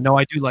 Yeah, no,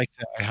 I do like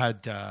that. I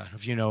had,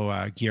 if you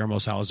know Guillermo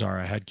Salazar,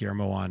 I had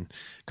Guillermo on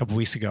a couple of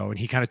weeks ago, and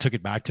he kind of took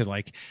it back to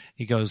like,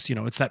 he goes,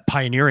 it's that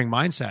pioneering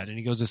mindset. And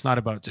he goes, it's not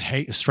about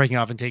striking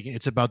off and taking,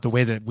 it's about the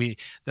way that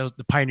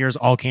the pioneers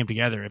all came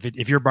together.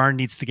 If your barn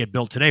needs to get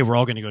built today, we're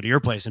all going to go to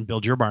your place and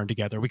build your barn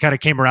together. We kind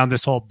of came around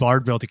this whole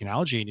barn building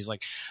analogy, and he's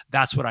like,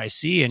 that's what I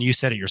see. And you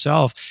said it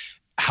yourself.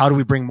 How do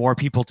we bring more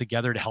people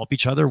together to help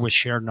each other with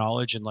shared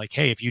knowledge? And like,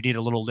 hey, if you need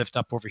a little lift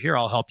up over here,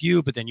 I'll help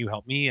you, but then you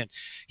help me. And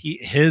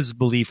his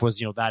belief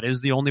was, that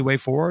is the only way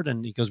forward.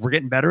 And he goes, we're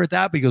getting better at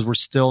that because we're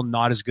still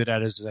not as good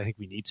at it as I think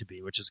we need to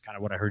be, which is kind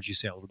of what I heard you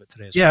say a little bit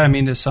today. Yeah. Well. I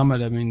mean, the summit,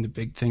 the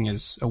big thing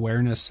is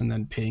awareness and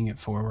then paying it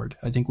forward.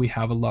 I think we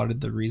have a lot of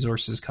the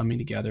resources coming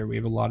together. We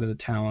have a lot of the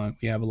talent.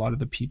 We have a lot of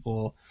the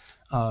people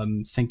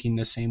thinking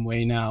the same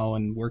way now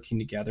and working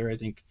together. I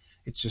think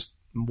it's just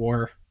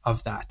more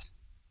of that.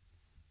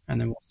 And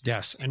then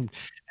yes, and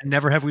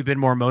never have we been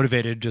more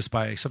motivated just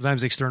by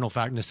sometimes external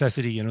fact.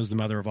 Necessity, is the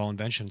mother of all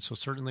invention. So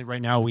certainly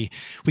right now we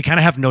kind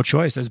of have no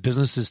choice as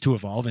businesses to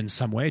evolve in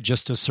some way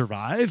just to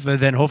survive.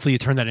 And then hopefully you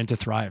turn that into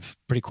thrive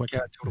pretty quickly.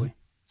 Yeah, totally.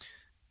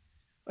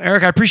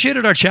 Eric, I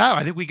appreciated our chat.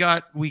 I think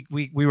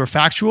we were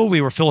factual, we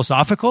were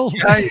philosophical,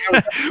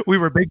 we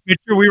were big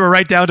picture, we were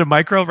right down to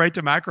micro, right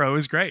to macro. It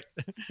was great.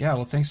 Yeah,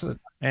 well, thanks for the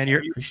time. And I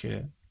appreciate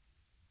it.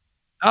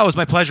 Oh, it was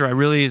my pleasure.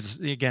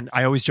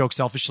 I always joke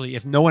selfishly,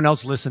 if no one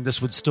else listened,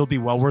 this would still be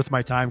well worth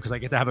my time because I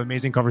get to have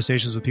amazing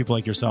conversations with people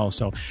like yourself.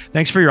 So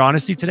thanks for your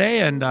honesty today.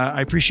 And I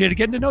appreciated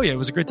getting to know you. It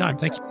was a great time.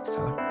 Thank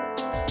you.